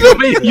 son?"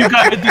 Wait,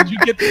 did you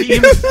get the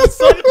email?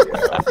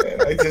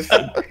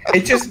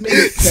 It just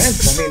makes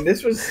sense. I mean,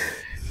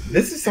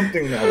 this is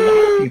something that a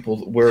lot of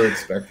people were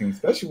expecting,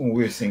 especially when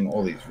we were seeing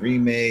all these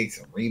remakes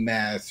and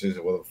remasters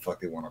or whatever the fuck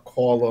they want to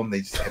call them. They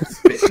just kept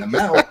spitting them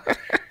out.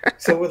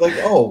 So we're like,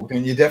 oh,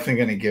 then you're definitely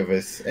going to give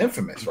us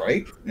Infamous,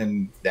 right?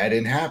 And that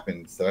didn't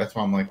happen. So that's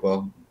why I'm like,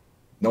 well,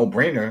 no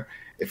brainer.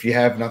 If you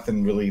have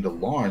nothing really to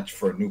launch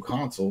for a new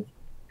console,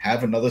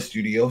 have another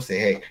studio say,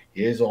 hey,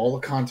 here's all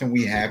the content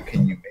we have.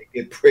 Can you make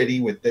it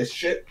pretty with this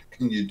shit?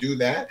 Can you do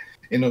that?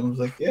 And I was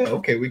like, yeah,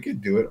 okay, we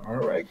could do it. All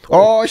right. Cool.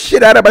 Oh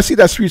shit, Adam! I see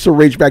that Streets of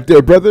Rage back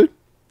there, brother.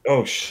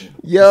 Oh shit.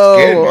 Yo,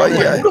 Scared me.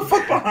 yeah. Who the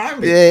fuck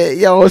behind me? Yeah,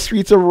 yo,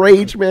 Streets of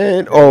Rage,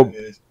 man. Oh,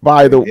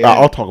 by the way,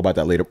 I'll talk about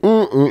that later.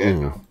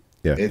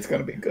 Yeah. It's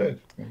gonna be good.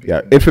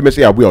 Infamous.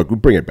 Yeah, we'll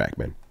bring it back,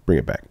 man. Bring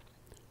it back.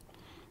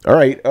 All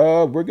right,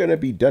 we're gonna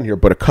be done here,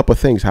 but a couple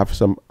things have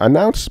some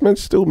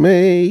announcements to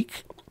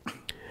make.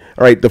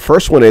 All right, the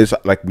first one is,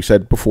 like we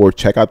said before,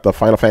 check out the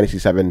Final Fantasy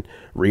VII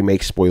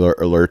Remake spoiler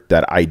alert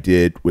that I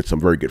did with some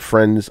very good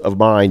friends of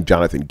mine,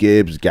 Jonathan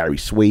Gibbs, Gary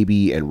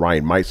Swaby, and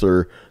Ryan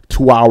Meisler.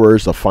 2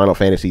 hours of Final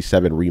Fantasy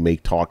VII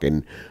Remake talk,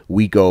 and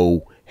we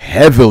go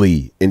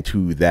heavily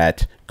into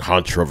that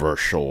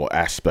controversial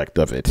aspect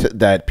of it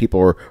that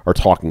people are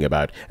talking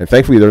about. And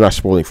thankfully, they're not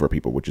spoiling for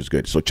people, which is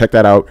good. So check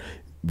that out.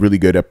 Really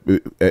good,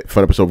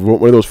 fun episode.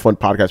 One of those fun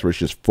podcasts where it's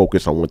just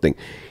focused on one thing.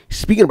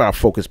 Speaking about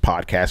focused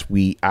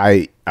podcasts,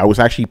 I was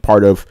actually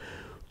part of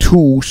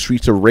 2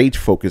 Streets of Rage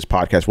focused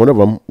podcasts. One of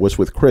them was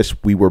with Chris.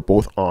 We were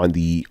both on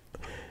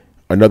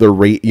another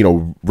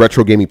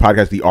retro gaming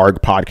podcast, the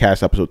ARG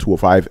podcast, episode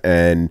 205,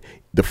 and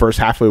the first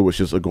half of it was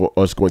just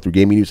us going through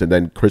gaming news, and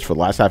then Chris for the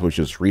last half was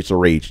just Streets of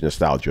Rage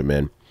nostalgia.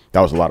 Man, that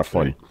was a lot of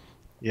fun.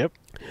 Yep.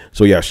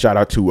 So yeah, shout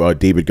out to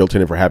David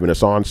Gilton for having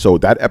us on. So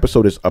that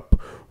episode is up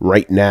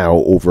right now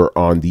over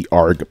on the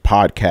ARG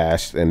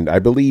podcast, and I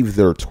believe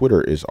their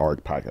Twitter is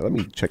ARG podcast. Let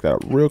me check that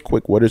out real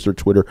quick. What is their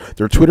Twitter?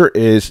 Their Twitter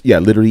is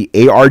literally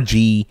ARG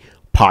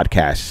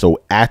podcast.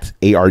 So at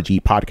ARG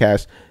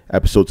podcast,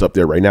 episode's up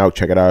there right now.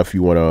 Check it out if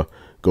you want to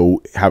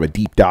go have a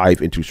deep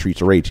dive into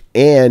Streets of Rage.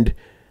 And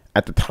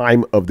at the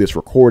time of this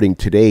recording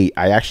today,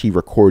 I actually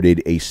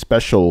recorded a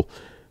special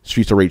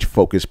Streets of Rage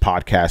focused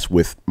podcast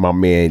with my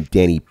man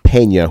Danny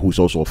Pena, who's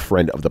also a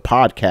friend of the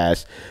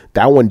podcast.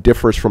 That one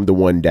differs from the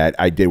one that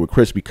I did with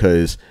Chris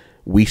because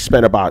we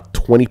spent about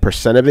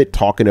 20% of it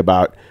talking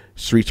about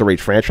Streets of Rage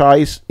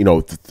franchise,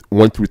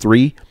 1 through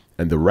 3,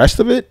 and the rest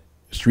of it,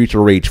 Streets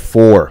of Rage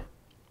 4.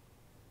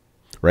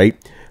 Right?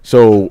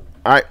 So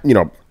I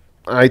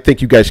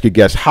think you guys could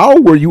guess, how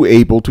were you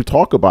able to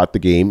talk about the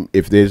game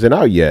if it isn't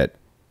out yet?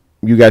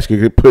 You guys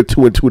could put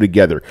 2 and 2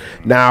 together.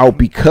 Now,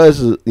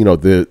 because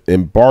the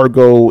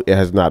embargo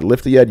has not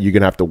lifted yet, you're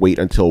gonna have to wait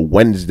until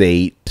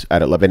Wednesday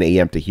at 11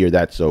 a.m. to hear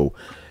that. So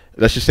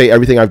let's just say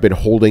everything I've been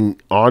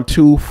holding on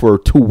to for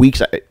 2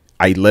 weeks,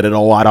 I let it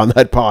all out on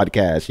that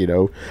podcast.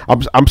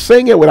 I'm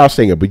saying it without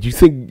saying it, but you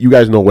think you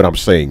guys know what I'm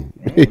saying?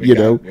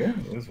 Yeah,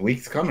 this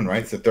week's coming,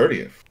 right? It's the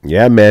 30th.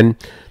 Yeah, man.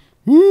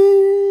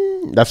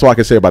 That's all I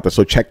can say about that.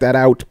 So check that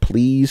out,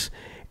 please.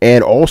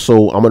 And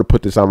also, I'm going to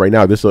put this on right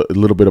now. This is a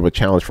little bit of a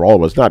challenge for all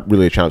of us. Not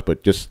really a challenge,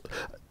 but just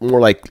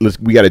more like,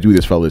 we got to do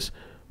this, fellas.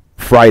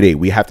 Friday,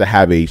 we have to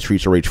have a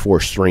Streets of Rage 4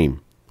 stream.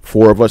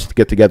 4 of us to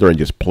get together and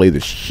just play the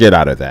shit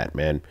out of that,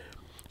 man.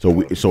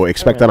 So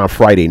expect that on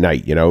Friday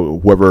night.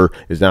 Whoever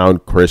is down,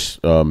 Chris,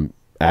 Adam,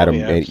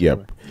 and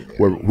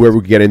whoever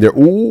we get in there.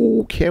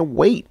 Ooh, can't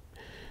wait.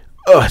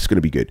 It's going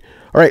to be good.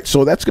 All right,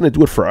 so that's going to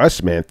do it for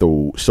us, man.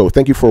 So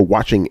thank you for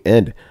watching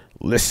and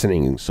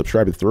listening.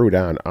 Subscribe to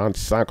Throwdown on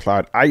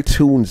SoundCloud,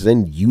 iTunes,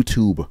 and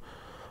YouTube.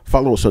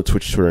 Follow us on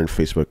Twitch, Twitter, and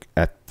Facebook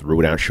at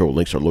Throwdown Show.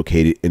 Links are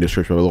located in the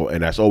description below.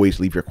 And as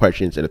always, leave your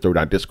questions in the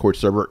Throwdown Discord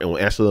server, and we'll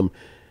answer them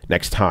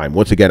next time.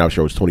 Once again, our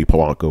show is Tony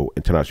Polanco,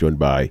 and tonight's joined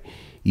by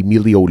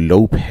Emilio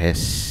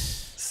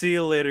Lopez. See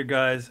you later,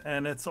 guys.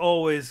 And it's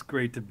always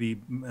great to be,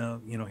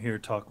 here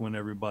talking with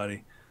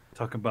everybody,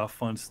 talking about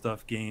fun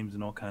stuff, games,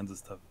 and all kinds of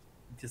stuff.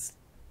 It just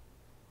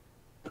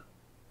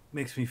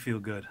makes me feel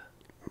good.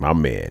 My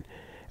man,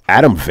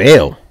 Adam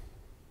Vale.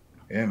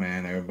 Yeah,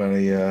 man.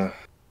 Everybody,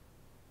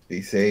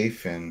 be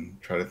safe and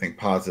try to think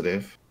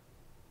positive.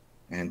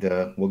 And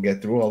we'll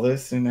get through all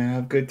this and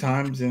have good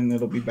times, and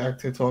it'll be back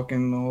to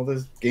talking all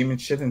this gaming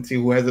shit and see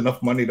who has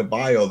enough money to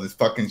buy all this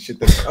fucking shit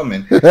that's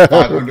coming.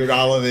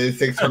 $500 is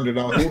 $600.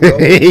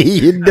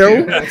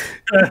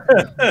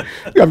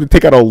 You have to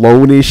take out a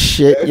loan and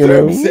shit. That's what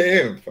I'm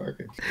saying.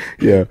 Fucking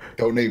yeah.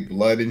 Donate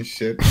blood and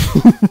shit.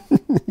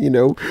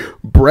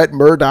 Brett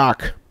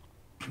Murdoch.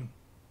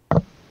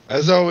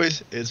 As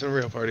always, it's a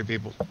real party,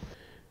 people.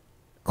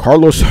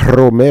 Carlos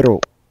Romero.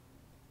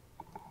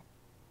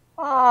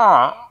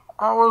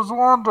 I was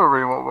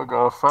wondering what we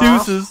got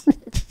first. Deuces.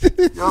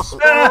 Yes,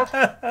 Dad.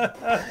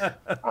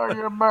 How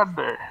you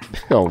Monday?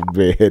 Oh,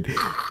 man.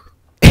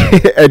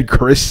 And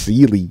Chris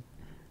Seeley.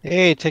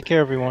 Hey, take care,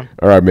 everyone.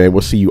 All right, man.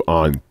 We'll see you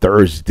on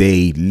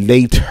Thursday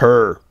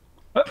later.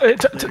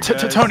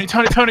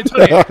 Tony.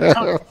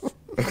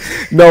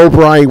 No,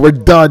 Brian. We're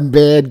done,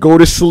 man. Go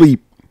to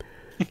sleep.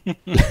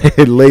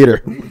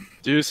 Later.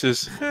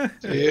 Deuces.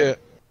 Yeah.